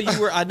 I know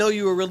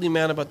you were really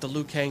mad about the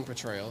Liu Kang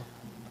portrayal.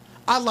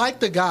 I like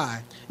the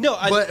guy. No,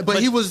 but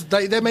he was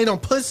they made him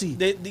pussy.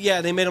 They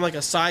made him like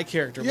a side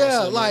character. Yeah, most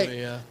of the like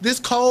movie, yeah. this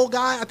Cole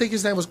guy. I think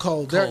his name was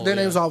Cole. Their Cole,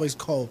 name's always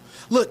Cole.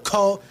 Look,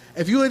 Cole.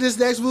 If you in this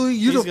next movie,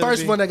 you He's the gonna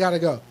first be- one that gotta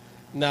go.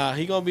 Nah,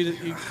 he gonna be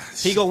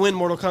he gonna win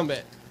Mortal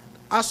Kombat.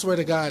 I swear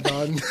to God,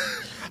 dog.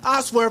 I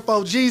swear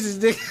for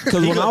Jesus, nigga.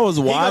 Because when I was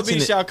He gonna watching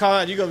be it, Shao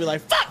Kahn. You gonna be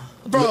like, fuck,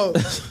 Bro.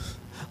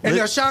 And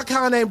if Shao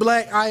Kahn ain't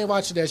black, I ain't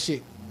watching that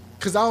shit.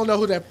 Cause I don't know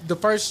who the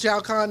first Shao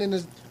Kahn in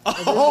the.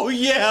 Oh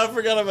yeah, I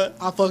forgot about.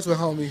 I fucks with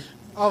homie.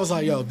 I was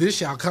like, yo, this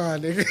Shao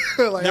Kahn,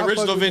 nigga. Like, The I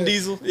original fucks with Vin that.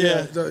 Diesel?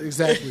 Yeah.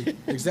 Exactly.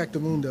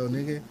 Exactamundo,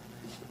 nigga.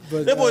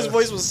 But That boy's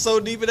voice was so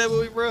deep in that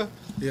movie, bro.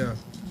 Yeah.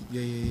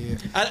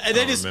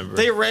 And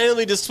they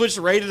randomly just switched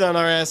rated on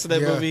our ass in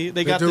that Yeah. movie.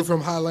 They the got dude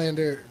from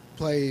Highlander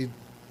played.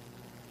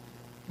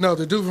 No,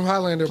 the dude from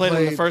Highlander played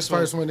played on the first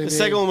one. and The then-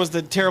 second one was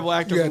the terrible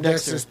actor Yeah, from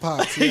Dexter. Dexter's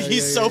Pops. Yeah,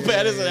 He's so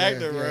bad as an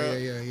actor, bro.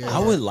 Yeah. I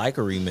would like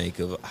a remake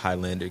of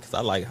Highlander because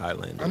I like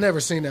Highlander. I never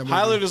seen that movie.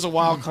 Highlander's a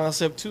wild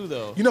concept too,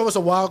 though. You know what's a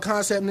wild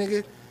concept,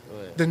 nigga?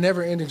 The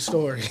never-ending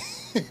story.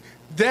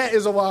 That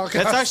is a wild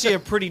concept. That's actually a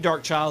pretty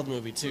dark child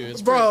movie too.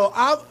 It's Bro,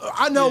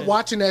 I know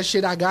watching that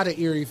shit, I got an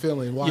eerie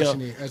feeling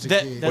watching Yo, it as a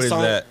that- kid. that What is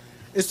song- that?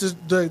 It's just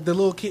the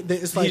little kid.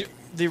 It's like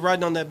they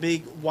riding on that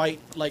big white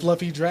like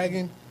fluffy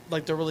dragon.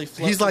 like the really.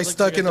 He's like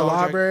stuck in the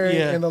library,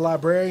 Yeah. and the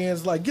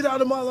librarian's like, "Get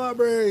out of my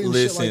library!" And shit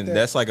Listen, like that.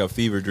 that's like a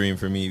fever dream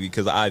for me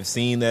because I've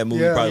seen that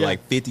movie probably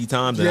like 50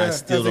 times and I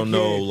still don't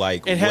know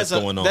like it what's has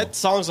going on. That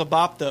song's a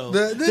bop though.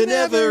 The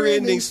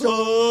never-ending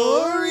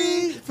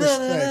story. Facts.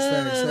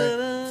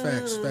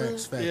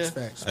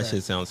 That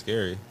shit sounds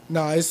scary.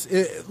 No,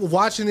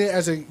 watching it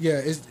as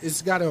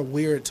it's got a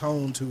weird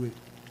tone to it.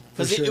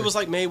 Because it was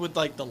like made with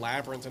like the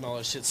labyrinth and all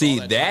that shit. See,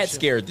 all that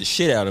scared the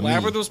shit out of me.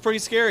 Labyrinth was pretty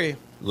scary.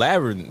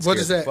 Labyrinth scared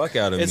the fuck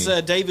out of me. It's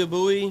David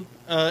Bowie.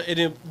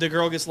 The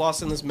girl gets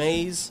lost in this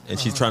maze, and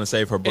she's trying to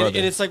save her brother.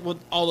 And it's like with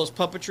all those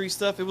puppetry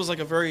stuff. It was like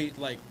a very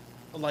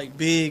like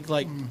big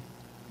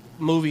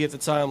movie at the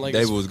time. Like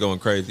David was going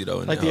crazy though.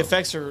 Like the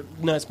effects are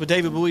nuts, but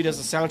David Bowie does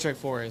the soundtrack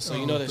for it, so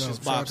you know that's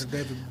just bops. Shout out to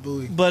David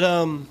Bowie. But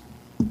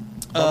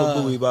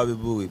Baba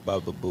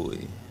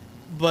Booey.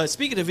 But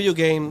speaking of video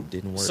game,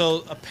 didn't work.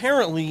 So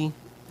apparently,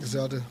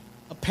 Zelda.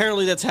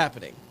 Apparently that's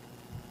happening.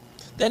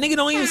 That nigga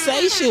don't even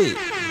say shit.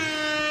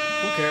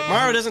 Who cares?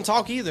 Mario doesn't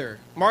talk either.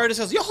 Mario just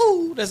says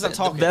 "Yo-hoo!" That's not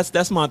talking.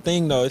 That's my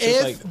thing though. It's just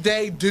If like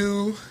they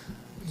do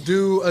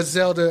a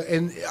Zelda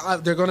and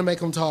they're gonna make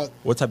him talk,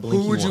 what type of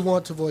Link who would you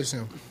want to voice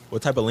him?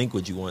 What type of Link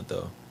would you want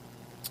though?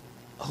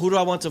 Who do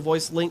I want to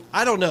voice Link?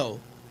 I don't know.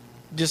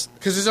 Just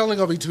because there's only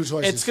gonna be two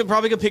choices. It's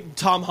probably gonna pick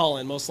Tom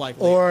Holland most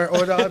likely, or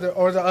the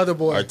other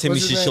boy, or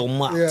Timothy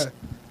Chalamet. Yeah,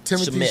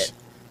 Timothy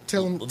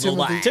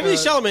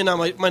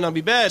Chalamet might not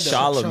be bad. Though.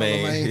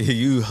 Charlemagne,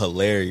 you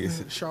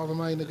hilarious.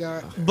 Charlemagne the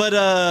guy, but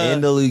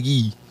and the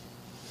Luigi.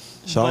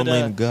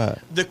 Charlemagne the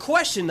God. The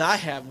question I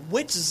have: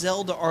 which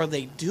Zelda are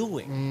they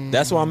doing?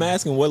 That's why I'm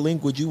asking. What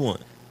Link would you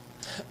want?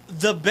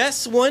 The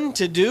best one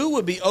to do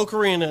would be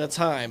Ocarina of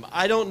Time.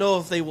 I don't know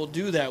if they will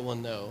do that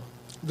one though.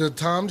 The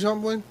time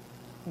jump one?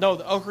 No,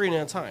 the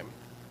Ocarina of Time.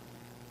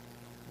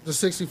 The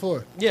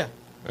 64. Yeah.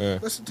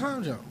 That's the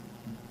time jump.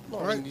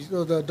 Right?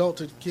 So the adult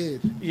to the kid.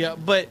 Yeah,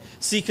 but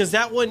see, because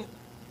that one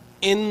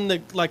in the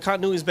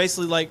continuity is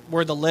basically like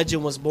where the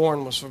legend was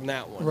born was from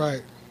that one.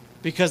 Right.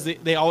 Because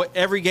they all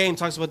every game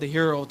talks about the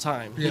hero of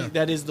time. Yeah.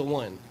 That is the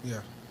one.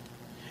 Yeah.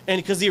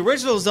 And because the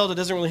original Zelda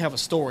doesn't really have a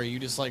story, you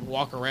just like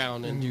walk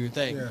around and do your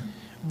thing. Yeah.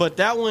 But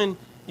that one,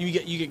 you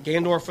get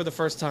Ganondorf for the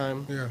first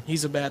time. Yeah.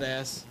 He's a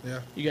badass.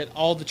 Yeah. You get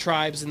all the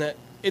tribes and that.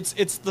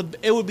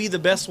 It would be the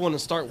best one to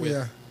start with.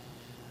 Yeah.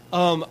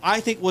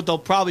 I think what they'll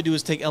probably do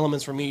is take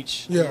elements from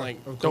each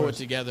and throw it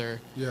together.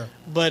 Yeah.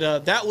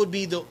 But that would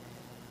be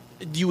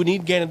you would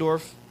need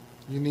Ganondorf.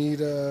 You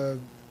need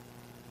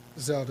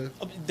Zelda.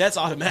 That's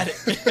automatic.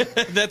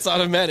 That's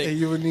automatic. And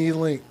you would need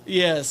Link.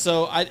 Yeah,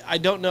 so I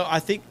don't know. I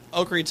think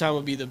Ocarina of Time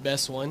would be the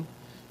best one.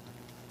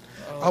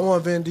 I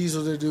want Vin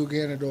Diesel to do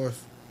Ganondorf.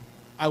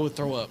 I would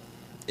throw up.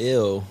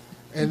 Ew.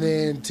 And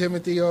then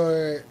Timothy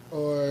or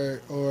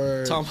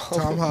Tom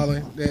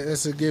Holland.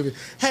 That's a given.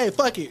 Hey,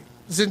 fuck it.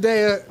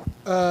 Zendaya,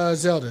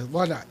 Zelda.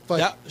 Why not? Fuck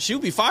it. She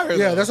would be fired.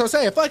 Yeah, though. that's what I'm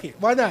saying. Fuck it.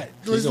 Why not?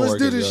 Let's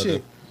do this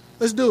shit.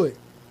 Let's do it.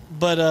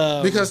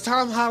 But because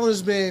Tom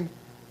Holland's been,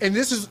 and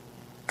this is,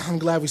 I'm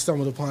glad we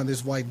stumbled upon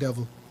this white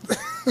devil.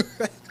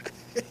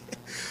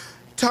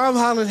 Tom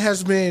Holland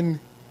has been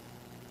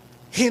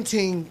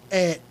hinting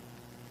at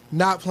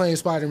not playing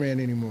Spider-Man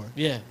anymore.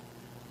 Yeah.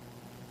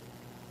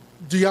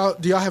 Do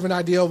y'all have an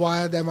idea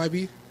why that might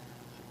be?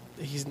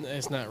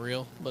 It's not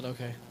real, but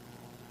okay.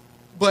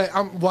 But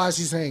why is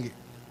he saying it?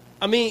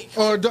 I mean,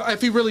 or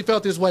if he really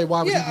felt this way,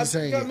 why would he be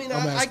saying I mean, it?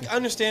 I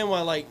understand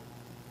why.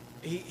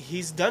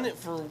 He's done it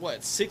for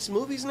what 6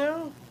 movies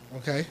now.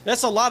 Okay,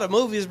 that's a lot of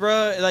movies,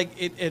 bro. Like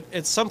it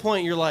at some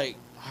point you're like,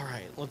 all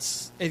right,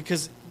 let's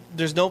because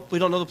we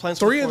don't know the plans.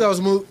 3 of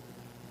those movies.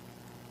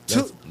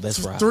 That's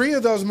right. 3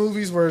 of those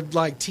movies were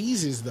like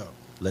teases, though.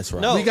 That's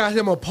right. No. We got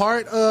him a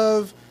part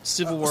of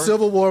Civil War.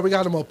 Civil War. We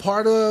got him a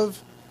part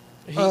of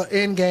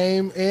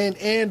Endgame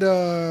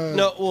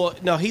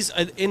No, he's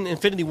in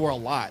Infinity War a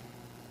lot.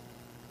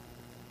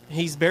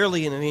 He's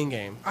barely in an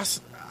Endgame.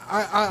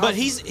 But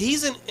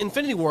he's in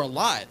Infinity War a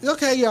lot.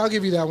 Okay, yeah, I'll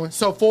give you that one.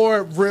 So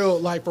for real,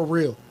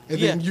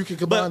 and then you can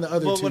combine the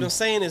other 2. But what I'm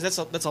saying is that's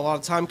a lot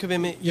of time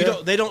commitment.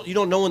 Yeah. You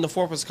don't know when the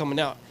 4th was coming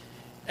out,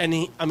 and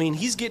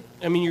he's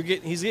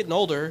getting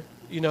older.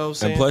 You know, what I'm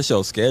saying? And plus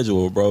your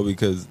schedule, bro,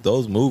 because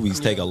those movies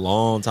take a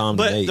long time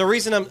to make. But the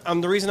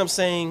reason I'm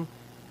saying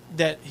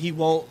that he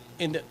won't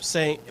end up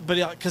saying,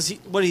 but because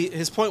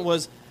his point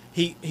was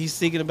he's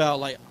thinking about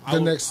like I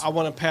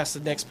want to pass the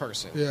next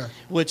person, yeah,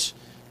 which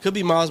could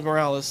be Miles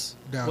Morales,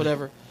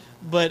 whatever.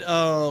 But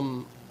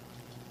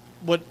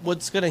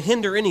what's going to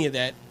hinder any of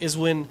that is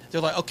when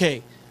they're like,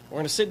 okay, we're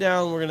going to sit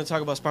down, we're going to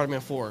talk about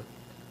Spider-Man 4.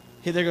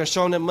 They're going to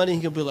show him that money,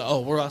 he can be like,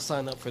 oh, we're all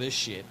signed up for this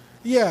shit.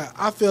 Yeah,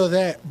 I feel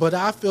that, but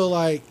I feel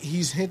like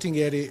he's hinting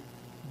at it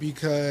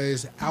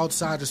because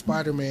outside of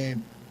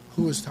Spider-Man,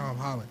 who is Tom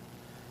Holland?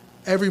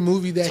 Every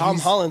movie that Tom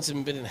Holland's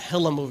been in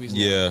hella movies now.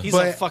 Yeah. He's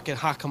a fucking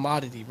hot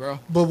commodity, bro.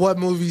 But what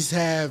movies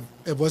have...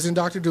 It wasn't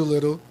Dr.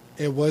 Dolittle.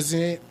 It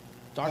wasn't...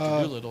 Dr.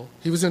 Dolittle.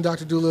 He was in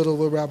Dr. Dolittle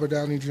with Robert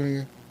Downey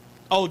Jr.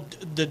 Oh,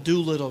 the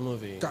Doolittle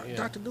movie.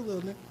 Dr.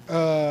 Doolittle,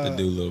 nigga. The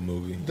Doolittle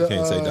movie. the, You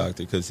can't say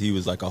doctor because he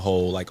was like a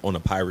whole like on a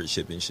pirate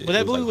ship and shit. But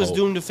that It movie like was whole-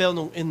 doomed to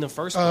fail in the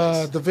first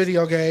place. The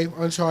video game,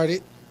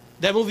 Uncharted.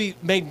 That movie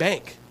made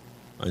bank.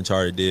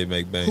 Uncharted did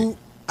make bank.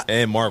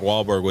 And Mark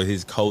Wahlberg was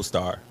his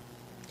co-star.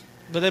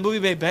 But that movie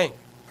made bank.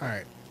 All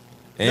right.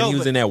 And he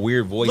was in that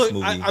weird voice Look,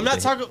 movie. I'm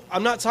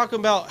not talking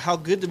about how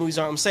good the movies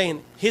are. I'm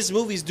saying his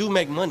movies do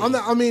make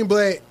money.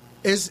 But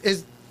it's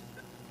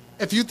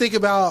if you think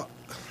about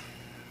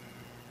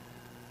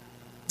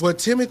what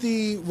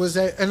Timothy was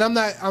at, and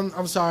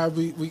I'm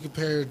sorry we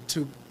compared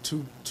two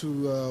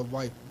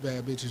white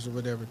bad bitches or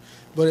whatever,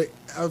 but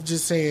I'm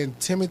just saying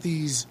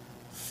Timothy's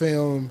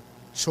film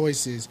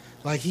choices,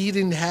 like he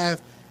didn't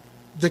have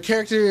the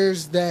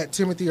characters that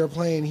Timothy are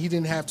playing, he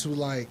didn't have to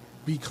like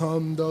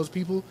become those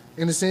people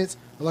in a sense,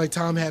 like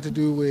Tom had to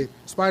do with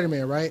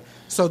Spider-Man, right?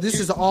 So this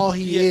is all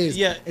he is.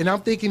 Yeah. And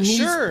I'm thinking he's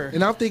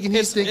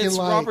thinking it's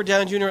like Robert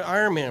Downey Jr.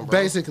 Iron Man, bro.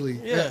 basically.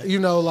 Yeah.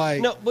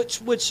 Like no,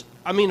 which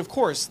I mean, of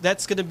course,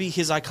 that's gonna be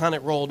his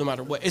iconic role no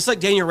matter what. It's like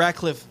Daniel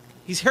Radcliffe.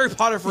 He's Harry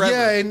Potter forever.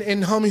 Yeah,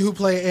 and homie who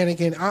played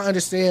Anakin, I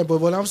understand, but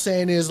what I'm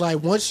saying is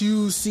like once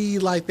you see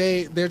like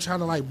they're trying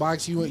to like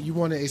box you and you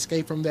want to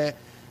escape from that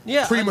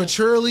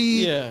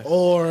prematurely,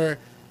 or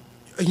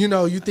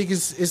you think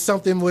it's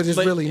something what it's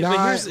really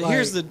not. But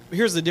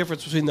here's the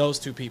difference between those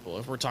two people.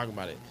 If we're talking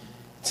about it,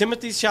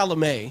 Timothée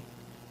Chalamet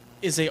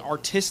is a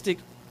artistic.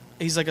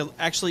 He's like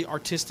actually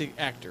artistic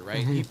actor,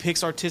 right? Mm-hmm. He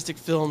picks artistic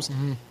films.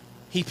 Mm-hmm.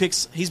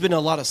 He's been in a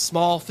lot of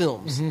small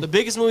films. Mm-hmm. The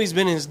biggest movie he's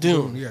been in is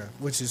Dune. Yeah,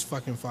 which is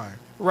fucking fire.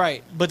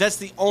 Right, but that's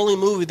the only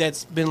movie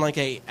that's been like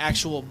a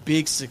actual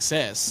big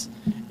success.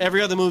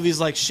 Every other movie is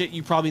like shit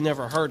you probably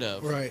never heard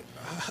of. Right.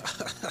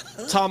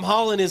 Tom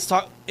Holland is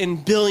in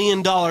 $1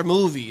 billion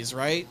movies,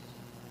 right?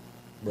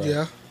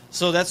 Yeah.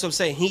 So that's what I'm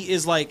saying. He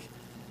is like,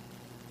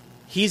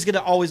 he's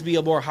gonna always be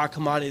a more hot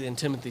commodity than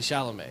Timothée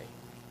Chalamet,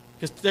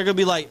 because they're gonna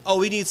be like, oh,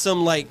 we need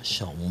some like,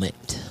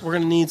 we're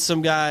gonna need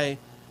some guy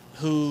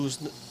who's,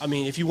 I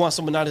mean, if you want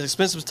someone not as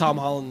expensive as Tom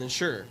Holland, then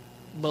sure,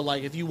 but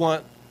like if you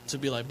want to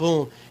be like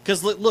boom,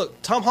 because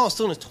look, Tom Holland's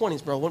still in his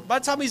 20s, bro. By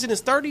the time he's in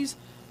his 30s,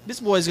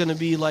 this boy's gonna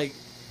be like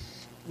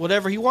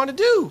whatever he want to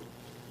do.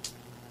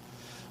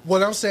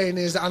 What I'm saying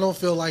is, I don't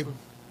feel like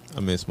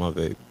I miss my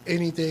vape.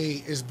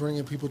 anything is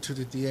bringing people to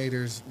the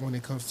theaters when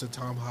it comes to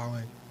Tom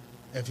Holland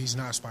if he's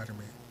not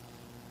Spider-Man.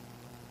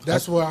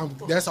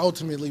 That's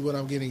ultimately what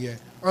I'm getting at.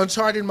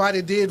 Uncharted might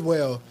have did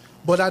well,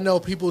 but I know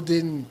people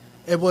didn't.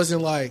 It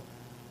wasn't like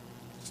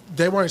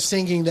they weren't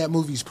singing that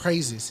movie's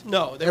praises.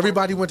 No,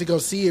 everybody went to go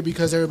see it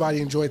because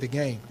everybody enjoyed the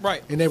game,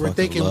 right? And they were Fucking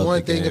thinking love one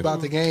the thing game.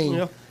 about the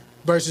game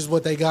versus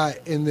what they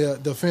got in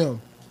the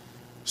film.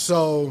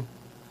 So,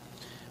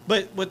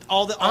 but with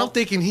all I'm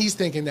thinking he's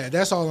thinking that.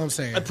 That's all I'm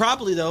saying.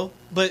 Probably though,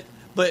 but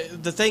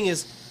the thing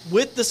is,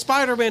 with the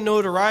Spider-Man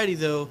notoriety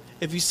though,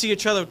 if you see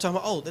each other talking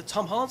about, oh, that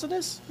Tom Holland's in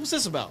this, what's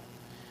this about?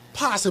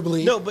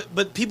 Possibly. No,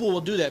 but people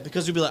will do that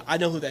because you'll be like, I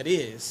know who that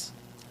is.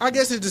 I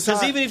guess it just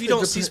because even if you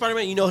don't see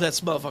Spider-Man, you know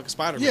that's motherfucking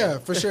Spider-Man. Yeah,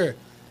 for sure.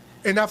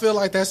 And I feel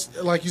like that's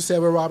like you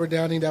said with Robert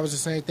Downey. That was the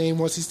same thing.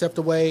 Once he stepped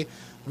away,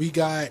 we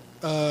got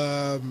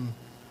a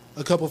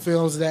couple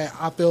films that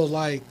I feel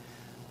like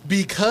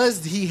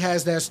because he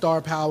has that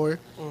star power,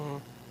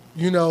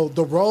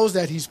 the roles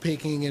that he's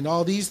picking and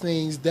all these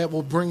things that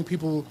will bring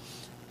people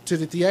to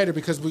the theater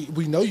because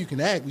we know you can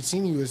act. We've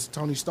seen you as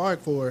Tony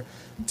Stark for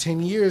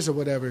 10 years or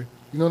whatever.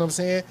 You know what I'm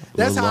saying?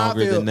 That's how I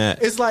longer feel. than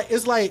that. It's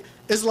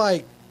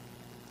like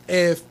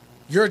if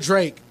you're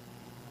Drake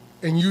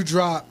and you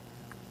drop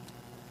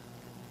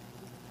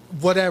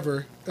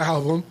whatever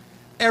album,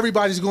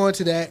 everybody's going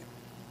to that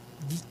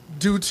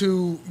due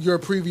to your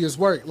previous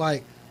work.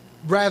 Like,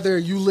 rather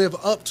you live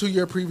up to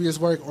your previous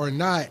work or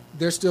not,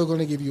 they're still going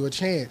to give you a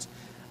chance.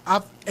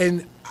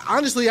 And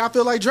honestly, I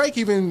feel like Drake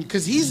even,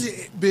 because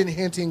he's been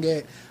hinting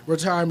at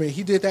retirement.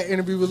 He did that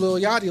interview with Lil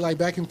Yachty like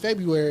back in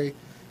February,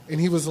 and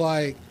he was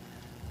like,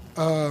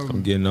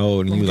 I'm getting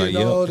old. And he was like,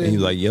 yep. And he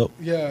was like, yep.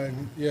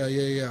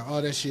 Yeah,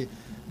 all that shit.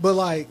 But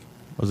like,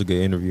 that was a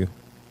good interview.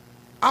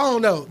 I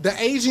don't know. The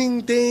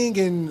aging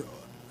thing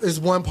is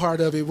one part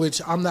of it,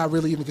 which I'm not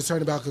really even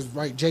concerned about because,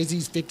 right,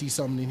 Jay-Z's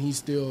 50-something and he's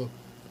still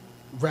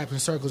wrapping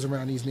circles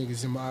around these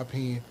niggas, in my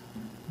opinion.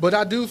 But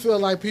I do feel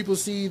like people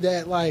see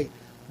that, like,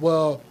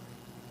 well,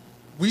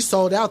 we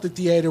sold out the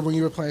theater when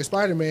you were playing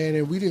Spider-Man,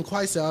 and we didn't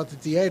quite sell out the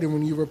theater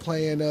when you were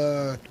playing,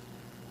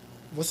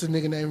 what's the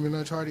nigga name in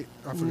Uncharted?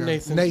 I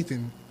forgot.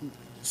 Nathan.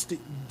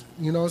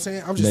 You know what I'm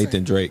saying? I'm just Nathan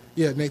saying. Drake.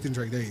 Yeah, Nathan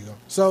Drake. There you go.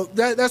 So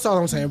that's all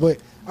I'm saying. But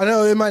I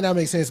know it might not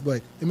make sense,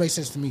 but it makes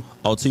sense to me.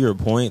 Oh, to your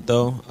point,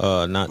 though,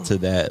 not to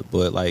that,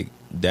 but, like,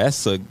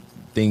 that's a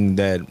thing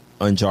that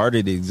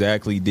Uncharted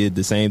exactly did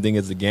the same thing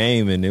as the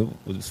game, and it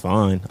was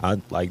fine.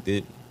 I liked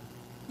it.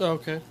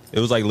 Okay. It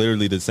was, like,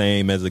 literally the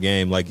same as the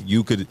game. Like,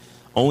 you could...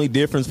 Only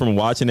difference from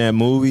watching that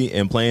movie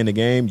and playing the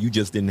game, you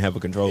just didn't have a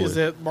controller. Is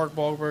that Mark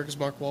Wahlberg? Is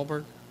Mark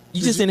Wahlberg?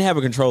 You just didn't have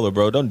a controller,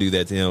 bro. Don't do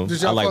that to him.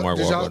 I like Mark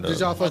Wahlberg. Did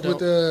y'all fuck with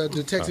the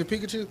Detective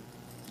Pikachu?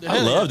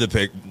 I love the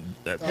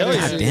Hell God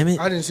yeah. damn it.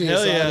 I didn't see it. Hell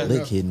So I yeah. didn't They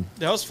know. kidding.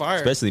 That was fire.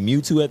 Especially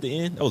Mewtwo at the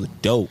end. That was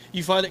dope.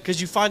 You find it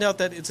because you find out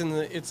that it's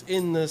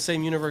in the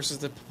same universe as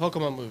the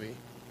Pokemon movie.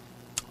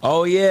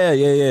 Oh yeah.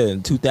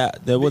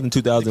 2000. That wasn't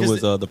 2000.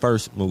 Because Was the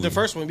first movie. The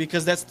first one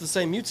because that's the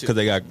same Mewtwo. Because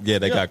they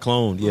got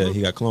cloned. Yeah,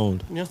 he got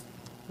cloned. Yeah.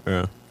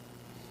 Yeah.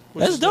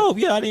 Which That's is dope.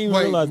 Yeah, I didn't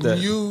even realize that.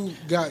 You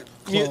got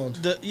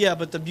cloned.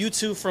 But the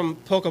Mewtwo from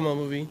Pokemon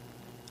movie.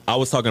 I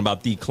was talking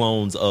about the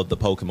clones of the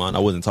Pokemon. I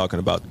wasn't talking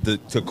about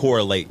to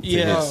correlate. To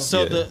Yeah. his,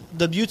 So the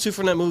Mewtwo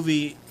from that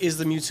movie is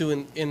the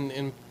Mewtwo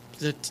in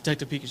the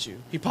Detective Pikachu.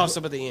 He pops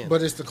up at the end.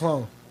 But it's the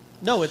clone.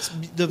 No, it's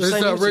the It's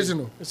same the Mewtwo.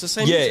 original. It's the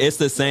same. Yeah, Mewtwo. it's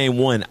the same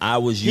one. I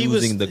was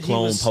using the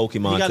clone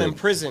Pokemon. He got to,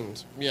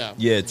 imprisoned. Yeah.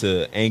 Yeah,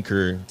 to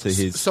anchor to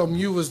his. So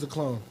Mew was the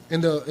clone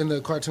in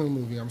the cartoon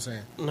movie. I'm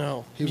saying.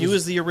 No, He Mew was-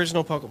 is the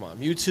original Pokemon.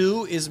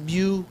 Mewtwo is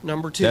Mew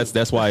number 2.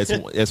 That's why it's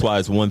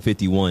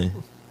 151.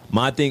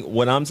 My thing,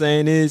 what I'm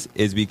saying is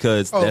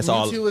because that's Mewtwo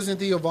all. isn't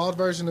the evolved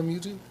version of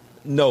Mewtwo.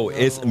 No,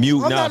 it's Mew.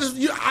 I'm Nah, not.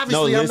 Obviously, no, I'm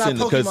listen,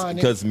 not Pokemon.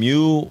 because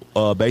Mew,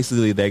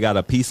 basically they got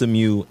a piece of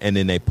Mew and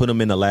then they put them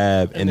in the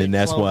lab and then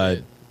that's cloned why.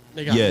 it.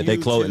 They got They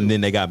Mewtwo. cloned and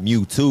then they got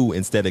Mewtwo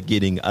instead of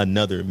getting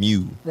another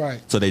Mew. Right.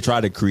 So they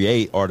tried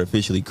to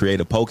artificially create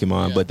a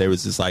Pokemon, but they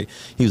was just like,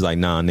 he was like,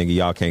 nah, nigga,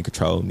 y'all can't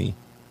control me.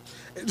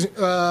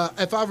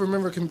 If I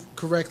remember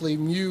correctly,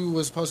 Mew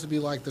was supposed to be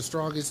like the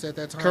strongest at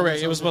that time.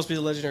 Correct. It was supposed to be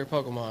the legendary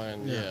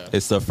Pokemon. Yeah.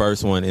 It's the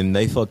first one, and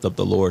they fucked up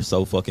the lore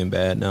so fucking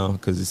bad now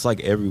because it's like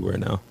everywhere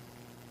now.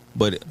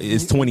 But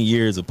it's 20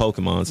 years of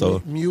Pokemon,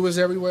 so Mew is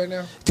everywhere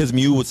now. because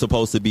Mew was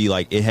supposed to be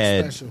like it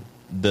had Special.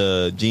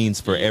 the genes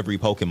for every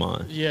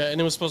Pokemon, Yeah, and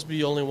it was supposed to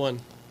be only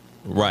one.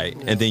 right?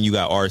 And then you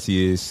got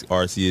Arceus.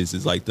 Arceus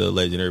is like the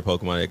legendary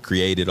Pokemon that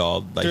created all.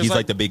 Like There's he's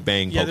like the Big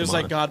Bang Yeah, Pokemon. there's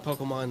like God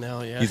Pokemon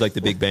now. Yeah. He's like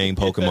the Big Bang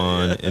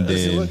Pokemon, and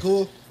Does it then look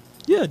cool?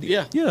 yeah.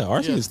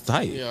 Arceus Yeah. is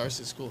tight. Yeah,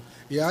 Arceus is cool.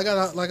 Yeah, I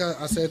got like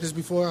I said this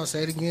before. I'll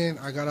say it again.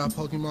 I got out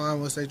Pokemon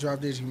once they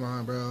dropped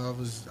Digimon, bro.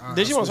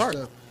 Digimon's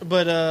hard,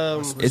 but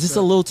It's just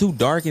a little too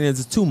dark and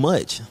it's too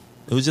much.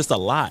 It was just a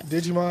lot.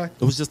 Digimon.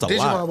 It was just a Digimon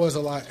lot. was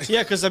a lot.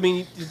 yeah, because I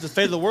mean, the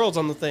fate of the world's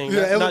on the thing.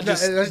 Yeah, not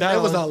just it was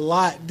battling. a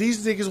lot.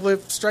 These niggas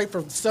went straight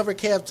from summer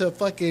camp to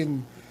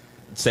fucking.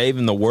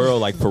 Saving the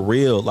world, like for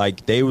real.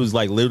 Like they was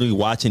like literally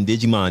watching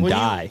Digimon When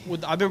die.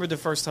 I remember the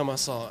first time I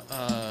saw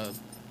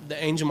the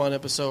Angemon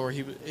episode where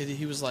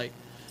he was like,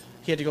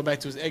 he had to go back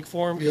to his egg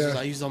form because Yeah.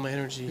 I used all my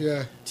energy.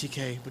 Yeah.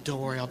 TK, but don't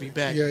worry, I'll be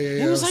back. Yeah.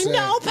 He was like, sad.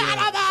 no, Yeah,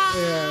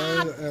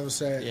 Panama. that was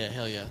sad. Yeah,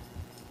 hell yeah.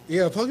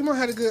 Yeah, Pokemon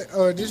had a good,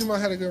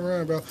 Digimon had a good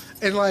run, bro.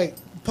 And like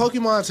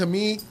Pokemon to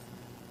me,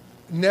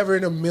 never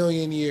in a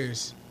million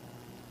years.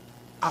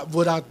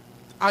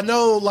 I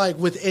know like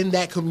within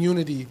that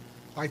community,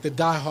 like the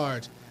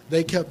diehards,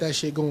 they kept that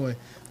shit going.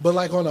 But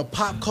like on a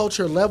pop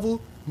culture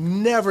level,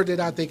 never did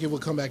I think it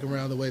would come back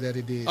around the way that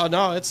it did. Oh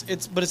no,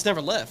 but it's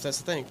never left. That's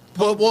the thing.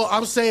 But well,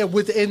 I'm saying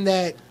within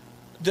that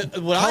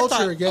What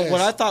I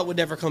guess. thought would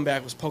never come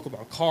back was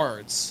Pokemon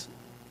cards.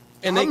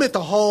 And I meant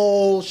the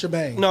whole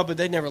shebang. No, but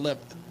they never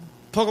left.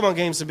 Pokemon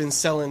games have been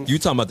selling. You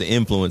talking about the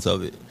influence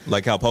of it,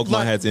 like how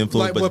Pokemon has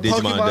influence, like but when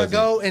Digimon Pokemon doesn't.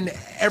 Go and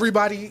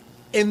everybody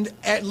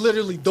at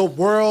literally the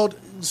world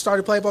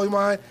started playing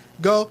Pokemon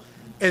Go,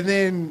 and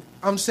then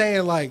I'm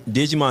saying like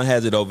Digimon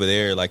has it over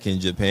there, like in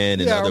Japan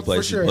and Yeah, other for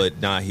places, sure. but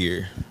not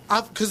here.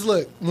 Because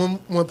look, when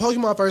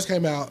Pokemon first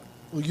came out,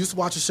 we used to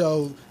watch a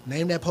show,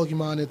 name that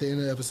Pokemon at the end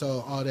of the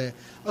episode, all that.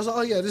 I was like,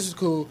 oh yeah, this is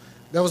cool.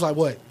 That was like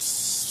what,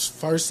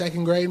 first,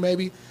 second grade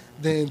maybe,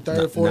 then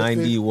third, fourth,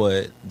 90 fifth.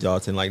 what,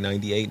 Dalton, like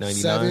 98, 99?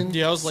 Seven,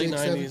 Yeah, I was late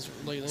 6, 90s.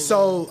 7. Late 90s.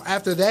 So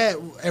after that,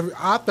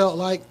 I felt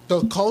like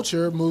the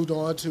culture moved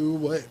on to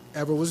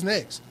whatever was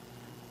next.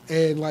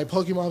 And like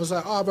Pokemon was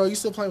like, oh, bro, you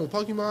still playing with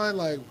Pokemon?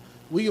 Like,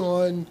 we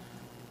on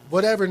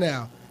whatever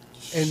now.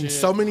 And Shit.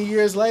 so many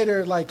years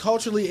later, like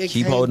culturally, it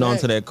Keep came holding on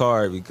back. to that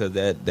card because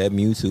that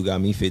Mewtwo got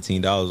me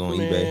 $15 on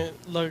eBay.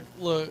 Man,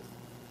 look.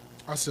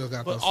 I still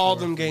got But those. all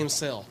four. them games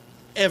sell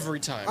every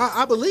time.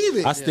 I believe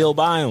it. I still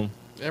buy them.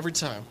 Every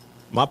time.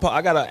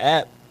 I got an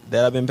app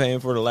that I've been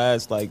paying for the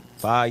last like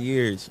 5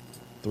 years,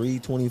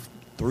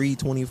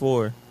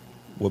 $324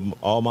 with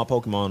all my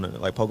Pokemon,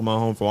 like Pokemon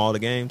Home for all the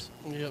games.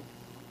 Yep.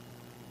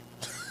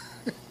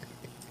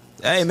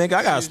 Hey, man,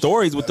 I got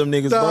stories with them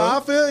niggas, No, bro. I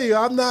feel you.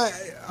 I'm not.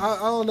 I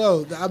don't know.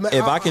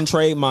 If I can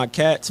trade my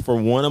cats for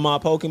one of my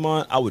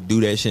Pokemon, I would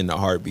do that shit in a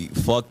heartbeat.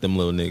 Fuck them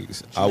little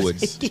niggas.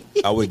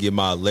 I would get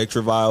my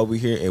Electrovile over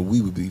here and we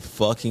would be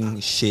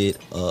fucking shit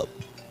up.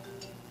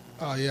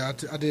 Oh yeah,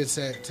 I did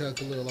tell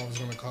Khalil I was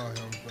gonna call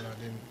him, but I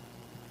didn't.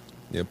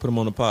 Yeah, put them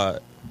on the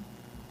pod.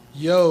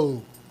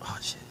 Yo, Oh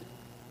shit.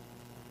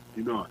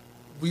 You doing?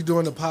 we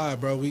doing the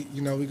pod, bro. We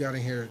got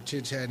in here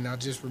chit chatting. I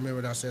just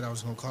remembered I said I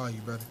was gonna call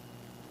you, brother.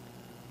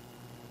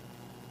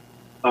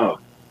 Oh,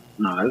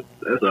 no,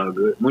 that's all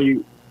good.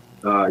 When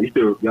y'all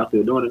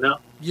still doing it now?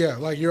 Yeah,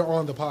 like you're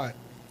on the pod.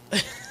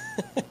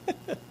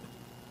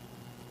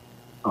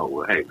 Oh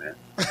well, hey man.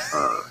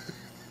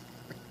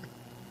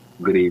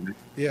 Good evening.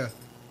 Yeah.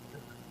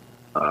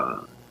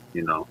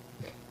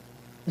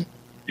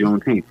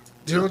 Juneteenth.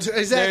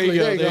 Exactly.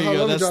 There you go. Hold on,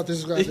 let me That's- drop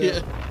this right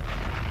there.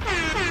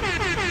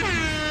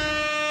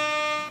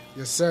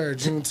 Yes, sir.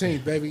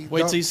 Juneteenth, baby.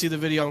 Wait till you see the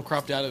video I'm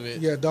cropped out of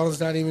it. Yeah, Donald's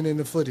not even in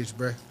the footage,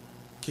 bruh.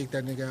 Kick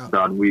that nigga out.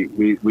 Don, we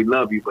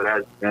love you, but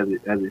as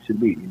it should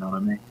be. You know what I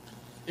mean?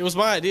 It was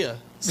my idea.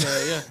 So,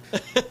 yeah.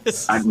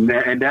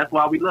 And that's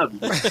why we love you.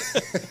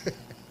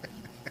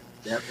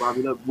 That's why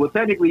we love you. Well,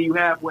 technically, you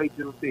halfway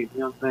Juneteenth. You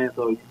know what I'm saying?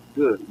 So it's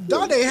good.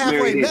 Don ain't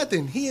halfway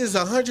nothing. He is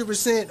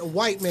 100%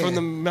 white man. From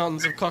the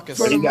mountains of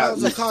Caucasus. From the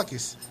mountains of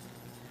Caucasus.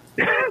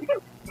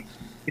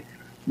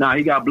 Nah,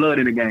 he got blood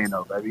in the game,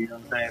 though, baby. You know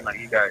what I'm saying? Like,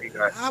 he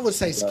got. I would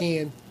say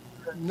skin.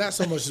 Not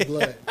so much as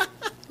blood.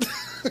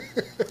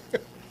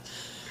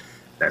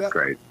 That's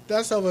crazy.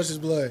 That's so much as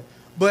blood.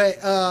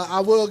 But I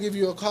will give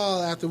you a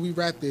call after we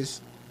wrap this.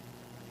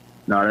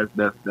 No, that's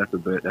a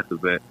bet. That's a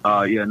bet.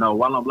 Yeah, no.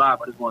 While I'm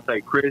live, I just want to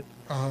say, Chris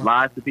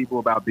lies to people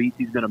about beats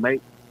he's gonna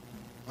make.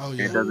 Oh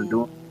yeah, and doesn't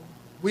do them.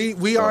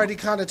 We already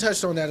kind of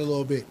touched on that a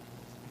little bit.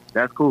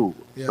 That's cool.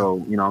 Yeah.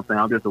 So you know, what I'm saying,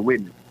 I'm just a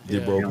witness.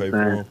 Did bro pay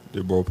for him?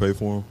 Did bro pay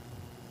for him?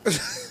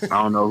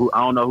 I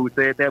don't know who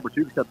said that, but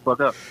you can shut the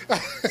fuck up.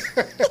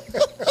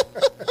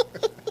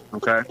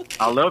 Okay,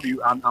 I love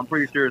you. I'm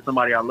pretty sure it's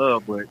somebody I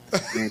love, but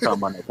we ain't talking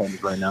about no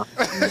payments right now.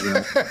 Hey,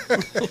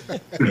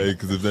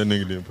 because if that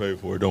nigga didn't pay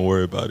for it, don't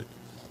worry about it.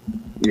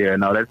 Yeah,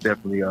 no, that's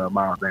definitely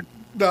Miles Bennett.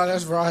 No,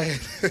 that's Ryan.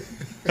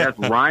 That's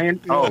Ryan?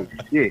 Oh,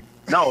 shit.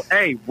 No,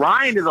 hey,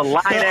 Ryan is a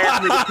lying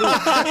ass nigga, too.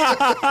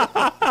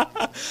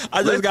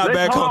 I just got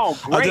back home.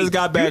 I just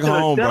got back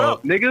home, bro.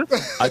 Up, nigga.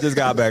 I just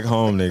got back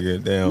home,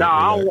 nigga. Damn.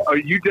 No,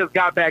 you just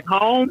got back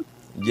home?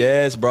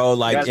 Yes, bro.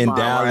 Like that's in fine,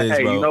 Dallas, right?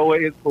 Hey, bro. you know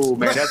what? It's cool,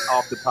 man. That's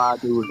off the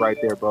pod dudes right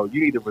there, bro. You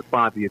need to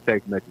respond to your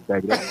text message,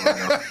 baby.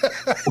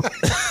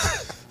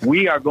 That's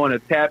we are going to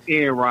tap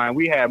in, Ryan.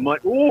 We had money.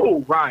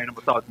 Ooh, Ryan, I'm going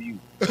to talk to you.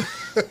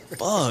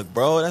 Fuck,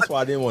 bro. That's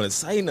why I didn't want to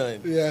say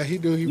nothing. Yeah, he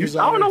knew he was.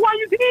 I don't know why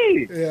you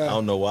did. Yeah, I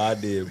don't know why I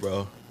did,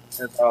 bro.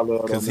 That's all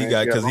love, because he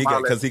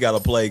got a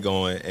play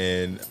going,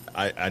 and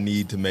I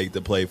need to make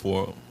the play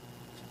for him.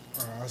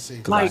 I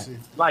see.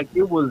 Like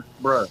it was,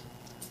 bro.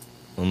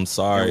 I'm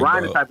sorry, and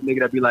Ryan bro. the type of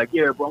nigga that be like,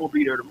 yeah, bro, I'm gonna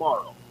be there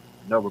tomorrow.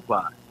 No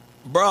reply.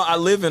 Bro, I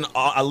lived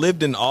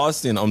in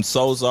Austin. I'm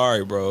so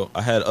sorry, bro.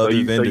 I had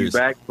other vendors. So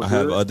you back for I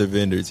have good? other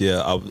vendors.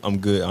 Yeah, I'm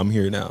good. I'm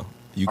here now.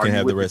 You Are can you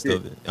have the with the rest shits?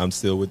 of it. I'm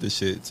still with the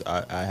shits.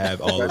 I have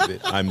all of it.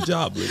 I'm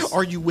jobless.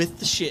 Are you with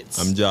the shits?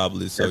 I'm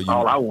jobless. So That's you.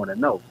 all I want to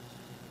know.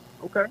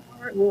 Okay. All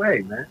right. Well,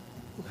 hey, man.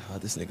 Oh,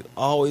 this nigga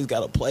always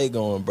got a play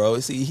going, bro.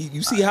 See,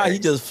 you see how he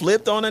just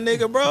flipped on a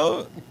nigga,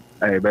 bro?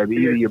 Hey, baby,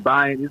 either you're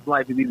buying. This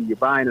life is either you're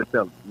buying or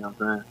selling. You know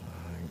what I'm saying?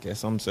 I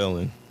guess I'm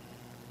selling.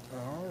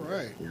 All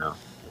right. You know.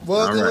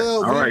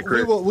 Well, All right,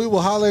 Chris. we will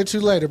holler at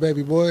you later,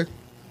 baby boy.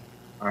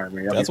 All right,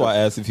 man. That's why I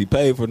asked if he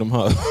paid for them,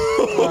 huh?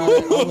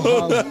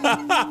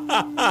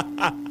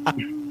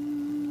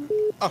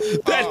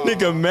 That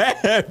nigga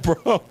mad,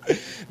 bro.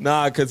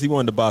 Nah, because he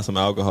wanted to buy some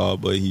alcohol,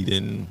 but he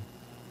didn't.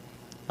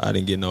 I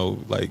didn't get no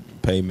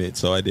payment,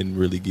 so I didn't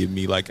really give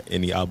me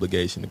any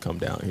obligation to come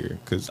down here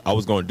because I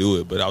was gonna do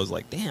it, but I was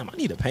like, damn, I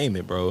need a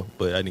payment, bro.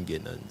 But I didn't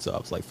get nothing, so I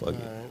was like, fuck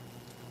it.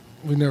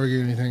 We never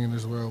get anything in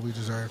this world we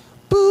deserve.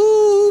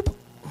 Boop.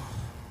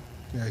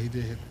 Yeah, he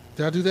did.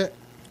 Did I do that?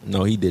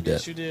 No, he did that.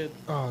 Yes, you did.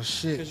 Oh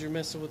shit! Because you're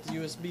messing with the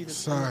USB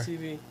that's on the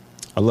TV.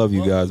 I love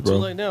you guys, bro. Too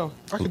late now.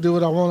 I can do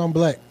what I want on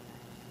black.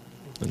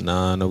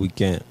 Nah, no, we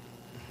can't.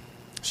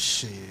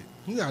 Shit,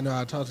 you gotta know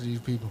how to talk to these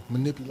people.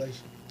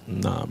 Manipulation.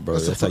 Nah, bro,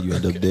 that's how you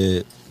end up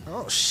dead.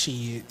 Oh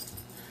shit.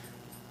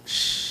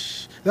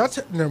 That's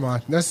never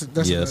mind. That's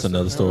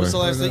another story. What's the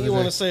last thing you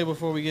want to say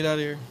before we get out of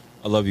here?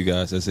 I love you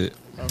guys. That's it.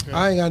 Okay.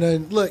 I ain't got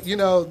nothing. Look,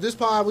 this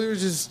pod we were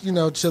just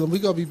chilling. We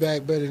gonna be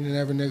back better than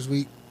ever next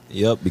week.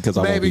 Yep, because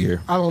I won't be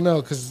here. I don't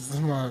know because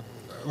like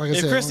I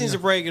said, if Chris needs a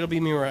break, it'll be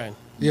me, Ryan.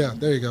 Yeah,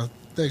 there you go.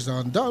 Thanks,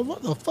 Don. Don,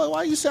 what the fuck?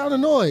 Why you sound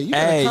annoyed? You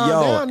Hey, calm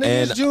yo, down,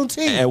 nigga. It's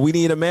Juneteenth. and we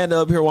need Amanda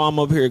up here while I'm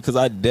up here because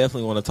I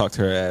definitely want to talk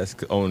to her ass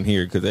on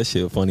here because that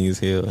shit funny as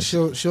hell.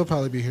 She'll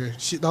probably be here.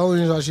 The only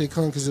reason why she'd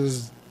come because it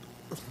was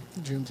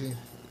Juneteenth.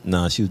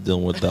 Nah, she was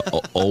dealing with the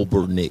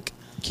Obernick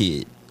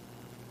kid.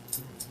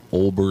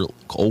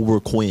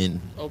 Oberquinn.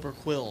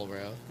 Oberquill,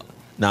 bro.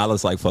 Nah, I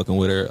was like fucking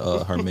with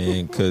her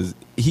man, because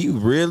he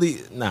really.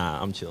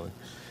 Nah, I'm chilling.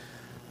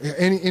 Yeah,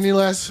 any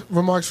last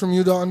remarks from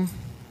you, Dalton?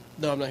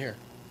 No, I'm not here.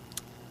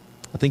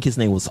 I think his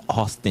name was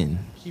Austin.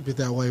 Keep it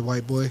that way,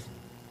 white boy.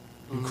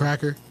 You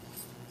cracker.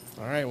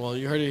 All right, well,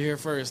 you heard it here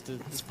first.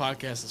 This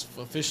podcast is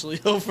officially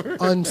over.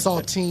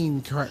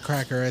 Unsaltine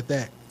cracker at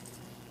that.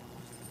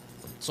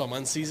 So I'm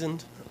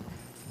unseasoned?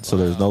 So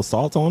there's no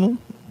salt on him?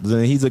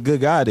 Then he's a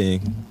good guy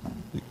then.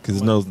 Because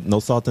there's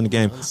no salt in the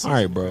game. All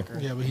right, bro.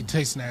 Yeah, but he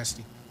tastes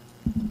nasty.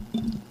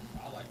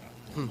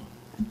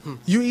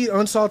 You eat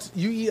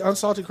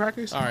unsalted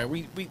crackers? All right,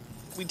 we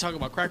talk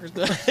about crackers.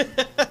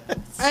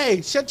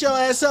 Hey, shut your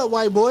ass up,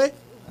 white boy.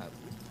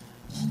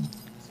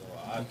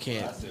 You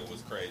can't.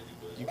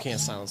 You can't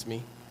silence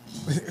me.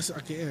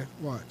 Okay,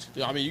 watch.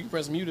 Yeah, I mean, you can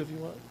press mute if you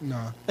want.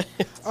 Nah.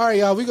 All right,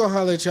 y'all. We gonna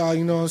holler at y'all.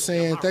 You know what I'm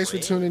saying? Thanks for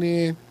tuning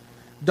in.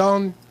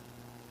 Don't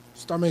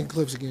start making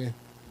clips again.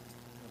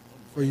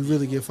 or you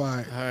really get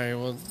fired. All right,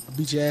 well, I'll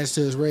beat your ass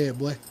till it's red,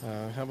 boy.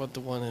 How about the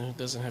one who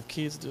doesn't have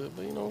kids do it?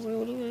 But you know what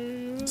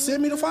I'm saying?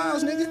 Send me the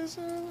files, nigga.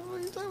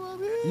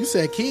 You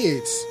said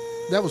kids.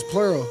 That was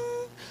plural.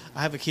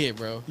 I have a kid,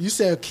 bro. You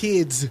said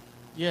kids.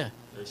 Yeah.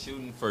 They're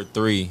shooting for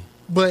 3.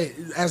 But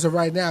as of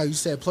right now, you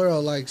said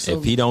plural. Like, so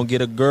If he don't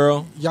get a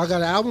girl, y'all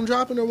got an album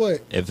dropping or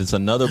what? if it's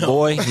another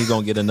boy, he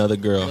gonna get another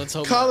girl. Let's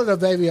hope Calling a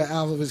baby an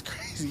album is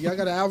crazy. Y'all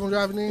got an album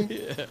dropping in?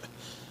 Yeah.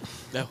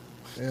 No.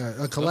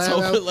 Yeah, a collab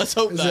album? Let's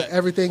hope Is not. it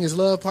Everything Is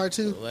Love Part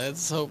 2?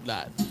 Let's hope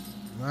not.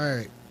 All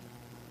right.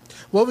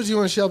 What would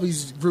you and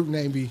Shelby's group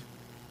name be?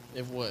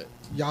 If what?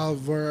 Y'all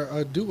were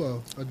a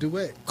duo, a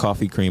duet.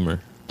 Coffee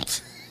creamer,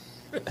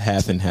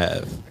 half and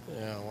half.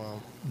 Yeah,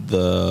 well.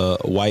 The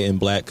white and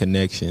black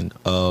connection.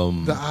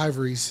 The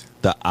Ivories.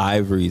 The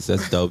Ivories.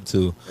 That's dope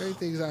too.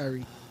 Everything's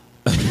Ivory.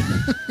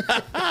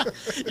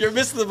 You're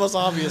missing the most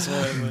obvious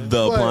one, man.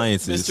 The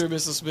appliances. Mr. and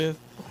Mrs. Smith.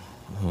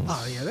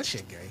 Oh, yeah, that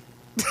shit gay.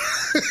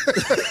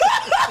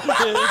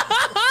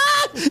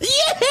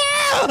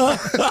 Yeah!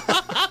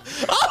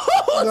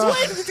 I was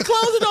waiting to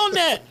close it on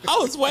that. I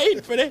was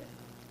waiting for that.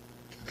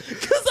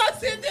 Because I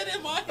said that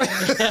in my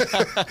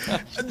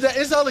head.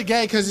 It's only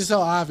gay because it's so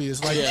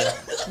obvious. Like,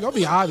 don't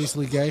be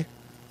obviously gay.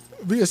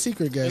 Be a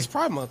secret gay. It's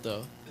Pride Month,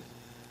 though.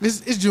 It's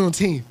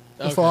Juneteenth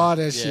for all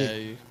that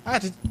shit. You... I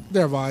had to.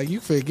 Never mind. You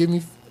finna get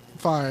me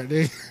fired.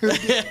 You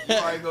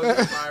probably gonna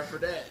get fired for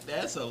that.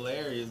 That's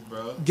hilarious,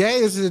 bro. Gay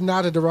is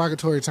not a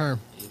derogatory term.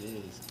 It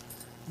is.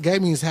 Gay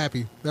means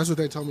happy. That's what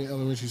they told me in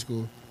elementary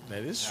school.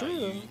 That is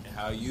true.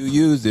 How you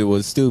used it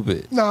was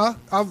stupid. Nah,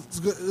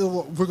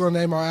 we're gonna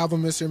name our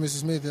album Mr. and Mrs.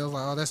 Smith. And I was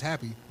like, oh, that's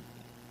happy.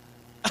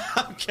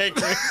 Okay,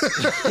 Chris.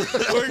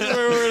 I'm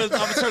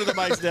turning the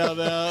mics down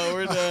now.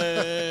 We're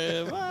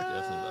done.